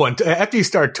at this point. After you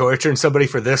start torturing somebody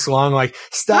for this long, like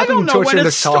stopping torturing,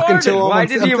 just talking to him. Why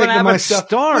did you even have it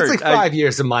start? It's like 5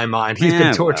 years in my mind. He's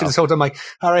been tortured this whole time. I'm like,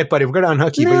 all right, buddy, we're going to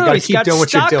unhook you, but you got to keep doing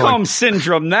what you're doing. Stockholm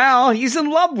syndrome now. He's in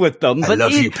love with them. I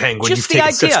love you, Penguin. You've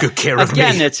taken such good care of me.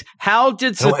 Again, it's how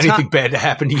did Don't want anything bad to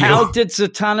happen to you. How did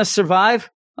Zatanna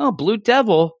survive? Oh, Blue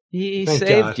Devil. He Thank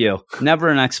saved God. you. Never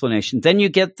an explanation. Then you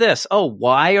get this. Oh,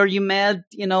 why are you mad?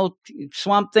 You know,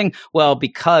 Swamp Thing? Well,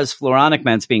 because Floronic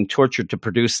Man's being tortured to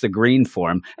produce the green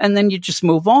for him. And then you just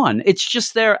move on. It's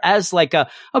just there as like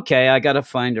okay, I got to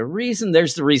find a reason.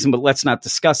 There's the reason, but let's not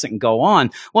discuss it and go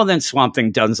on. Well, then Swamp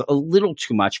Thing does a little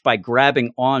too much by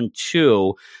grabbing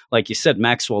onto, like you said,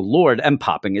 Maxwell Lord and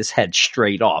popping his head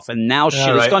straight off. And now shit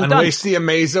has gone done. Unleash the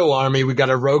Amazo army. We got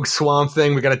a rogue Swamp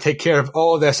Thing. We got to take care of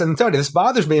all of this. And Tony, this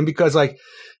bothers me because, like,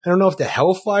 I don't know if the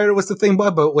Hellfire was the thing,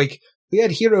 but like, we had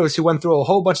heroes who went through a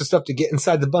whole bunch of stuff to get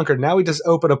inside the bunker. Now we just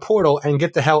open a portal and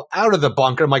get the hell out of the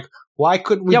bunker. I'm like, why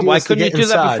couldn't we do why this couldn't to you get do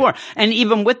inside? that before? And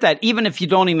even with that, even if you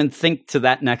don't even think to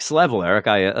that next level, Eric,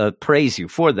 I praise you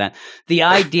for that. The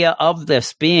idea of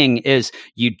this being is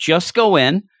you just go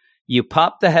in, you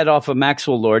pop the head off of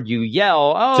Maxwell Lord, you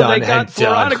yell, oh, Done they got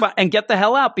Floronic, and get the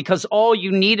hell out, because all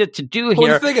you needed to do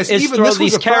here the thing is even throw this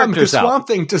these was a problem because characters out. Swamp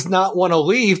Thing does not want to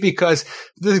leave because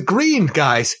the green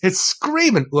guys, it's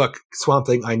screaming. Look, Swamp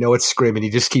Thing, I know it's screaming.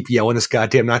 You just keep yelling this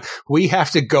goddamn night. We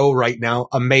have to go right now.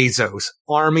 Amazos.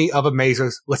 Army of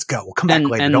Amazos. Let's go. We'll come back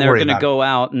later. And Don't they're worry going to about go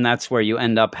out, and that's where you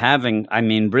end up having, I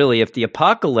mean, really, if the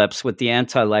apocalypse with the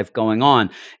anti-life going on,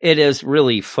 it has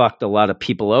really fucked a lot of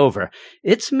people over.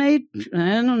 It's made,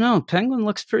 I don't know, Penguin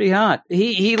looks pretty hot.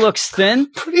 He looks thin.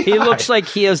 He looks like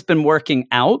he has been working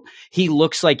out. He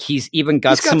looks like he's even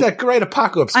got He's got that great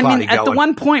apocalypse body at the going.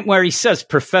 one point where he says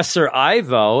Professor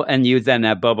Ivo, and you then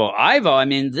have Bobo Ivo, I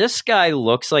mean, this guy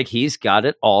looks like he's got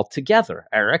it all together,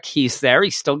 Eric. He's there.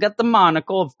 He's still got the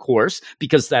monocle, of course,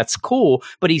 because that's cool,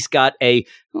 but he's got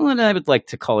what I would like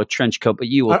to call a trench coat, but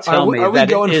you will tell me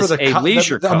that it is a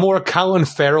leisure coat. A more Colin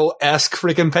Farrell-esque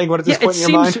freaking Penguin at this point in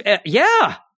your mind?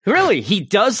 Yeah. Really, he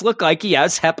does look like he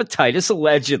has hepatitis,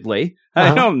 allegedly.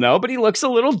 I don't know, but he looks a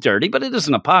little dirty, but it is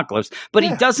an apocalypse. But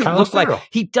he doesn't Colin look Farrell.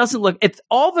 if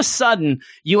all of a sudden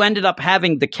you ended up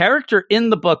having the character in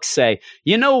the book say,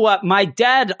 you know what, my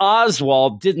dad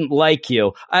Oswald didn't like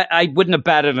you, I wouldn't have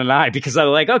batted an eye, because I'm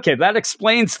like, okay, that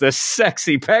explains this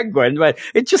sexy penguin, but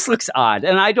it just looks odd.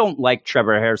 And I don't like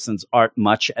Trevor Harrison's art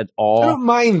much at all. I don't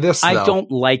mind this, though. I don't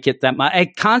like it that much.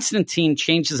 Constantine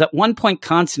changes. At one point,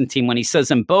 Constantine, when he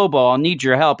says, in Bobo, I'll need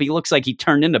your help, he looks like he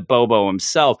turned into Bobo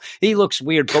himself. He looks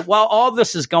weird. But while all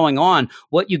this is going on,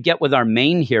 what you get with our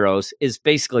main heroes is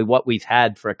basically what we've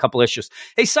had for a couple issues.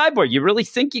 Hey, Cyborg, you really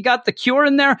think you got the cure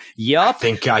in there? Yup. I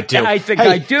think I do. I think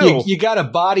I do. You got a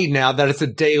body now that it's a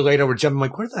day later. We're jumping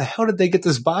like, where the hell did they get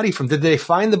this body from? Did they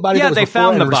find the body? Yeah, that was they before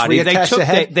found and the it was body. They reattached took the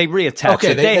head? they reattached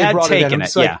Okay, it. They had brought taken in. it.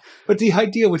 It's like, Yeah. but the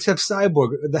idea was to have Cyborg,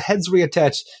 the head's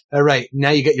reattached. All right, now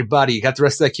you got your body. You got the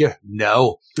rest of that cure?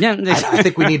 No. Yeah. I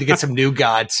think we need to get some new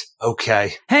gods.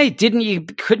 Okay. Hey, couldn't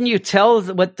you tell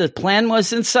what the plan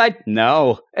was inside?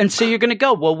 No. And so you're going to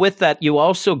go. Well, with that, you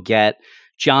also get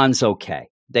John's okay.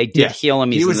 They did heal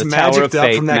him. He's he was in the Tower of magicked up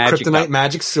Fate, from that magicked kryptonite up.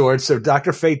 magic sword. So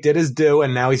Dr. Fate did his due,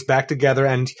 and now he's back together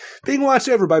and being watched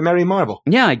over by Mary Marvel.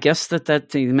 Yeah, I guess that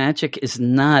the magic is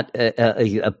not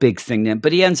a big thing then,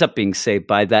 but he ends up being saved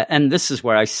by that. And this is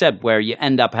where I said, where you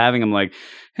end up having him like,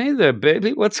 hey there,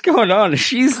 baby, what's going on?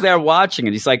 She's there watching,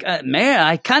 and he's like, man,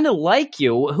 I kind of like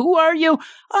you. Who are you?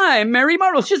 I'm Mary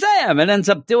Marvel, Shazam, and ends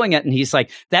up doing it. And he's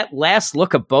like, that last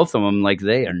look of both of them, like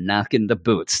they are knocking the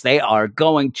boots. They are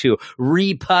going to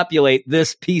repopulate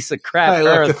this piece of crap Hey,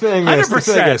 look, Earth. the thing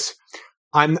 100%. is,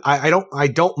 I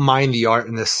don't mind the art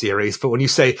in this series, but when you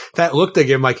say that look they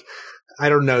give him, like, I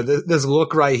don't know, this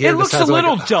look right here. It looks just has a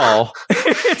little like dull.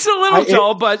 It's a little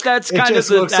dull, but that's it kind just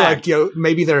of the looks like,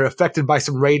 maybe they're affected by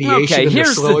some radiation Okay, and they're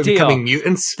here's the slowly deal. becoming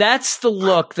mutants. That's the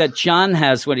look that John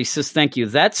has when he says thank you.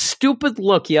 That stupid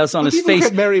look he has on his Even face.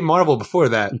 look at Mary Marvel before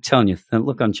that. I'm telling you, that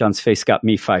look on John's face got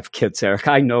me 5 kids, Eric.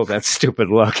 I know that stupid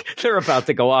look. They're about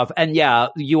to go off. And yeah,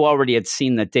 you already had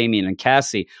seen that Damian and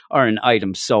Cassie are an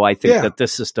item, so I think that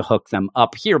this is to hook them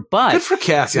up here. But Good for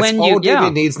Cassie. That's when all you-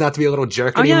 David needs, not to be a little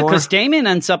jerk oh yeah, anymore. because Damian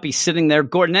ends up, he's sitting there,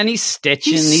 Gordon, and he's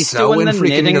stitching, he's sewing doing the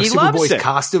freaking, knitting, he loves Superboy's it.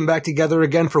 costume back together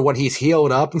again for what he's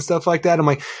healed up and stuff like that. I'm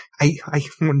like,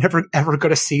 I'm never ever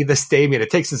going to see this Damian. It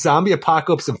takes a zombie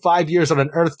apocalypse and 5 years on an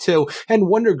Earth 2 and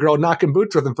Wonder Girl knocking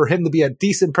boots with him for him to be a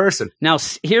decent person. Now,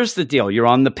 here's the deal. You're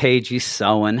on the page. He's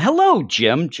sewing. Hello,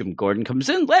 Jim. Jim Gordon comes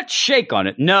in. Let's shake on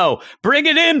it. No. Bring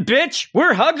it in, bitch.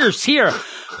 We're huggers here.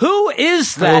 Who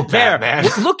is that there?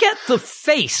 Batman. Look at the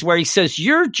face where he says,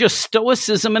 you're just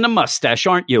stoicism and a mustache,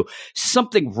 aren't you?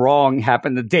 Something wrong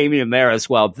happened to Damian there as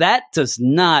well. That does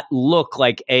not look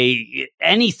like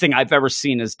anything I've ever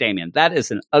seen as Damian. That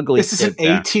is an ugly This is kid an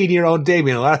there. 18-year-old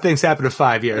Damian. A lot of things happen in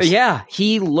 5 years. Yeah,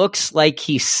 he looks like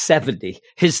he's 70.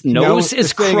 His nose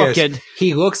is the thing crooked.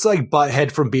 He looks like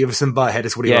Butthead from Beavis and Butthead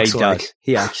is what he looks he like. does.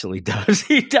 He actually does.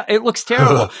 He does. It looks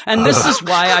terrible. And this is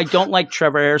why I don't like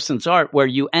Trevor Harrison's art, where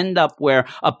you end up where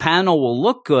a panel will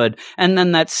look good, and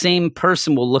then that same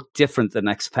person will look different the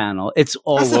next panel. It's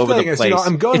all That's over the thing the is, place.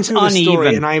 I'm going it's through the story,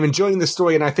 uneven. and I'm enjoying the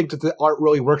story, and I think that the art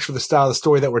really works for the style of the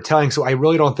story that we're telling. So I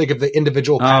really don't think of the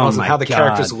individual panels and my how the God.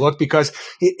 characters look, because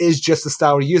it is just the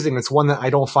style we're using. It's one that I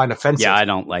don't find offensive. Yeah, I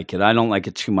don't like it. I don't like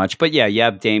it too much. But yeah, you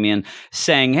have Damian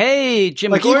saying, hey,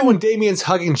 Jim like Gordon. even when Damian's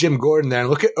hugging Jim Gordon there, and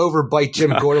look at overbite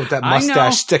Jim Gordon with that I know.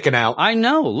 mustache sticking out. I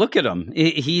know. Look at him.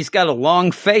 He's got a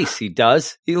long face. He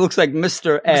does. He looks like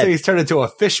Mr. Ed. So he's turned into a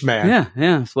fish man. Yeah,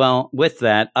 yeah. Well, with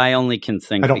that, I only can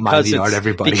think I don't mind the art,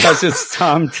 everybody. because it's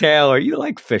Tom Taylor. You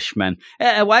like fishmen.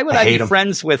 Why would I hate be 'em.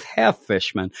 friends with half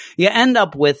fishmen? You end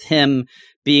up with him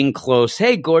being close.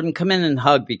 Hey, Gordon, come in and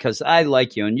hug because I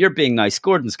like you and you're being nice.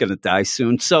 Gordon's going to die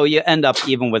soon. So you end up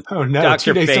even with Oh no, Dr.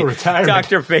 2 days till Fate. retirement.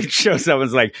 Dr. Fate shows up and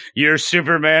is like, your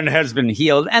Superman has been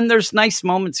healed. And there's nice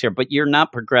moments here, but you're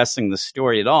not progressing the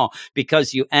story at all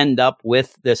because you end up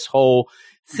with this whole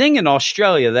thing in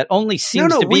Australia that only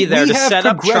seems to be there to have set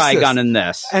up progressed this. Trigon in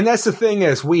this. And that's the thing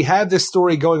is, we have this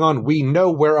story going on. We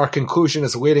know where our conclusion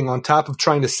is leading. On top of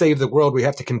trying to save the world, we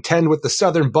have to contend with the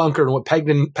Southern Bunker and with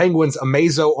Penguin's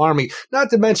Amazo army, not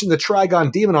to mention the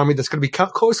Trigon Demon army that's going to be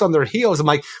close on their heels. I'm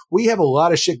like, we have a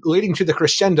lot of shit leading to the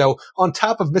crescendo on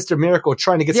top of Mr. Miracle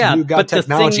trying to get some new god but the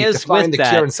technology thing to is find with the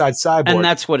that, cure inside Cyborg. and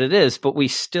that's what it is. But we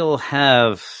still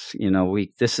have,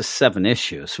 this is 7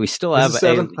 issues. We still have Is it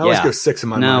 7? I always yeah. go 6 in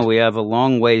my No, mind. we have a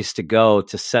long ways to go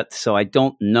to set. So I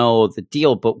don't know the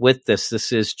deal, but with this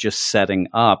is just setting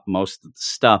up most of the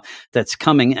stuff that's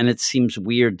coming, and it seems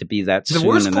weird to be that The soon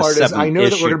worst in part a is I know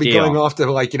that we're going to be deal. going off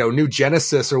to New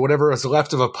Genesis or whatever is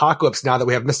left of Apocalypse now that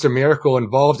we have Mr. Miracle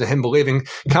involved and him believing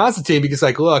Constantine, because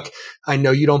look, I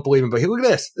know you don't believe him, but hey, look at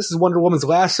this. This is Wonder Woman's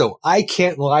lasso. I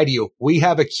can't lie to you. We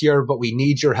have a cure, but we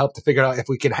need your help to figure out if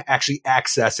we can actually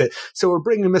access it. So we're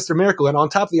bringing Mr. Miracle in on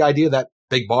top of the idea that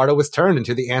Big Barda was turned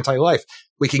into the anti-life.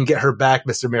 We can get her back,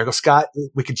 Mr. Miracle. Scott,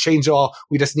 we can change all.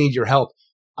 We just need your help.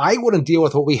 I wouldn't deal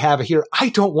with what we have here. I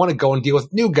don't want to go and deal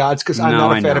with New Gods because I'm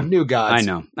not a fan of New Gods.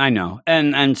 I know.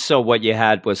 And so what you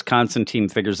had was Constantine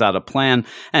figures out a plan,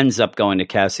 ends up going to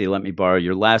Cassie, let me borrow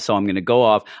your lasso. I'm going to go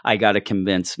off. I got to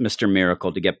convince Mr.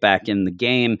 Miracle to get back in the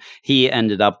game. He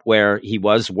ended up where he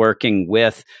was working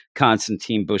with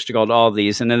Constantine, Booster Gold, all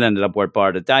these, and then ended up where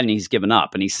Barda died, and he's given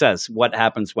up. And he says, what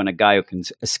happens when a guy who can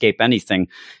escape anything,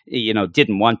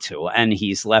 didn't want to, and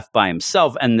he's left by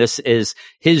himself, and this is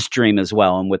his dream as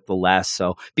well. And with the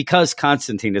lasso, because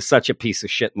Constantine is such a piece of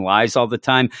shit and lies all the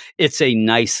time, it's a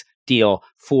nice deal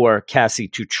for Cassie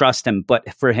to trust him,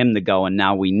 but for him to go. And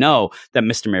now we know that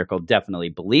Mr. Miracle definitely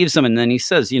believes him. And then he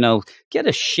says, get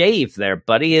a shave there,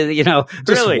 buddy. Just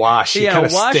really wash.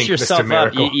 Wash yourself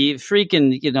up. You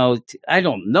freaking, I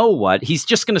don't know what. He's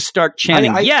just going to start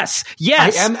chanting, yes.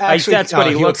 I am actually, that's what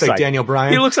he looks like. Daniel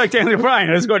Bryan. He looks like Daniel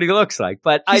Bryan. That's what he looks like.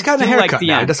 But he's got a haircut like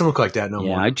now. It doesn't look like that no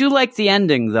more. I do like the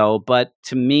ending though, but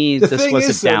to me, this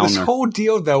was a downer. This whole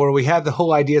deal though, where we have the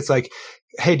whole idea, it's like,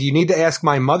 hey, do you need to ask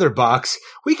my mother box?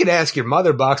 We could ask your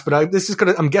mother box, but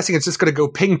I'm guessing it's just going to go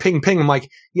ping, ping, ping. I'm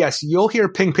like, yes, you'll hear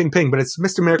ping, ping, ping, but it's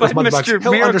Mr. Miracle's mother box.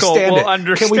 He'll understand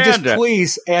it. Can we just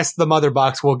please ask the mother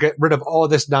box? We'll get rid of all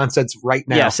this nonsense right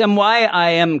now. Yes, and why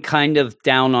I am kind of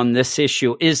down on this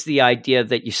issue is the idea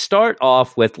that you start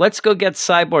off with, let's go get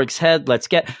Cyborg's head,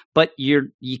 but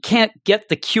you can't get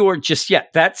the cure just yet.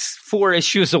 That's 4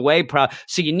 issues away.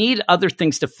 So you need other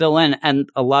things to fill in, and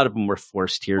a lot of them were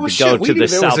forced here to go to the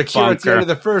South Bunker. There was a cure at the end of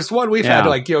the first one. We've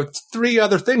had 3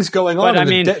 other things going on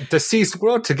in the deceased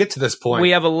world to get to this point. We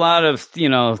have a lot of,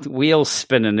 wheels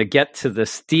spinning to get to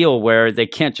this deal where they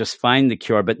can't just find the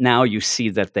cure, but now you see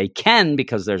that they can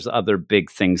because there's other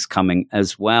big things coming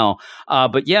as well.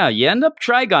 But yeah, you end up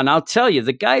Trigon. I'll tell you,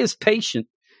 the guy is patient.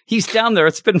 He's down there.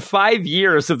 It's been 5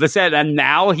 years of this, and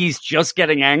now he's just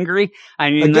getting angry. I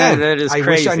mean, again, that is crazy. I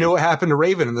wish I knew what happened to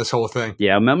Raven in this whole thing.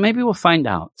 Yeah, maybe we'll find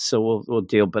out. So we'll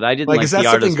deal. But I didn't like is the that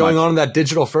art something going on in that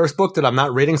digital first book that I'm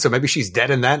not reading? So maybe she's dead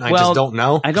in that, and I just don't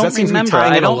know. I don't that seems remember. To be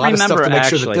tying I in don't a lot remember of stuff to make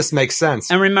actually. Sure that this makes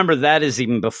sense. And remember, that is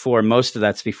even before. Most of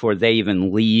that's before they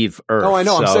even leave Earth. Oh, I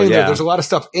know. I'm saying that there's a lot of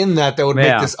stuff in that would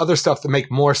make this other stuff to make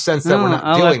more sense that we're not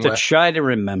dealing with. I'll have to try to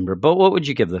remember. But what would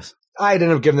you give this? I'd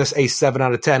end up giving this a 7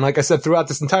 out of 10. Like I said, throughout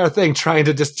this entire thing, trying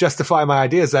to just justify my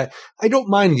ideas that I don't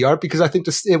mind the art because I think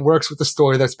it works with the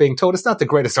story that's being told. It's not the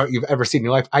greatest art you've ever seen in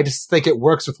your life. I just think it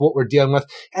works with what we're dealing with.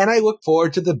 And I look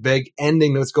forward to the big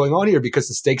ending that's going on here because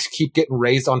the stakes keep getting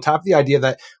raised on top of the idea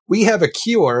that we have a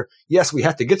cure. Yes, we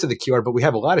have to get to the cure, but we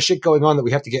have a lot of shit going on that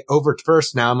we have to get over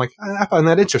first now. I'm like, I find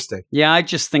that interesting. Yeah, I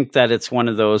just think that it's one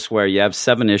of those where you have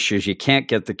 7 issues. You can't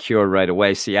get the cure right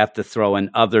away, so you have to throw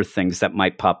in other things that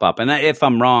might pop up. And if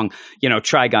I'm wrong,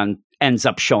 Trigon ends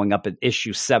up showing up at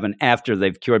issue 7 after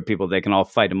they've cured people. They can all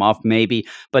fight him off, maybe.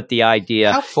 But the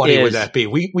idea how funny would that be?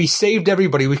 We saved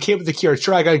everybody. We came with the cure.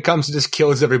 Trigon comes and just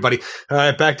kills everybody. All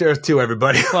right, back to Earth 2,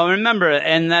 everybody. Well, remember,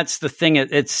 and that's the thing.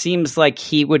 It seems like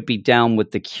he would be down with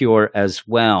the cure as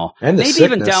well. And the maybe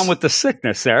sickness. even down with the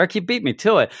sickness, Eric. You beat me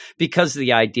to it. Because of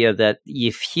the idea that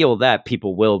if heal that,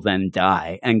 people will then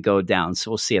die and go down.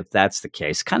 So we'll see if that's the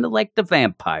case. Kind of like the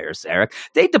vampires, Eric.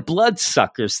 They the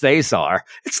bloodsuckers, they are.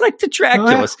 It's like the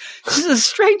Draculas.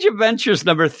 Strange Adventures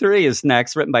 #3 is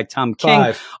next, written by Tom King.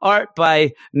 5. Art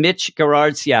by Mitch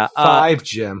Gerards. Yeah. 5,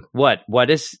 Jim. What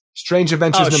is... Strange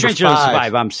Adventures #5. Strange Adventures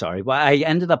 5. I'm sorry. Well, I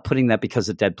ended up putting that because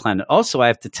of Dead Planet. Also, I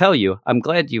have to tell you, I'm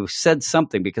glad you said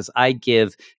something because I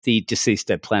give the Deceased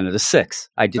Dead Planet a 6.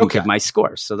 I didn't give my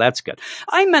score, so that's good.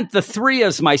 I meant the 3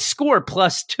 as my score,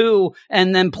 +2,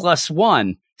 and then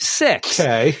 +1. 6.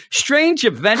 Okay. Strange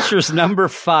Adventures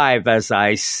 #5, as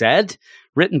I said.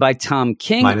 Written by Tom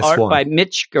King, art -1. by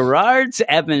Mitch Gerards,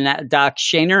 Evan Doc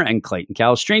Shaner, and Clayton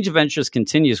Cowles. Strange Adventures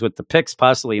continues with the Picts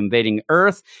possibly invading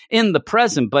Earth in the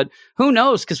present, but who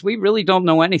knows, because we really don't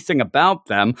know anything about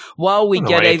them, while we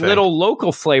get a little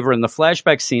local flavor in the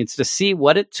flashback scenes to see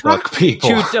what it took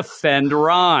to defend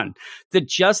Ron. The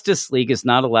Justice League is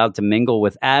not allowed to mingle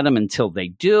with Adam until they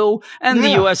do, and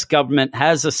the U.S. government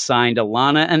has assigned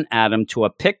Alana and Adam to a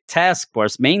Pict task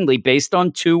force, mainly based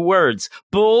on 2 words,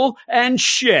 bull and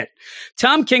shit.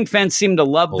 Tom King fans seem to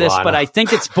love this, but I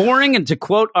think it's boring, and to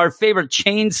quote our favorite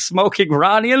chain-smoking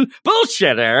Rodian,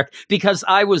 bullshit, Eric, because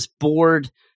I was bored.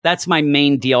 That's my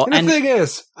main deal. And the thing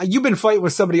is, you've been fighting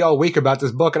with somebody all week about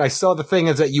this book, and I saw the thing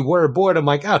is that you were bored. I'm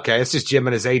like, okay, it's just Jim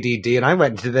and his ADD. And I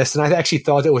went into this, and I actually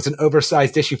thought it was an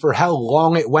oversized issue for how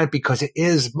long it went, because it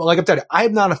is, like I'm telling you,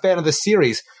 I'm not a fan of the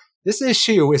series. this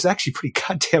issue is actually pretty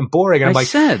goddamn boring. And I'm like,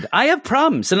 said, I have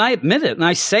problems, and I admit it, and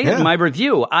I say it in my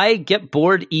review. I get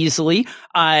bored easily.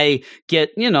 I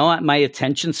get, my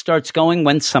attention starts going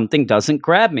when something doesn't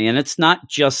grab me, and it's not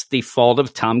just the fault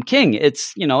of Tom King.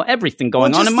 It's, everything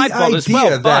going on in my fault as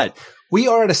well. But we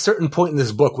are at a certain point in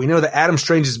this book. We know that Adam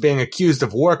Strange is being accused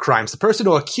of war crimes. The person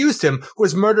who accused him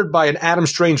was murdered by an Adam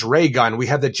Strange ray gun. We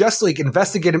have the Justice League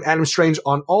investigating Adam Strange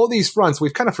on all these fronts.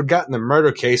 We've kind of forgotten the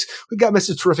murder case. We've got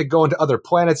Mr. Terrific going to other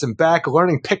planets and back,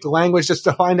 learning picked language just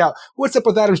to find out what's up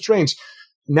with Adam Strange.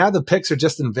 Now the Picts are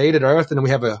just invaded Earth, and we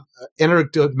have a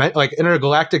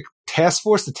intergalactic task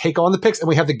force to take on the Picts, and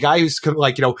we have the guy who's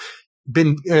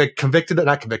been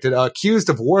accused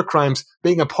of war crimes,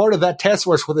 being a part of that task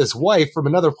force with his wife from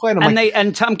another planet.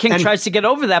 And Tom King tries to get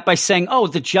over that by saying, "Oh,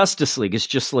 the Justice League is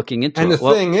just looking into it." And the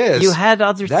thing is, you had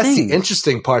other that's things. the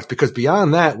interesting part, because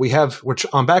beyond that,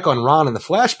 I'm back on Ron in the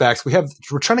flashbacks.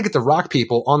 We're trying to get the Rock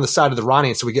people on the side of the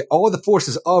Ronians, so we get all of the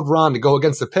forces of Ron to go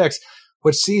against the Picts,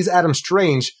 which sees Adam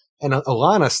Strange and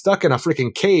Alana stuck in a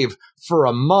freaking cave for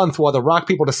a month while the Rock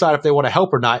people decide if they want to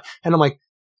help or not. And I'm like,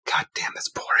 God damn, that's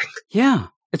boring. Yeah.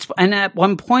 And at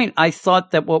one point, I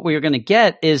thought that what we were going to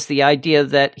get is the idea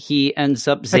that he ends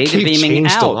up Zeta beaming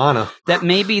out. Alana. That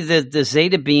maybe the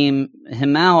Zeta beam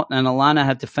him out and Alana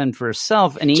had to fend for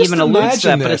herself. And he Just even alludes to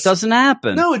that, imagine but it this. doesn't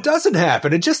happen. No, it doesn't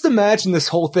happen. And just imagine this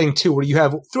whole thing, too, where you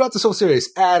have, throughout this whole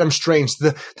series, Adam Strange,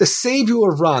 the savior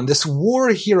of Ron, this war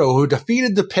hero who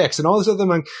defeated the Picts and all this other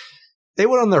men. They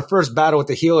went on their first battle with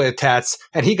the Heliotats,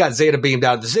 and he got Zeta beamed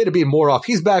out. The Zeta beam wore off.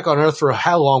 He's back on Earth for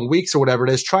how long? Weeks or whatever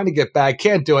it is, trying to get back.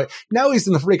 Can't do it. Now he's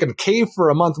in the freaking cave for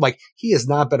a month. Like, he has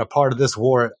not been a part of this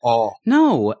war at all.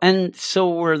 No. And so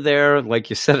we're there, like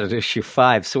you said, at issue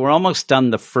 5. So we're almost done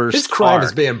the first His crime arc.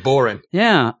 is being boring.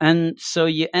 Yeah. And so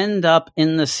you end up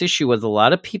in this issue with a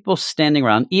lot of people standing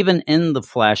around, even in the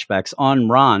flashbacks on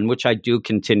Ron, which I do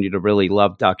continue to really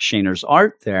love Doc Shaner's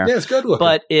art there. Yeah, it's good looking.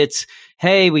 But it's,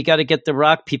 hey, we got to get the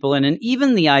Rock people in. And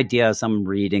even the idea as I'm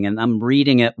reading, and I'm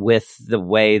reading it with the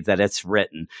way that it's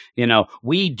written,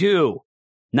 we do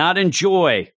not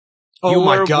enjoy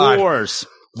your wars.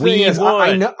 We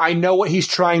would. I know what he's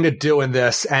trying to do in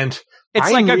this, and it's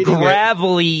I'm like a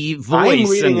gravelly voice. I'm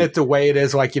reading it the way it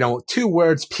is, like, 2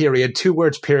 words,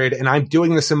 period, and I'm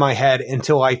doing this in my head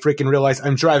until I freaking realize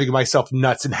I'm driving myself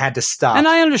nuts and had to stop. And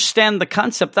I understand the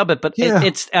concept of it, but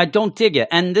I don't dig it.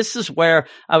 And this is where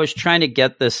I was trying to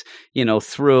get this,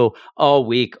 through all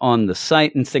week on the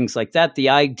site and things like that. The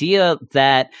idea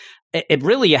that it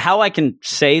really, how I can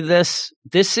say this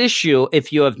issue,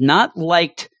 if you have not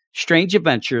liked Strange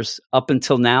Adventures up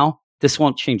until now, this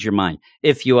won't change your mind.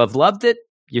 If you have loved it,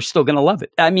 you're still going to love it.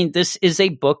 I mean, this is a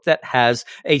book that has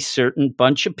a certain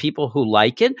bunch of people who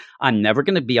like it. I'm never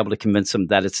going to be able to convince them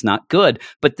that it's not good,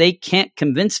 but they can't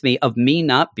convince me of me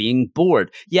not being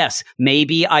bored. Yes,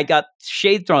 maybe I got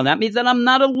shade thrown at me that I'm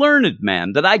not a learned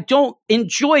man, that I don't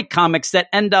enjoy comics that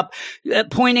end up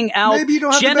pointing out Maybe you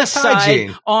don't have genocide the best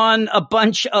hygiene on a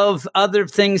bunch of other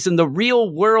things in the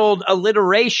real world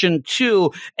alliteration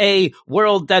to a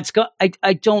world that's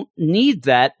I don't need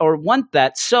that or want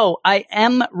that. So I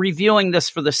am reviewing this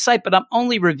for the site, but I'm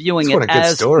only reviewing it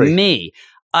as story. Me.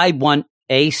 I want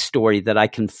a story that I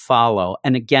can follow.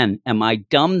 And again, am I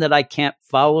dumb that I can't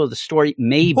follow the story?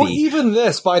 Maybe. Well, even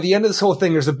this, by the end of this whole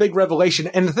thing, there's a big revelation.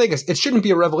 And the thing is, it shouldn't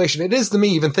be a revelation. It is to me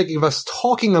even thinking of us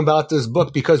talking about this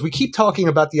book, because we keep talking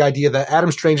about the idea that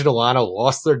Adam Strange and Alana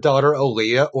lost their daughter,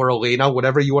 Aaliyah, or Alina,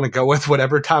 whatever you want to go with,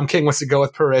 whatever Tom King wants to go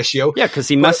with per issue. Yeah, because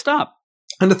he messed up.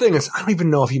 And the thing is, I don't even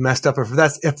know if he messed up or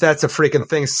if that's a freaking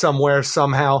thing somewhere,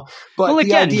 somehow. But well,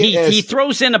 again, the idea he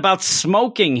throws in about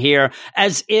smoking here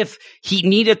as if he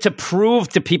needed to prove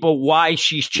to people why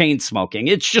she's chain smoking.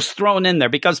 It's just thrown in there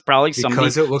because somebody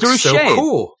it looks threw so shade.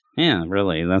 cool. Yeah,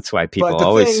 really. That's why people But the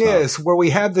always thing smoke. is, where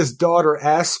we have this daughter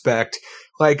aspect,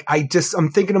 like, I'm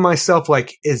thinking to myself,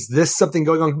 like, is this something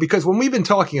going on? Because when we've been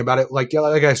talking about it, like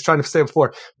I was trying to say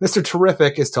before, Mr.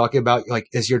 Terrific is talking about, like,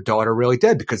 is your daughter really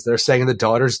dead? Because they're saying the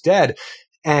daughter's dead.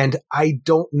 And I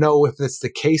don't know if it's the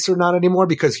case or not anymore,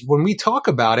 because when we talk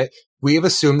about it, we have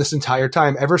assumed this entire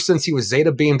time, ever since he was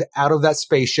Zeta beamed out of that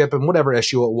spaceship and whatever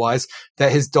issue it was,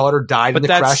 that his daughter died in the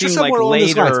that crash. seemed Somewhere like along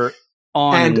those lines. later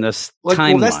on in this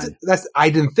timeline. That's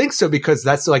I didn't think so, because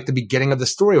that's like the beginning of the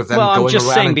story with them Well, going I'm just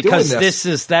around saying and because doing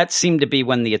this. that seemed to be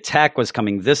when the attack was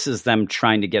coming. This is them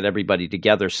trying to get everybody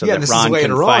together so that this Ron is later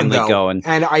can on, finally though. go.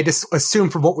 And I just assume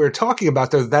from what we were talking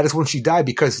about, though, that is when she died,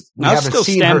 because we I'll haven't still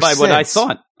seen stand her by since. what I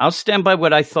thought. I'll stand by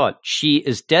what I thought. She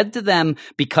is dead to them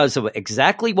because of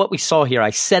exactly what we saw here.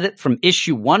 I said it from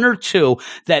issue 1 or 2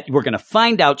 that we're going to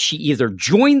find out she either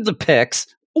joined the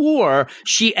Picts or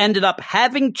she ended up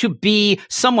having to be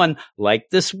someone like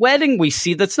this wedding we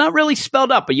see that's not really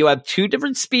spelled out, but you have two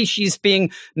different species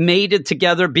being mated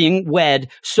together, being wed,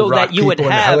 so The rock that you would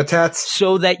people and the have, habitats.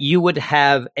 so that you would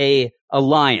have a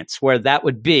alliance where that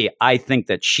would be. I think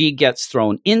that she gets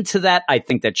thrown into that. I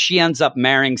think that she ends up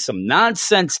marrying some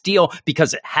nonsense deal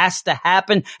because it has to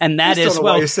happen. And that I is, just don't know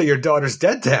well, why you say your daughter's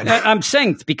dead then. I'm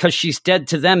saying because she's dead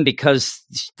to them because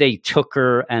they took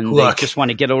her and Look, they just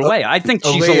want to get her away. I think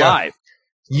she's Aaliyah, alive.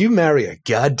 You marry a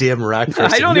goddamn rock person.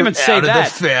 I don't you're even say out that.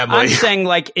 Of the family. I'm saying,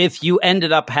 like, if you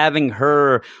ended up having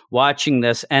her watching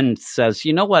this and says,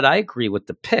 you know what, I agree with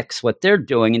the Picts, what they're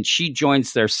doing, and she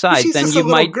joins their side, She's then just you a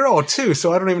little might. girl too,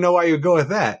 so I don't even know why you would go with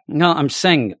that. No, I'm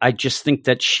saying I just think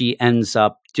that she ends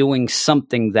up doing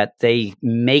something that they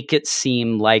make it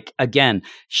seem like, again,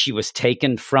 she was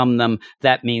taken from them.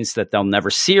 That means that they'll never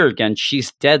see her again.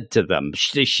 She's dead to them.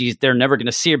 They're never going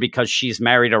to see her because she's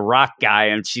married a rock guy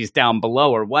and she's down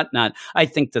below or whatnot. I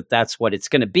think that that's what it's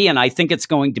going to be. And I think it's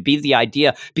going to be the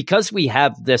idea, because we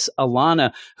have this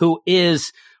Alana who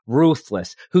is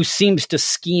ruthless, who seems to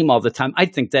scheme all the time. I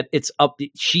think that it's up.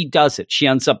 She does it. She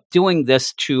ends up doing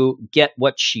this to get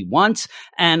what she wants.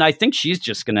 And I think she's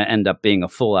just going to end up being a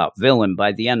full out villain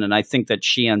by the end. And I think that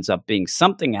she ends up being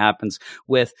something happens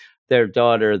with their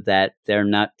daughter that they're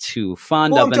not too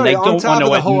fond of, and they don't want to admit.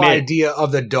 The whole idea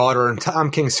of the daughter and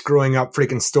Tom King screwing up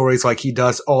freaking stories like he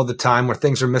does all the time, where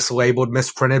things are mislabeled,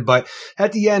 misprinted. But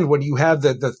at the end, when you have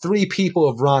the three people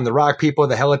of Ron, the rock people,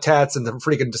 the Helitats, and the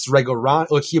freaking just regular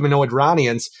humanoid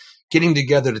Ronians getting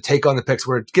together to take on the Picts,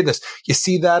 where, goodness, you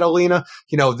see that, Alina?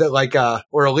 You know, that like,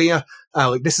 or Aaliyah,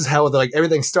 like, this is how, like,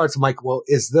 everything starts. I'm like, well,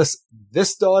 is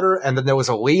this daughter? And then there was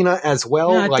Alina as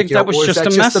well. Yeah, I like, think that was or just is that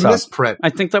a just mess a up. misprint? I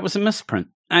think that was a misprint.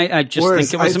 I just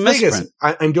think it was a misprint.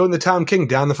 I'm doing the Tom King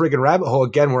down the freaking rabbit hole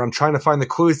again, where I'm trying to find the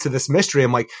clues to this mystery.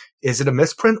 I'm like, is it a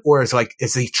misprint, or is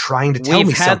he trying to tell me something?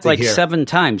 We've had like here? 7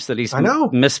 times that he's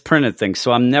misprinted things,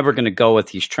 so I'm never going to go with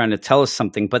he's trying to tell us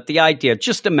something. But the idea,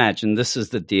 just imagine, this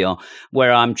is the deal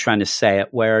where I'm trying to say it,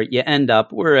 where you end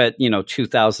up, we're at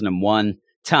 2001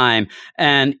 time,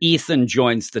 and Ethan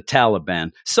joins the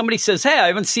Taliban. Somebody says, hey, I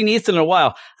haven't seen Ethan in a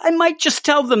while. I might just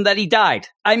tell them that he died.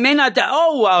 I may not die.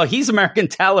 Oh, well, he's American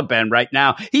Taliban right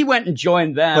now. He went and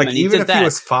joined them, like, and he even did if that. he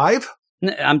was 5?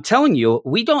 I'm telling you,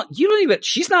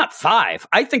 she's not 5.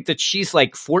 I think that she's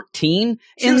like 14 in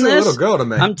this. She's a little girl to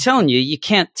me. I'm telling you, you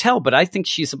can't tell, but I think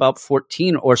she's about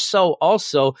 14 or so.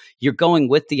 Also, you're going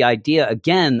with the idea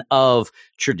again of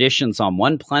traditions on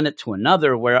one planet to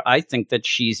another, where I think that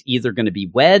she's either going to be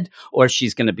wed or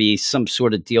she's going to be some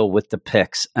sort of deal with the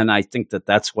Picts. And I think that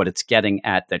that's what it's getting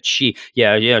at, that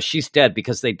she's dead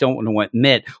because they don't want to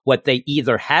admit what they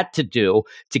either had to do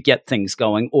to get things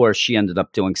going, or she ended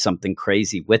up doing something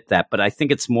crazy with that. But I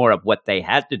think it's more of what they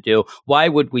had to do. Why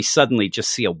would we suddenly just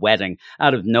see a wedding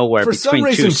out of nowhere for between some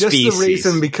reason, two species? Just the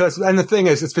reason, because, and the thing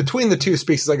is, it's between the two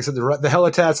species, like I said, the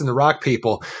Helitats and the rock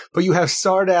people, but you have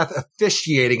Sardath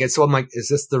officiating it. So I'm like, is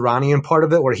this the Ronian part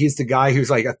of it, where he's the guy who's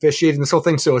like officiating this whole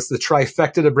thing? So it's the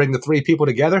trifecta to bring the 3 people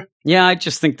together? Yeah, I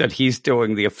just think that he's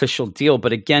doing the official deal.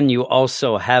 But again, you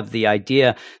also have the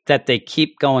idea that they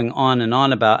keep going on and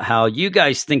on about how you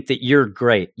guys think that you're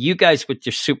great. You guys with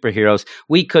your superheroes,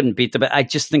 we couldn't beat them. But I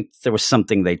just think there was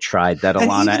something they tried that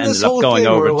Alana ended up going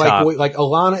over top. Like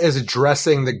Alana is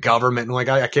addressing the government, and like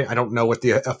I don't know what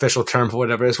the official term for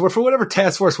whatever is. For whatever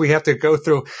task force we have to go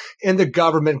through in the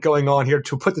government going on here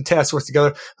to put the task force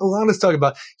together, Alana's talking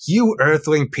about, you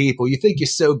Earthling people, you think you're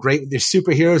so great with your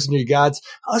superheroes and your gods.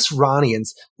 Us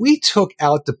Ronians, we took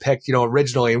out the Pict,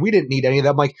 originally, and we didn't need any of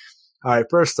that. I'm like, all right,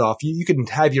 first off, you can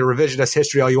have your revisionist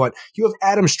history all you want. You have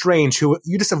Adam Strange, who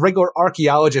you just a regular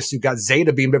archaeologist who got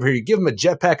Zeta beamed over here. You give him a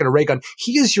jetpack and a ray gun.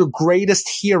 He is your greatest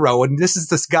hero, and this is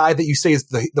this guy that you say is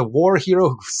the war hero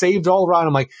who saved all around.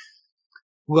 I'm like,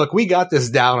 look, we got this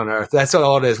down on Earth. That's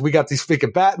all it is. We got these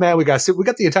freaking Batman. We got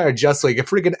the entire Justice League. If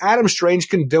freaking Adam Strange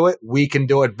can do it, we can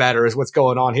do it better, is what's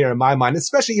going on here in my mind.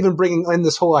 Especially even bringing in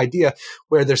this whole idea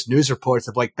where there's news reports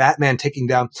of like Batman taking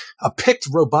down a Pict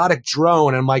robotic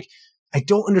drone. And I'm like, I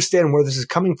don't understand where this is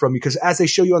coming from, because as they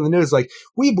show you on the news, like,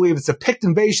 we believe it's a Pict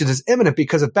invasion is imminent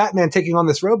because of Batman taking on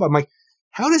this robot. I'm like,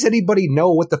 how does anybody know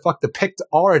what the fuck the Pict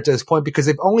are at this point? Because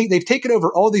they've taken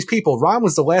over all these people. Ron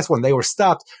was the last one. They were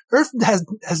stopped. Earth has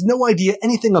no idea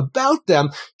anything about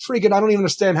them. Freaking, I don't even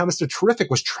understand how Mr. Terrific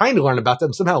was trying to learn about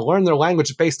them, somehow learn their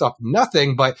language based off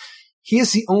nothing. But he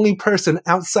is the only person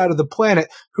outside of the planet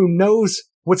who knows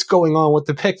what's going on with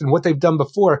the Pict and what they've done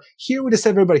before. Here we just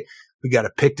have everybody, we got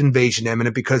a Pict invasion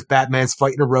imminent because Batman's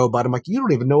fighting a robot. I'm like, you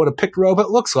don't even know what a Pict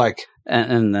robot looks like.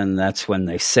 And then that's when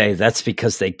they say that's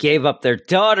because they gave up their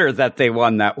daughter that they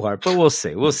won that war. But we'll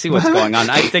see. We'll see what's going on.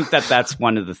 I think that that's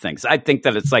one of the things. I think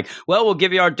that it's like, well, we'll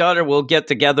give you our daughter. We'll get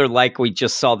together like we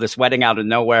just saw this wedding out of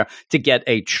nowhere to get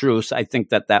a truce. I think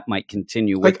that might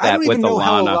continue with that with Alana. I don't even know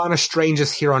how Alana Strange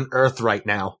is here on Earth right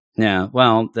now. Yeah,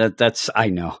 well, that's I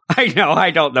know.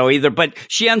 I don't know either. But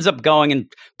she ends up going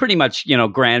and pretty much,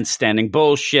 grandstanding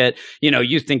bullshit.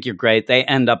 You think you're great. They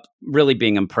end up really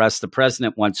being impressed. The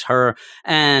president wants her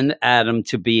and Adam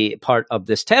to be part of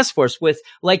this task force with,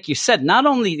 like you said, not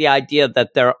only the idea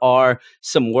that there are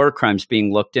some war crimes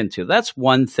being looked into. That's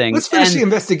one thing. Let's finish the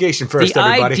investigation first, the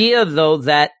everybody. The idea, though,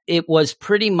 that it was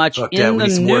pretty much in the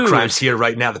news. War crimes here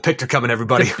right now. The picture coming,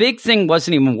 everybody. The big thing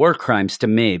wasn't even war crimes to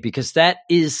me, because that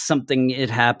is something,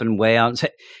 it happened way out.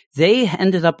 They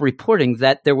ended up reporting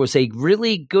that there was a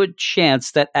really good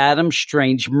chance that Adam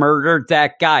Strange murdered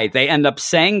that guy. They end up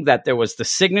saying that there was the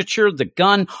signature, the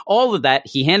gun, all of that.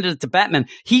 He handed it to Batman.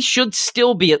 He should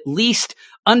still be at least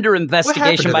under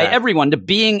investigation by everyone to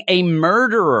being a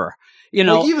murderer.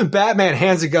 Even Batman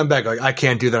hands a gun back, like, I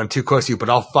can't do that. I'm too close to you, but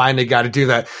I'll find a guy to do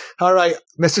that. All right,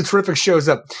 Mr. Terrific shows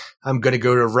up. I'm going to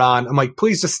go to Ron. I'm like,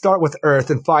 please just start with Earth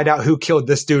and find out who killed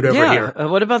this dude over here.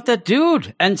 What about that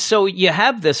dude? And so you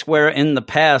have this where in the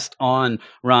past on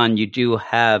Ron, you do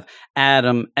have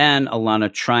Adam and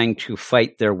Alana trying to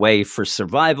fight their way for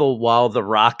survival while the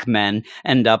rock men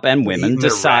end up, and women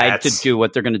decide to do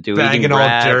what they're going to do. Banging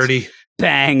all dirty.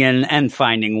 Banging and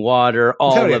finding water,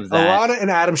 all of that. Alana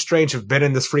and Adam Strange have been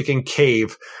in this freaking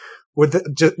cave with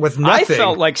nothing. I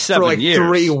felt like 7 years. For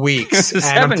 3 weeks.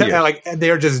 7 years. Like,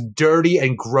 they're just dirty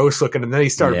and gross looking. And then he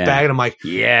started banging. I'm like,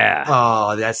 yeah.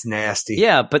 Oh, that's nasty.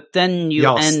 Yeah, but then you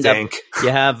Y'all end stink. up, you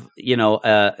have,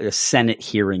 a Senate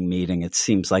hearing meeting. It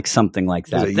seems like something like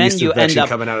that. Then you end up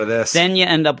coming out of this. Then you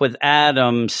end up with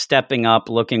Adam stepping up,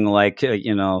 looking like,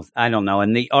 I don't know.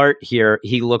 In the art here,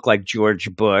 he looked like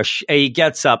George Bush. He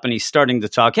gets up and he's starting to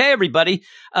talk. Hey, everybody.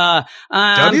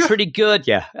 I'm pretty good.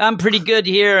 Yeah, I'm pretty good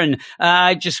here. And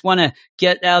I just want to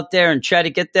get out there and try to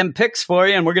get them picks for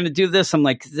you. And we're going to do this. I'm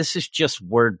like, this is just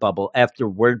word bubble after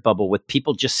word bubble with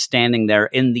people just standing there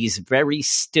in these very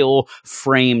still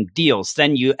frame deals.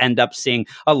 Then you end up seeing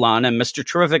Alana and Mr.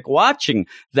 Terrific watching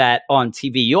that on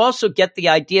TV. You also get the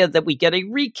idea that we get a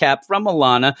recap from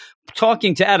Alana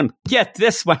talking to Adam. Get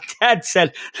this, my dad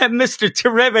said that Mr.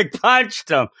 Terrific punched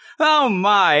him. Oh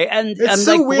my. And it's I'm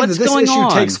so like, weird what's that this going issue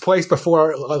on? takes place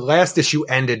before our last issue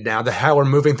ended now, how we're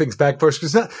moving things back first.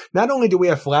 Because not only do we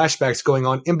have flashbacks going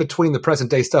on in between the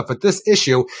present day stuff, but this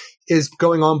issue is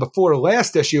going on before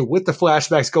last issue with the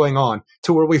flashbacks going on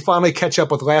to where we finally catch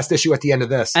up with last issue at the end of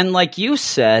this. And like you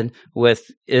said,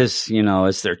 is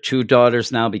there 2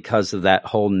 daughters now because of that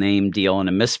whole name deal and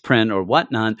a misprint or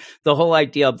whatnot? The whole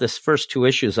idea of this first 2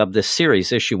 issues of this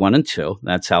series, issue 1 and 2,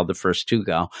 that's how the first 2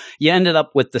 go. You ended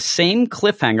up with the same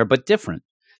cliffhanger, but different.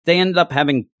 They ended up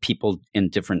having people in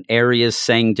different areas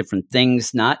saying different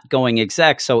things, not going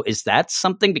exact. So is that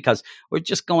something? Because we're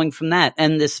just going from that.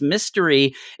 And this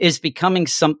mystery is becoming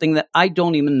something that I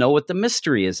don't even know what the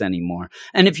mystery is anymore.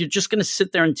 And if you're just going to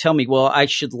sit there and tell me, well, I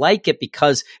should like it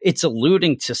because it's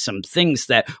alluding to some things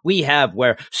that we have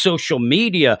where social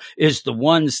media is the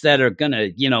ones that are going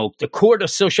to, the court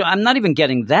of social. I'm not even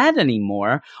getting that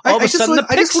anymore. All of a sudden the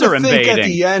pics are invading. At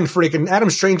the end, freaking Adam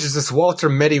Strange is this Walter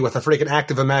Mitty with a freaking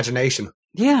active imagination.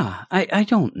 Yeah, I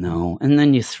don't know. And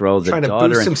then you throw the daughter trying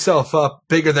to boost himself up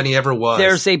bigger than he ever was.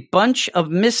 There's a bunch of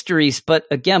mysteries, but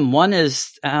again, one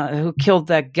is who killed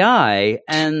that guy,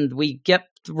 and we get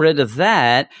rid of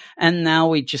that, and now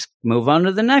we just move on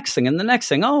to the next thing and the next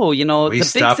thing. Oh, we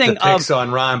the big thing the picks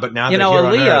on Ron, but now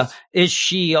Aaliyah, is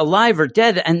she alive or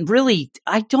dead? And really,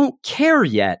 I don't care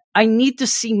yet. I need to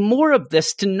see more of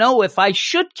this to know if I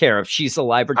should care if she's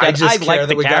alive or dead. I just care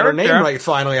that we got her name right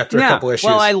finally after a couple issues.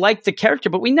 Well, I like the character,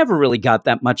 but we never really got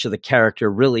that much of the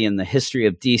character really in the history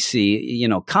of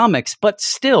DC, comics. But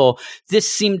still,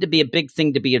 this seemed to be a big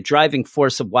thing, to be a driving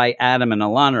force of why Adam and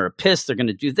Alana are pissed. They're going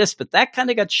to do this, but that kind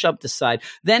of got shoved aside.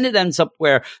 Then it ends up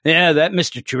where, that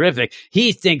Mr. Terrific,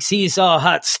 he thinks he's all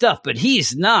hot stuff, but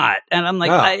he's not. And I'm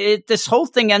like, this whole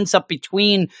thing ends up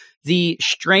between the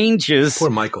Stranges.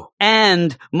 Poor Michael.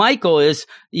 And Michael is,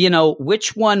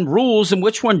 which one rules and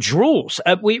which one drools.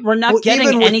 We're not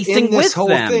getting anything with this whole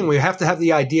them. Thing. We have to have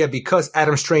the idea, because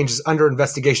Adam Strange is under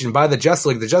investigation by the Justice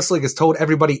League. The Justice League has told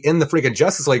everybody in the freaking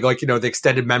Justice League, the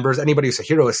extended members, anybody who's a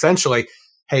hero, essentially,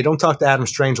 hey, don't talk to Adam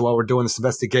Strange while we're doing this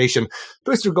investigation.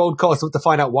 Booster Gold calls him to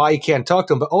find out why he can't talk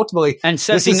to him, but ultimately... And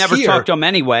says he never talked to him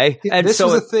anyway. And this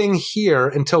was a thing here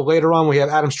until later on we have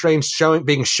Adam Strange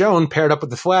being shown paired up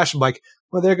with the Flash. I'm like,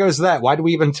 Well, there goes that. Why do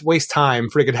we even waste time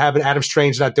freaking having Adam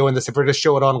Strange not doing this if we're going to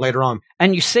show it on later on?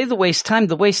 And you say the waste time.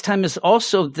 The waste time is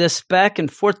also this back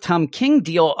and forth Tom King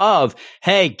deal of,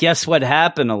 hey, guess what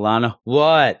happened, Alana?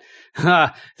 What?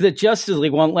 The Justice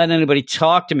League won't let anybody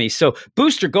talk to me. So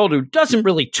Booster Gold, who doesn't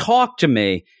really talk to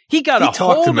me, he got a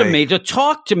hold of me to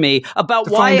talk to me about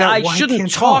why I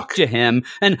shouldn't talk to him.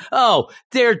 And,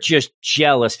 they're just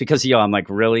jealous because, I'm like,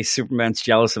 really? Superman's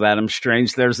jealous of Adam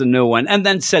Strange? There's a new one. And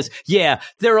then says, yeah,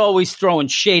 they're always throwing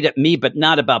shade at me, but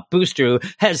not about Booster, who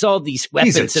has all these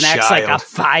weapons and acts like a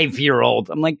 5-year-old.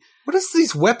 I'm like, what is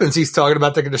these weapons he's talking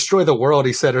about that can destroy the world?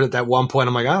 He said at that one point.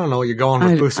 I'm like, I don't know what you're going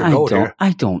with Booster Gold here.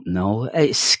 I don't know.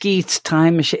 Skeet's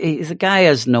time machine. The guy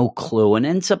has no clue and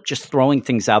ends up just throwing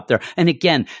things out there. And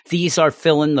again, these are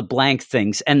fill in the blank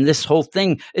things. And this whole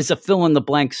thing is a fill in the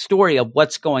blank story of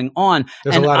what's going on.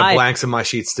 There's a lot of blanks in my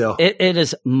sheet still. It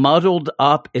is muddled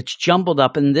up. It's jumbled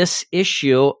up. And this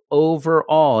issue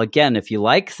overall, again, if you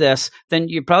like this, then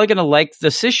you're probably going to like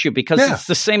this issue because it's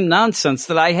the same nonsense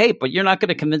that I hate, but you're not going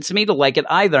to convince me to like it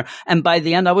either. And by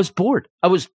the end, I was bored.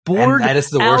 And that is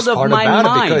the worst part about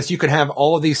mind. it, because you can have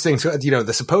all of these things,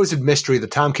 the supposed mystery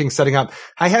that Tom King's setting up.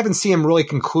 I haven't seen him really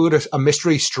conclude a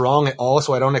mystery strong at all,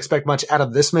 so I don't expect much out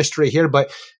of this mystery here,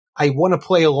 but I want to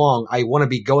play along. I want to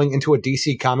be going into a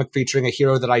DC comic featuring a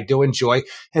hero that I do enjoy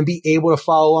and be able to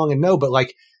follow along and know, but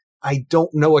I don't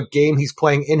know a game he's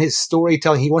playing in his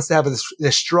storytelling. He wants to have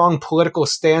this strong political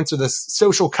stance or this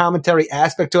social commentary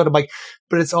aspect to it. I'm like,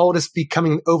 but it's all just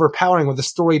becoming overpowering where the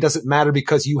story doesn't matter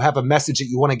because you have a message that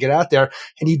you want to get out there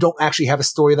and you don't actually have a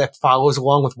story that follows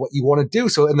along with what you want to do.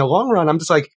 So in the long run, I'm just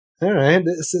like, all right,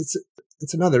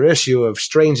 it's another issue of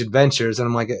Strange Adventures. And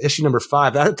I'm like, issue number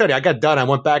 5. I tell you, I got done. I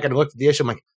went back and looked at the issue. I'm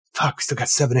like, fuck, we still got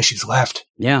 7 issues left.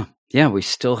 Yeah, we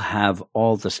still have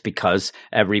all this because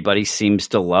everybody seems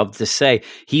to love to say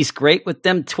he's great with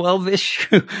them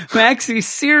 12-issue maxi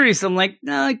series. I'm like,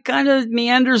 no, it kind of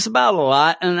meanders about a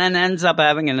lot and then ends up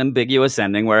having an ambiguous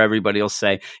ending where everybody will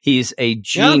say he's a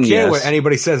genius. I don't care what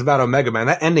anybody says about Omega Man.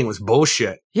 That ending was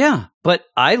bullshit. Yeah, but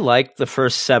I liked the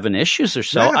first 7 issues or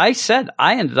so. Yeah. I said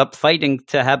I ended up fighting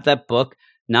to have that book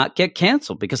not get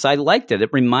canceled because I liked it. It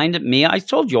reminded me, I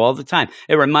told you all the time,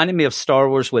 it reminded me of Star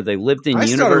Wars where they lived in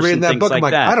universe and things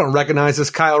like that. I don't recognize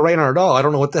this Kyle Rayner at all. I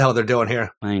don't know what the hell they're doing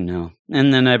here. I know.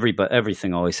 And then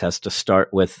everything always has to start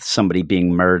with somebody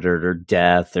being murdered or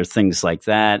death or things like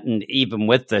that. And even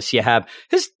with this, you have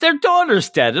their daughter's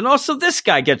dead. And also this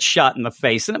guy gets shot in the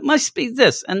face. And it must be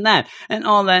this and that and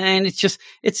all that. And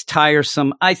it's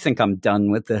tiresome. I think I'm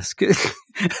done with this.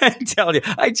 I tell you,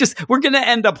 we're going to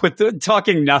end up with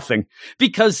talking nothing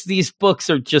because these books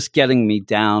are just getting me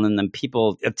down and then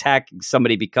people attacking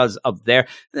somebody because of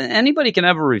anybody can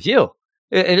have a review.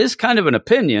 It is kind of an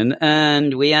opinion,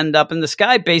 and we end up in this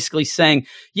guy basically saying,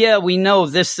 yeah, we know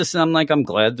this, and I'm like, I'm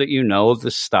glad that you know the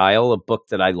style of book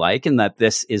that I like and that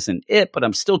this isn't it, but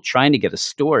I'm still trying to get a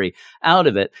story out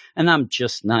of it, and I'm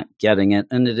just not getting it,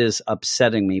 and it is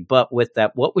upsetting me. But with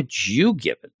that, what would you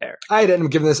give it there? I didn't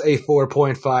give this a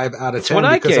 4.5 out of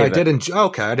 10 because I didn't.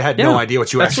 Okay, I had no idea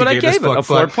what you actually gave this book. That's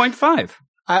what I gave it, a 4.5.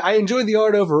 I enjoyed the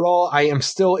art overall. I am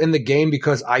still in the game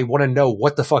because I want to know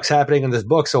what the fuck's happening in this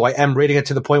book. So I am reading it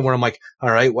to the point where I'm like,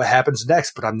 all right, what happens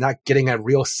next? But I'm not getting a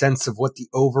real sense of what the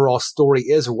overall story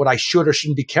is or what I should or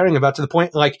shouldn't be caring about to the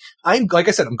point. Like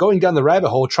I said, I'm going down the rabbit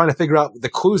hole trying to figure out the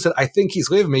clues that I think he's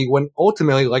leaving me when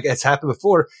ultimately, like it's happened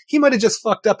before, he might have just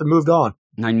fucked up and moved on.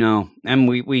 I know. And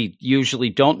we usually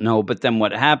don't know. But then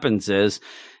what happens is,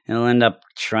 he'll end up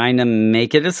trying to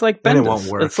make it. It's like Bendis. It won't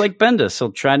work. It's like Bendis.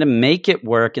 He'll try to make it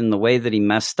work in the way that he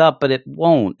messed up, but it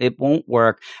won't. It won't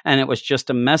work. And it was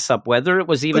just a mess up. Whether it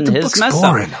was even his mess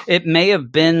up, it may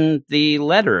have been the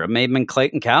letter. It may have been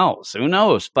Clayton Cowles. Who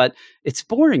knows? But it's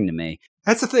boring to me.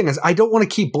 That's the thing is I don't want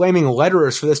to keep blaming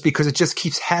letterers for this because it just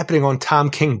keeps happening on Tom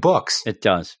King books. It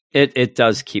does. It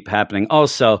does keep happening.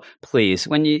 Also, please,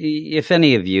 if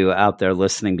any of you out there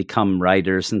listening become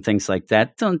writers and things like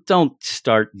that, don't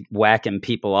start whacking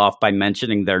people off by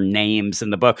mentioning their names in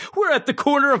the book. We're at the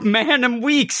corner of Man and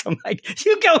Weeks. I'm like,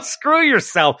 you go screw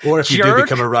yourself. Or if jerk. you do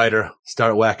become a writer,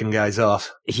 start whacking guys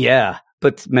off. Yeah.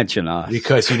 But mention us.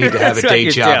 Because you need to have a day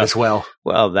job as well.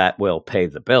 Well, that will pay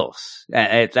the bills.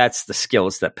 That's the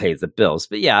skills that pay the bills.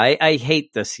 But yeah, I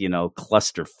hate this,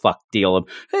 clusterfuck deal of,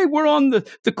 hey, we're on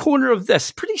the corner of this.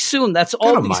 Pretty soon, that's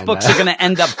all these books are going to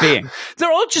end up being.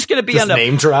 They're all just going to be on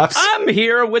name drops. I'm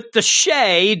here with the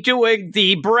Shay doing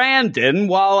the Brandon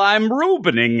while I'm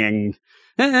Rubening.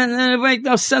 And it make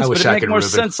no sense, but it make more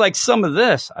sense like some of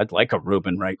this. I'd like a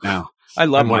Reuben right now. I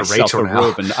love I'm one of myself Rachel a now.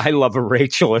 Reuben. I love a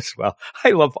Rachel as well.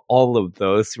 I love all of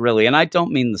those, really. And I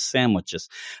don't mean the sandwiches.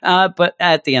 But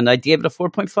at the end, I gave it a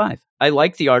 4.5. I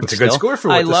like the art It's a still. good score for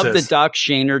what I this love is. the Doc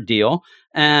Shaner deal.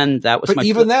 And that was But my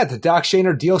even that, the Doc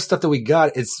Shaner deal stuff that we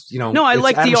got, it's, No, I it's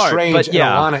like Adam the art. Strange But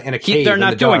yeah, and Alana in a cave they're in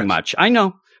not the doing dark. much. I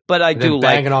know. But I And do then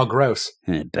like banging all gross.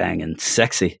 banging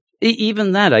sexy.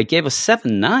 Even that, I gave a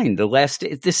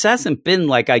 7.9. This hasn't been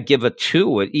like I give a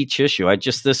 2 at each issue.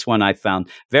 This one I found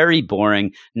very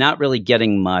boring, not really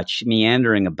getting much,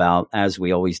 meandering about as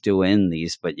we always do in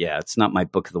these. But yeah, it's not my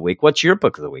book of the week. What's your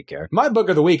book of the week, Eric? My book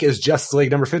of the week is Justice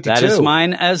League number 52. That is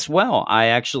mine as well. I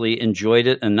actually enjoyed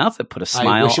it enough. It put a I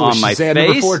smile wish it was on my Shazam face.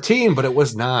 number 14, but it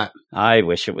was not. I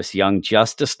wish it was Young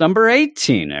Justice number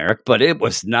 18, Eric, but it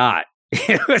was not.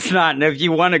 It was not. And if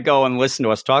you want to go and listen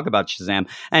to us talk about Shazam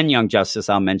and Young Justice,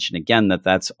 I'll mention again that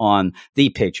that's on the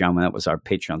Patreon. That was our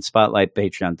Patreon spotlight,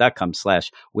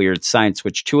 patreon.com/weird science,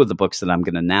 which 2 of the books that I'm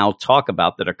going to now talk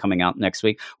about that are coming out next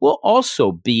week will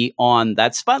also be on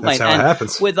that spotlight. That's how it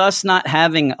happens. With us not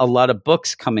having a lot of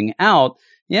books coming out,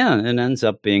 yeah, it ends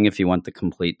up being, if you want the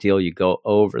complete deal, you go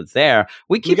over there.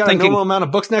 We keep You got thinking, a normal amount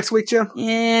of books next week, Jim?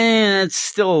 yeah, it's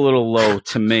still a little low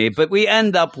to me, but we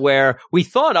end up where we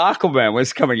thought Aquaman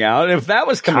was coming out. If that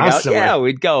was coming Constantly. out, yeah,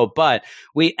 we'd go. But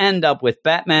we end up with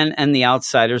Batman and the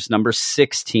Outsiders number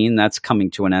 16. That's coming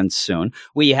to an end soon.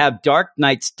 We have Dark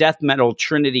Knight's Death Metal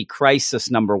Trinity Crisis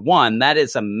number 1. That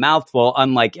is a mouthful,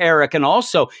 unlike Eric. And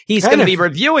also, he's And going to if- be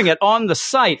reviewing it on the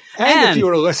site. And if you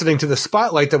were listening to the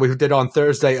spotlight that we did on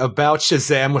Thursday about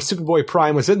Shazam, where Superboy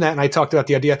Prime was in that, and I talked about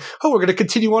the idea, we're going to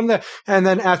continue on that. And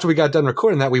then after we got done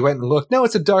recording that, we went and looked. No,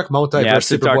 it's a dark multiverse yeah,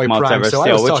 it's a Dark Superboy Prime. Multiverse So I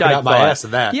deal, was which talking I out my thought- ass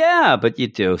of that. Yeah, but you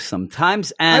do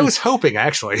sometimes. And I was hoping,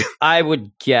 actually. I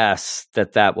would guess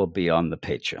that will be on the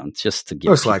Patreon, just to give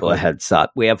Most people likely. a heads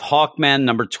up. We have Hawkman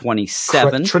number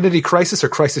 27. Trinity Crisis or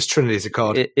Crisis Trinity, is it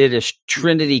called? It is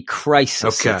Trinity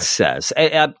Crisis, Okay. it says.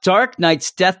 Dark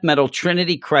Knight's Death Metal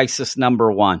Trinity Crisis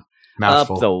number 1.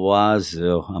 Mouthful. Up the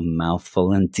wazoo. A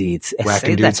mouthful indeed.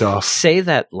 Whacking dudes off. Say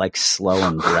that like slow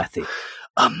and breathy.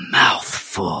 A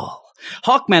mouthful.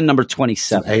 Hawkman number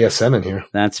 27. ASM in here.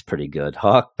 That's pretty good.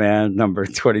 Hawkman number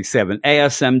 27.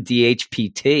 ASM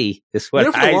DHPT is what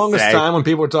For the I longest say. time when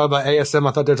people were talking about ASM,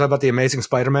 I thought they were talking about the Amazing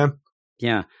Spider-Man.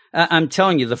 Yeah. I'm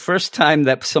telling you, the first time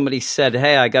that somebody said,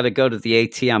 hey, I got to go to the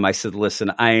ATM, I said,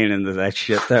 listen, I ain't into that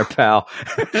shit there, pal.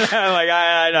 I'm like,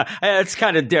 I know. It's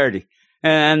kind of dirty.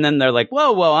 And then they're like,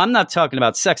 whoa, I'm not talking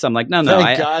about sex. I'm like, no,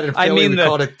 Thank God in Philly I mean we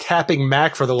called it tapping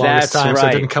Mac for the longest That's time, so it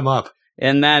right. didn't come up.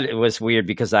 And that it was weird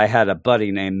because I had a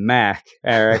buddy named Mac,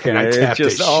 Eric, and I it tapped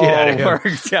just the all shit out of him.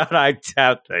 worked out. I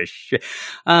tapped the shit.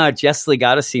 Jess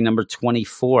Legacy number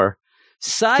 24.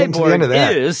 Getting to the end Cyborg of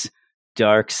that. is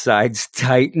Darkseid's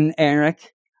Titan,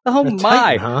 Eric. Oh A my.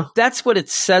 Titan, huh? That's what it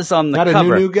says on the Not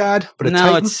cover. a new god, but a no,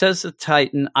 Titan? it says a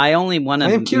Titan. I only want I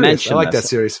am to curious. mention I like this. that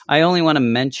series. I only want to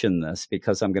mention this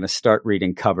because I'm going to start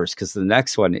reading covers because the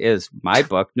next one is my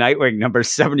book, Nightwing number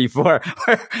 74,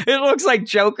 where it looks like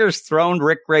Joker's thrown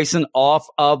Rick Grayson off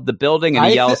of the building and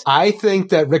he yells, I think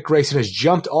that Rick Grayson has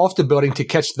jumped off the building to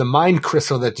catch the mind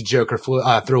crystal that the Joker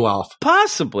threw off.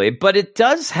 possibly, but it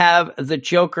does have the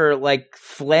Joker like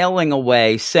flailing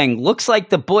away saying, looks like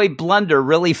the boy Blunder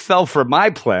really fell for my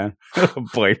plan.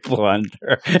 Boy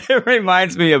Blunder. It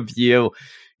reminds me of you.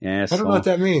 Yes. I don't know what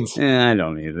that means. I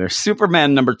don't either.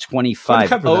 Superman number 25, Fun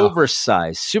cover, though.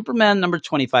 oversized. Superman number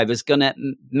 25 is going to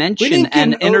We mention didn't get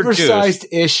and an introduce. oversized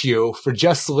issue for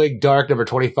Justice League Dark number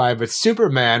 25, but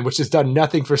Superman, which has done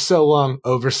nothing for so long,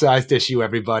 oversized issue,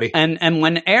 everybody. And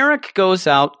when Eric goes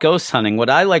out ghost hunting, what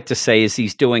I like to say is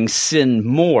he's doing Sin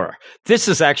More. This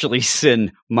is actually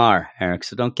Sin Mar, Eric,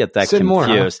 so don't get that Sin More,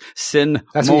 confused. Sin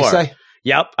That's More. what you say?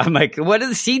 Yep. I'm like, what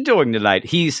is he doing tonight?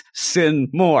 He's Sin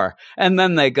More. And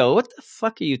then they go, what the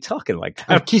fuck are you talking like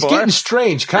that He's for? getting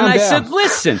strange. Calm And I down. said,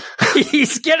 listen,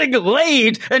 he's getting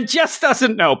laid and just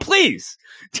doesn't know. Please,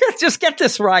 just get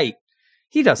this right.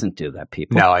 He doesn't do that,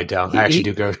 people. No, I don't. I actually He-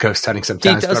 do go ghost hunting He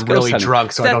sometimes, does but I'm ghost really hunting.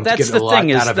 drunk, so I don't That's get a the lot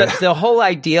thing out is of that it. the whole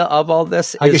idea of all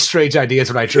this I get is strange ideas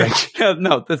when I drink.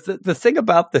 no. The thing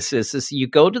about this is you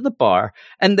go to the bar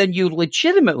and then you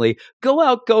legitimately go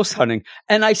out ghost hunting.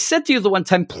 And I said to you the one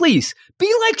time, please be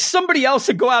like somebody else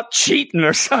and go out cheating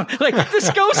or something. Like this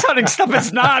ghost hunting stuff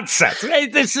is nonsense. Hey,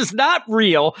 this is not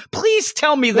real. Please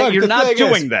tell me that Look, you're the not thing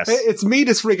doing is, this. It's me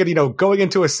just freaking, going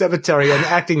into a cemetery and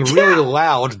acting really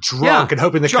loud, drunk, and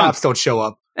hoping the drunk. cops don't show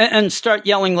up. And start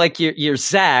yelling like you're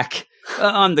Zach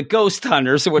on the Ghost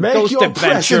Hunters or with Make Ghost your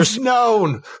Adventures. presence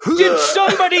known. Did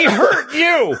somebody hurt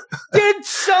you? Did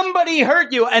somebody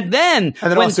hurt you? And then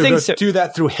And then when also things do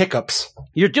that through hiccups.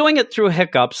 you're doing it through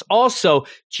hiccups, also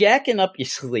jacking up your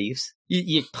sleeves.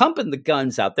 You're pumping the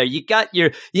guns out there. You got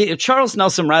your Charles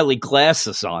Nelson Riley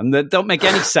glasses on that don't make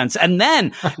any sense. And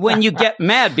then when you get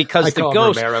mad because the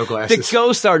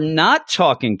ghosts are not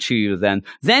talking to you,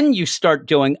 then you start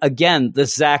doing again the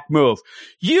Zach move.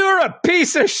 You're a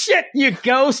piece of shit, you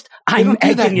ghost. I'm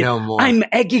egging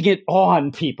it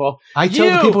on, people. I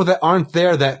tell the people that aren't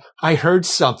there that I heard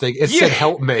something. It said,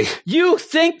 help me. You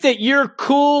think that you're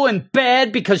cool and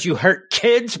bad because you hurt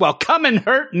kids? Well, come and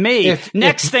hurt me. If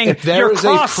there is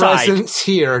a presence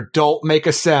here, don't make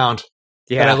a sound.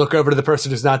 Yeah. And I look over to the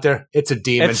person who's not there. It's a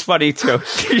demon. It's funny, too.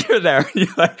 You're there.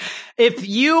 You're like, if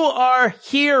you are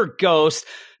here, ghost,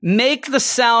 make the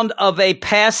sound of a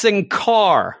passing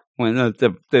car. When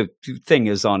the thing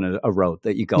is on a road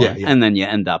that you go in, and then you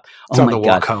end up. It's on the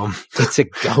walk home. It's a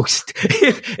ghost.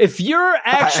 If you're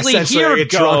actually here, I get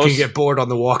drunk and get bored on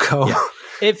the walk home. Yeah.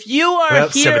 If you are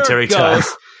here,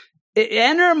 ghost,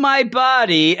 enter my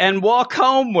body and walk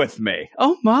home with me.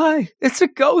 Oh my! It's a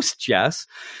ghost, Jess.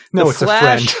 No, it's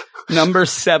Flash, a friend. Number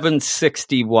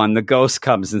 761. The ghost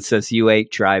comes and says, "You ain't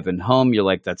driving home." You're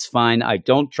like, "That's fine. I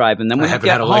don't drive." And then when I haven't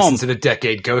had a license in a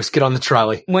decade. Ghost, get on the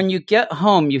trolley. When you get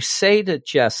home, you say to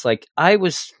Jess, like, "I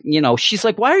was," she's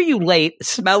like, "Why are you late?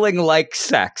 Smelling like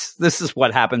sex." This is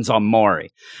what happens on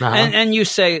Maury, and you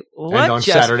say, "What?" And on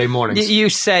Jess? Saturday mornings, you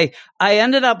say, "I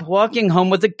ended up walking home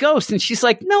with a ghost," and she's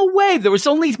like, "No way. There was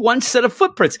only one set of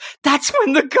footprints." That's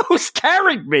when the ghost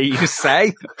carried me. You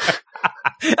say.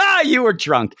 You were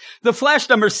drunk. The Flash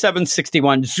number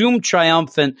 761, Zoom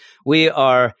triumphant. We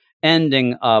are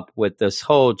ending up with this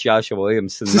whole Joshua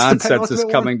Williamson nonsense is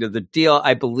coming to the deal.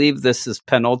 I believe this is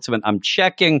penultimate. I'm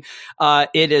checking.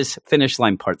 It is Finish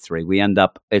Line Part 3. We end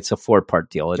up, it's a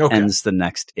 4-part deal. It ends the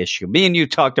next issue. Me and you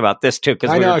talked about this too,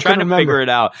 because we were trying to figure it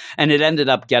out, and it ended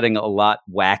up getting a lot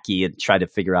wacky and try to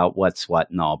figure out what's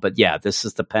what and all. But yeah, this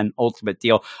is the penultimate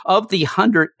deal of the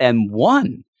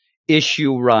 101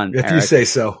 issue run. If you say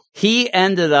so. He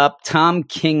ended up Tom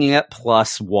King at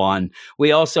 +1.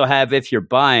 We also have, if you're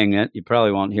buying it, you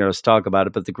probably won't hear us talk about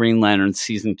it, but the Green Lantern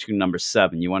Season 2, number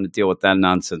 7. You want to deal with that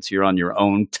nonsense, you're on your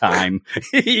own time.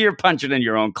 You're punching in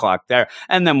your own clock there.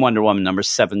 And then Wonder Woman number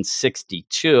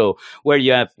 762, where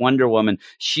you have Wonder Woman.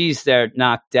 She's there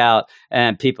knocked out,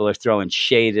 and people are throwing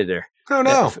shade at her. Oh,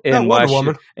 no.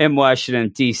 In Washington,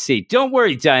 D.C. Don't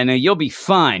worry, Dinah. You'll be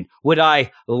fine. Would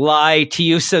I lie to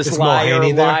you, says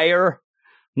liar.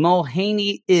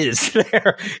 Mulhaney is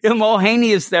there. Mulhaney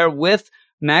is there with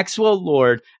Maxwell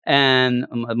Lord, and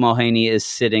Mulhaney is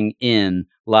sitting in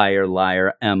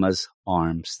Liar, Emma's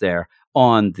arms there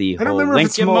on the whole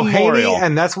Lincoln Memorial.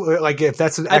 And that's like, if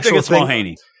that's an actual thing. I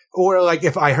think it's Mulhaney. Or like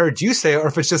if I heard you say it, or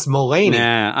if it's just Mulaney.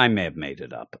 Nah, I may have made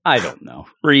it up. I don't know.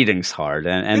 Reading's hard,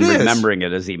 and remembering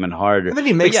it is even harder. And then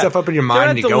you make stuff up in your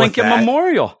mind and you go with that. They're at the Lincoln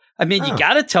Memorial. I mean, you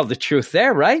got to tell the truth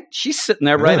there, right? She's sitting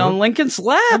there right on Lincoln's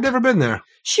lap. I've never been there.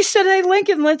 She said, "Hey,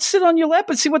 Lincoln, let's sit on your lap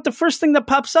and see what the first thing that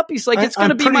pops up." He's like, "It's going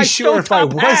to be my sure if I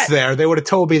was hat. there, they would have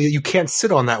told me that you can't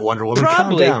sit on that Wonder Woman.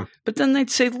 Probably. Calm down." But then they'd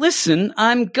say, "Listen,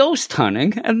 I'm ghost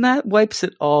hunting," and that wipes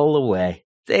it all away.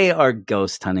 They are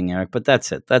ghost hunting, Eric, but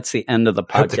that's it. That's the end of the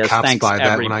podcast. I hope the cops Thanks, buy that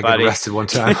everybody. when I get arrested one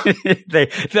time.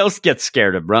 They'll get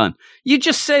scared and run. You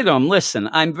just say to them, "Listen,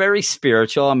 I'm very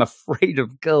spiritual. I'm afraid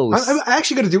of ghosts." I'm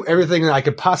actually going to do everything that I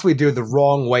could possibly do the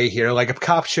wrong way here. Like if a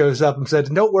cop shows up and said,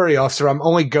 "Don't worry, officer, I'm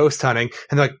only ghost hunting,"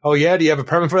 and they're like, "Oh yeah, do you have a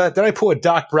permit for that?" Then I pull a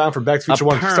Doc Brown from Back to the Future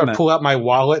 1, start pull out my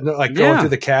wallet and like going through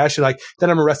the cash, and like then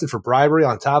I'm arrested for bribery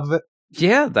on top of it.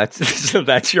 Yeah,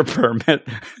 that's your permit.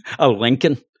 A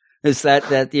Lincoln. Is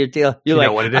that your deal? You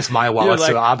know what? It is my wallet,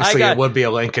 so obviously it would be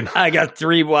a Lincoln. I got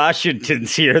 3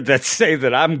 Washingtons here that say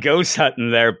that I'm ghost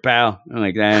hunting there, pal. I'm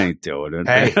like, that ain't doing it.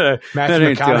 Hey,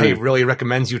 Matthew McConaughey really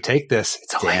recommends you take this.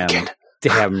 It's a Lincoln.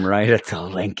 Damn right, it's a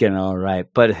Lincoln, all right.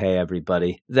 But hey,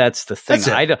 everybody, that's the thing.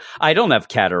 I don't have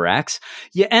cataracts.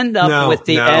 You end up with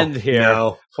the end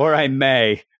here, or I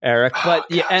may, Eric.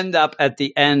 But you end up at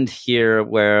the end here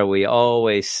where we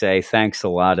always say, thanks a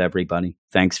lot, everybody.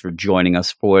 Thanks for joining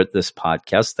us for this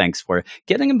podcast. Thanks for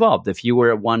getting involved. If you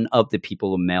were one of the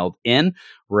people who mailed in,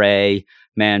 Ray,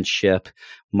 Manship,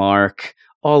 Mark,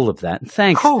 all of that.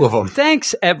 Thanks. All of them.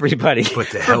 Thanks, everybody. What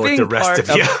the hell with the rest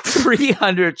of you?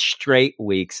 300 straight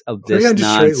weeks of this 300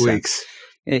 nonsense. Straight weeks.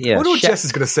 Yeah, I wonder what Jess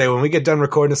is going to say when we get done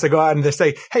recording this. They go out and they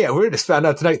say, "Hey, we just found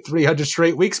out tonight 300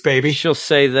 straight weeks, baby." She'll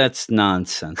say that's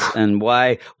nonsense. And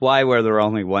why were there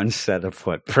only one set of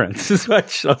footprints is what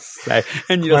she'll say.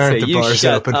 And you'll say, "You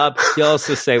shut up." You'll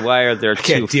also say, "Why are there 2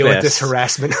 can't deal with this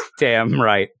harassment." Damn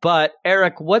right. But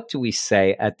Eric, what do we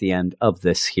say at the end of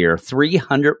this here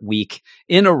 300 week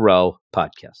in a row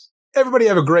podcast? Everybody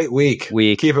have a great week.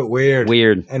 Week. Keep it weird.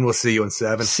 Weird. And we'll see you in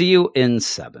 7. See you in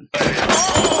 7.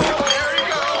 Oh,